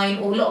online,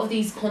 or a lot of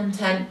these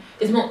content,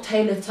 is not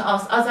tailored to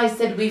us. As I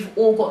said, we've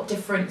all got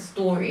different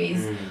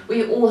stories.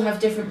 We all have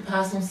different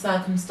personal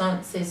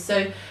circumstances.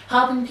 So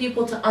helping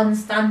people to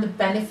understand the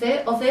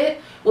benefit of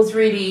it was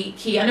really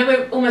key. I know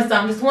we're almost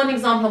done. Just one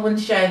example I want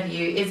to share with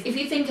you is if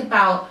you think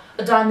about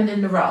a diamond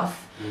in the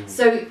rough.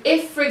 So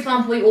if, for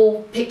example, we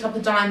all picked up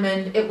a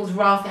diamond, it was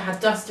rough, it had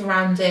dust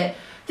around it,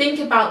 think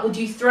about, would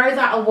you throw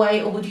that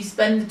away, or would you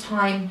spend the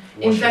time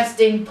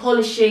investing,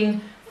 polishing,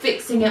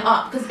 fixing it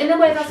up? Because in a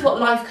way that's what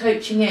life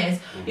coaching is.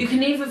 You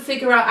can either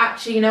figure out,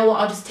 actually, you know what,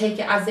 I'll just take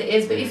it as it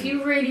is, but if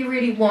you really,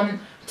 really want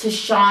to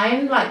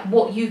shine, like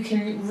what you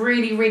can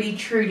really, really,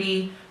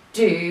 truly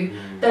do,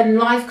 then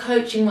life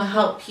coaching will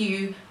help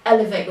you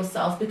elevate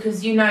yourself,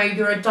 because you know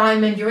you're a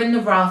diamond, you're in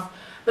the rough.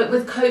 But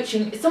with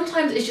coaching,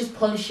 sometimes it's just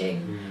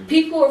polishing.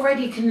 People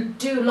already can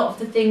do a lot of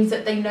the things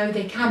that they know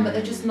they can, but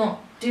they're just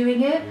not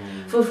doing it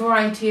for a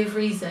variety of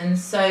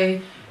reasons. So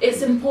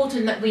it's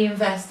important that we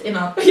invest in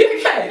our... Are you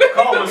okay?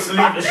 Carl wants to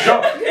leave the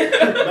shop.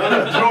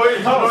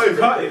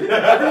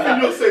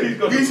 Everything you're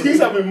saying, he's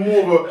having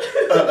more of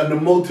an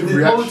emotive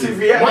reaction.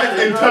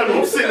 Mine's internal.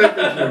 I'm sitting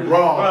there thinking,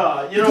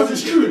 raw. Because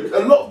it's true.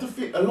 A lot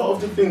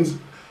of the things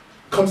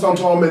comes down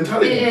to our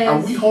mentality,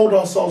 and we hold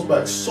ourselves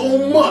back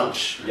so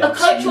much. A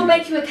coach will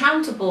make you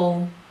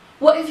accountable.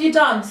 What have you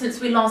done since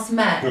we last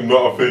met?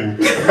 Not a thing.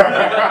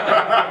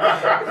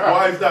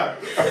 Why is that?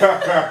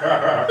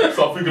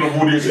 Start thinking of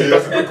audiences.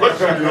 That's a good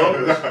question, you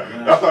know.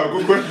 That's a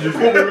good question. You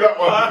caught me with that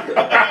one.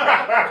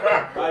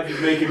 I've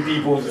been making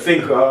people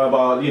think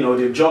about, you know,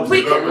 their jobs.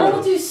 We can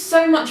all do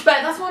so much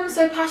better. That's why I'm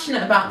so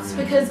passionate about this,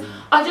 because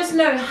I just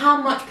know how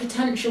much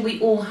potential we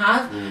all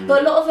have,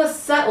 but a lot of us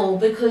settle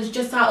because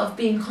just out of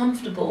being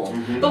comfortable.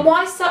 But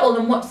why settle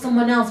and watch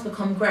someone else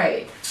become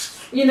great?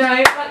 You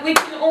know, like we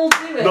can all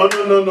do it. No.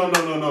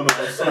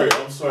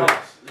 I'm sorry.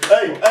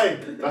 Hey,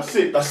 that's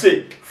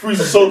it. Freeze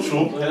the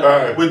social.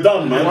 We're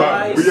done, man.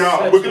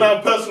 We're gonna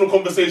have personal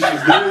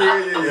conversations.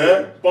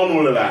 Yeah. Bun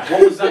all of that.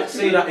 What was that?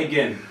 Say that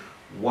again.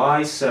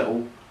 Why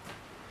settle?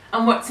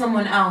 And watch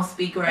someone else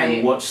be great.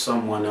 And watch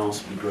someone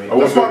else be great.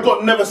 That's why I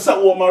got never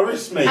settle on my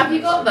wrist, mate. Have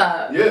you got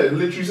that? Yeah, it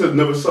literally says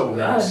never settle.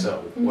 Why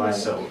settle? Why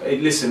settle? Hey,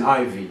 listen,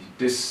 Ivy,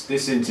 this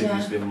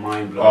interview's been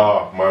mind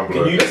blowing. Mind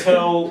blowing. Can you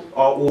tell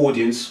our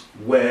audience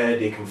where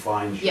they can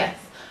find you? Yes.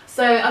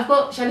 So I've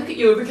got. Shall I look at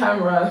you with the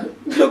camera?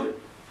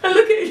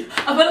 Look at you.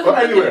 I've got to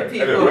anyway,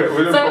 people.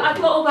 So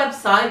I've got a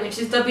website which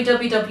is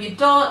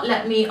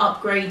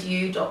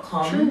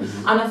www.letmeupgradeyou.com,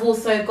 and I've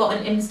also got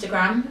an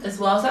Instagram as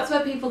well. So that's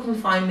where people can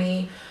find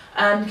me.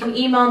 You can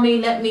email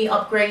me,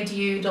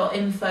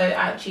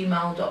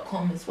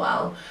 letmeupgradeyou.info@gmail.com as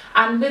well.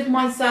 And with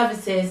my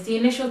services, the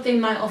initial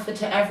thing I offer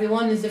to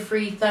everyone is a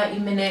free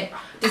 30-minute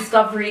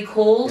discovery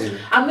call.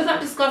 And with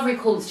that discovery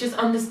call, it's just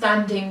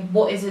understanding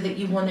what is it that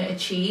you want to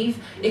achieve,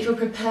 if you're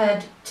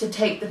prepared to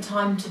take the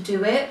time to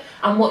do it,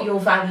 and what your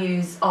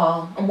values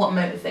are and what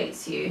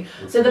motivates you.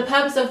 So the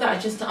purpose of that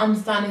is just to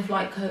understand if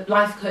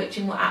life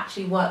coaching will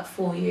actually work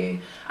for you.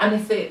 And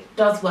if it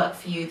does work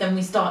for you, then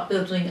we start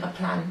building a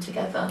plan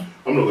together.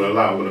 I'm not gonna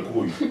lie, I'm gonna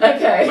call you.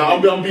 Okay. No,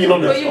 I'm being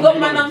honest. But you've got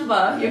my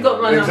number. You've got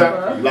my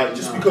number. Like,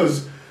 just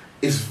because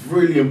it's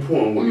really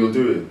important what you're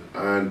doing,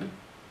 and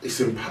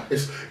it's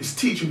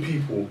teaching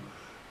people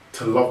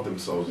to love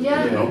themselves.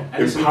 Yeah. You know,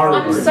 And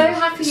empowering. I'm so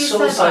happy you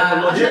said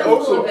that. Yeah,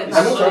 also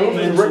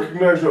to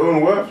recognise your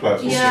own worth,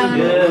 like.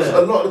 Because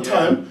a lot of the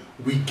time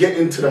we get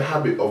into the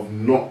habit of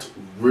not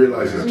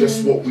realising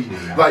just what we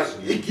like.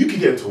 You could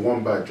get into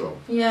one bad job,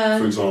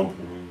 for example,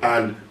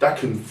 and that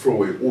can throw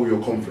away all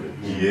your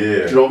confidence. Yeah. Do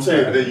you know what I'm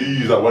saying? And then you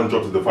use that one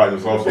job to define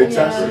yourself.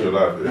 Exactly. Your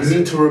life. You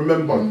need to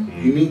remember.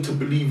 You need to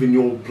believe in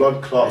your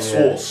blood clot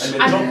source.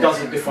 And the job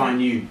doesn't define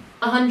you.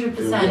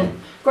 100%.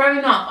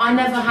 Growing up, I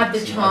never had the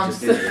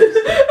chance.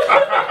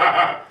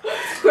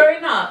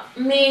 Growing up,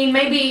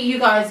 maybe you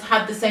guys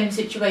had the same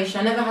situation.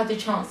 I never had the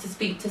chance to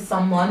speak to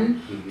someone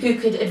who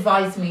could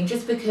advise me,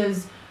 just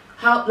because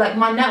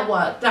my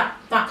network, that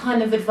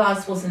kind of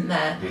advice wasn't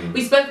there.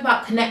 We spoke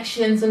about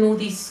connections and all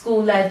these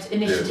school-led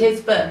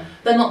initiatives, but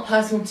they're not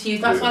personal to you.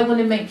 That's why I want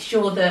to make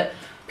sure that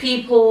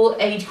people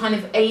age kind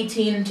of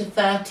 18 to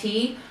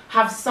 30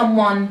 have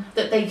someone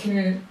that they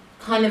can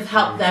kind of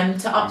help them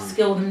to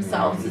upskill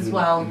themselves as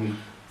well.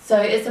 So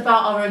it's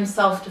about our own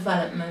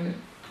self-development.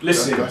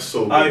 Listen, that's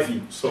so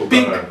Ivy, so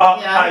big up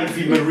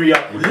Ivy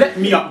Maria, let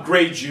me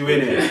upgrade you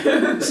in it.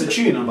 It's a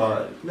tune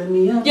about it. Let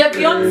me upgrade. Yeah,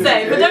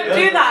 Beyonce, but don't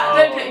do that.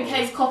 Don't do it in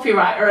case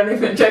copyright or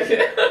anything. Joke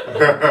it.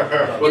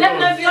 You never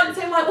know,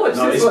 Beyonce might watch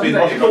this one. She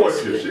gonna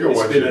watch it. She gonna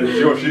watch it.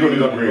 She gonna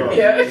need upgrade.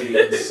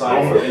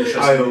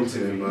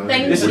 Interesting, man.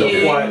 Thank this you. is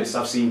the quietest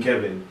I've seen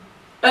Kevin.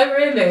 Oh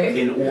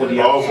really? In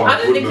audio. I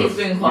don't think he's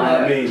been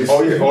quiet. You know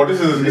what I mean? Oh, this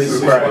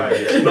is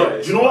quiet.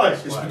 No, do you know why?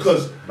 It's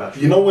because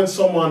you know when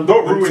someone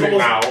don't ruin it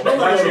now.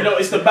 No,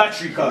 it's the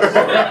battery cut. You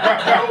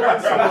know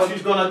when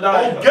battery's gonna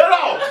die. Oh, get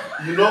out!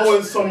 You know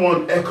when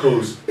someone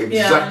echoes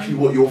exactly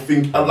what you're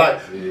thinking, and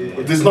like,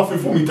 there's nothing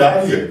for me to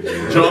add here. Do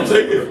you know what I'm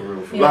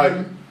saying? Like,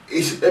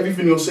 it's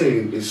everything you're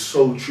saying is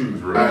so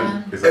true,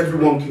 and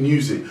everyone can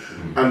use it.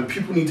 And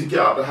people need to get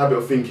out of the habit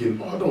of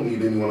thinking, oh, I don't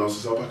need anyone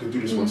else's help. I can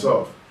do this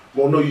myself.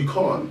 Well, no, you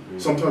can't.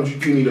 Sometimes you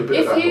do need a bit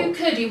of that help. If you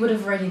could, you would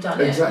have already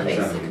done it,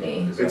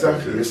 basically.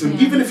 Exactly.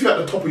 Even if you're at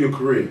the top of your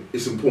career,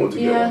 it's important to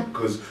get one,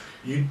 because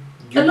you're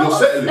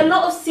settling. A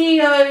lot of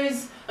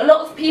CEOs, a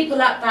lot of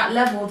people at that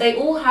level, they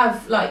all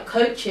have like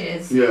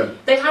coaches. Yeah.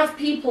 They have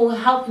people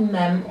helping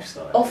them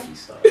off.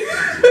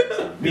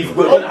 Get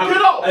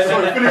out!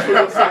 Sorry, finish what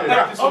you're saying.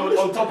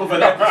 On top of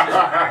an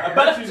episode. A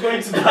battery's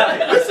going to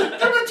die. Listen,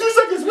 give me 2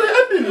 seconds, we're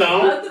ending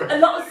now. A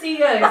lot of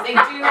CEOs, they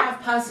do have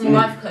personal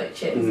life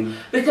coaches,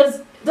 because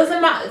it doesn't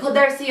matter, because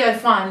they're a CEO,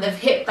 fine, they've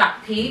hit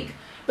that peak,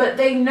 but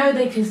they know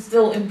they can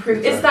still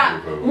improve. It's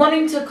that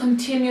wanting to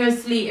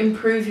continuously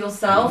improve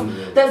yourself.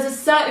 There's a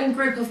certain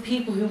group of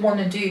people who want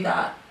to do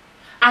that.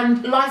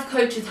 And life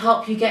coaches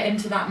help you get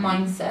into that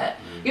mindset.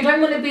 You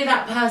don't want to be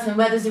that person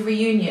where there's a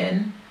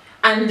reunion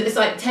and it's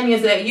like 10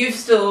 years later, you've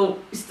still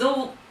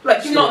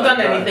like, you've not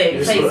done anything,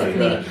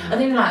 basically. And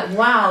then you're like,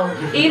 wow,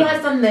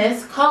 Eli's done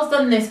this, Carl's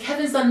done this,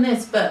 Kevin's done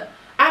this, but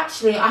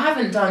actually I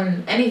haven't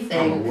done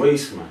anything. I'm a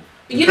waste man.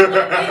 You don't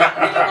want to be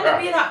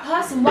that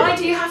person. Why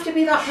do you have to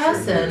be that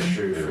person?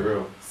 True, for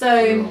real. So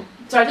I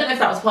don't know if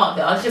that was part of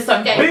it. I was just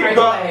getting carried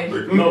away.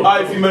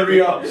 Ivy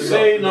Maria,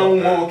 say no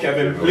more,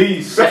 Kevin,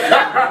 please.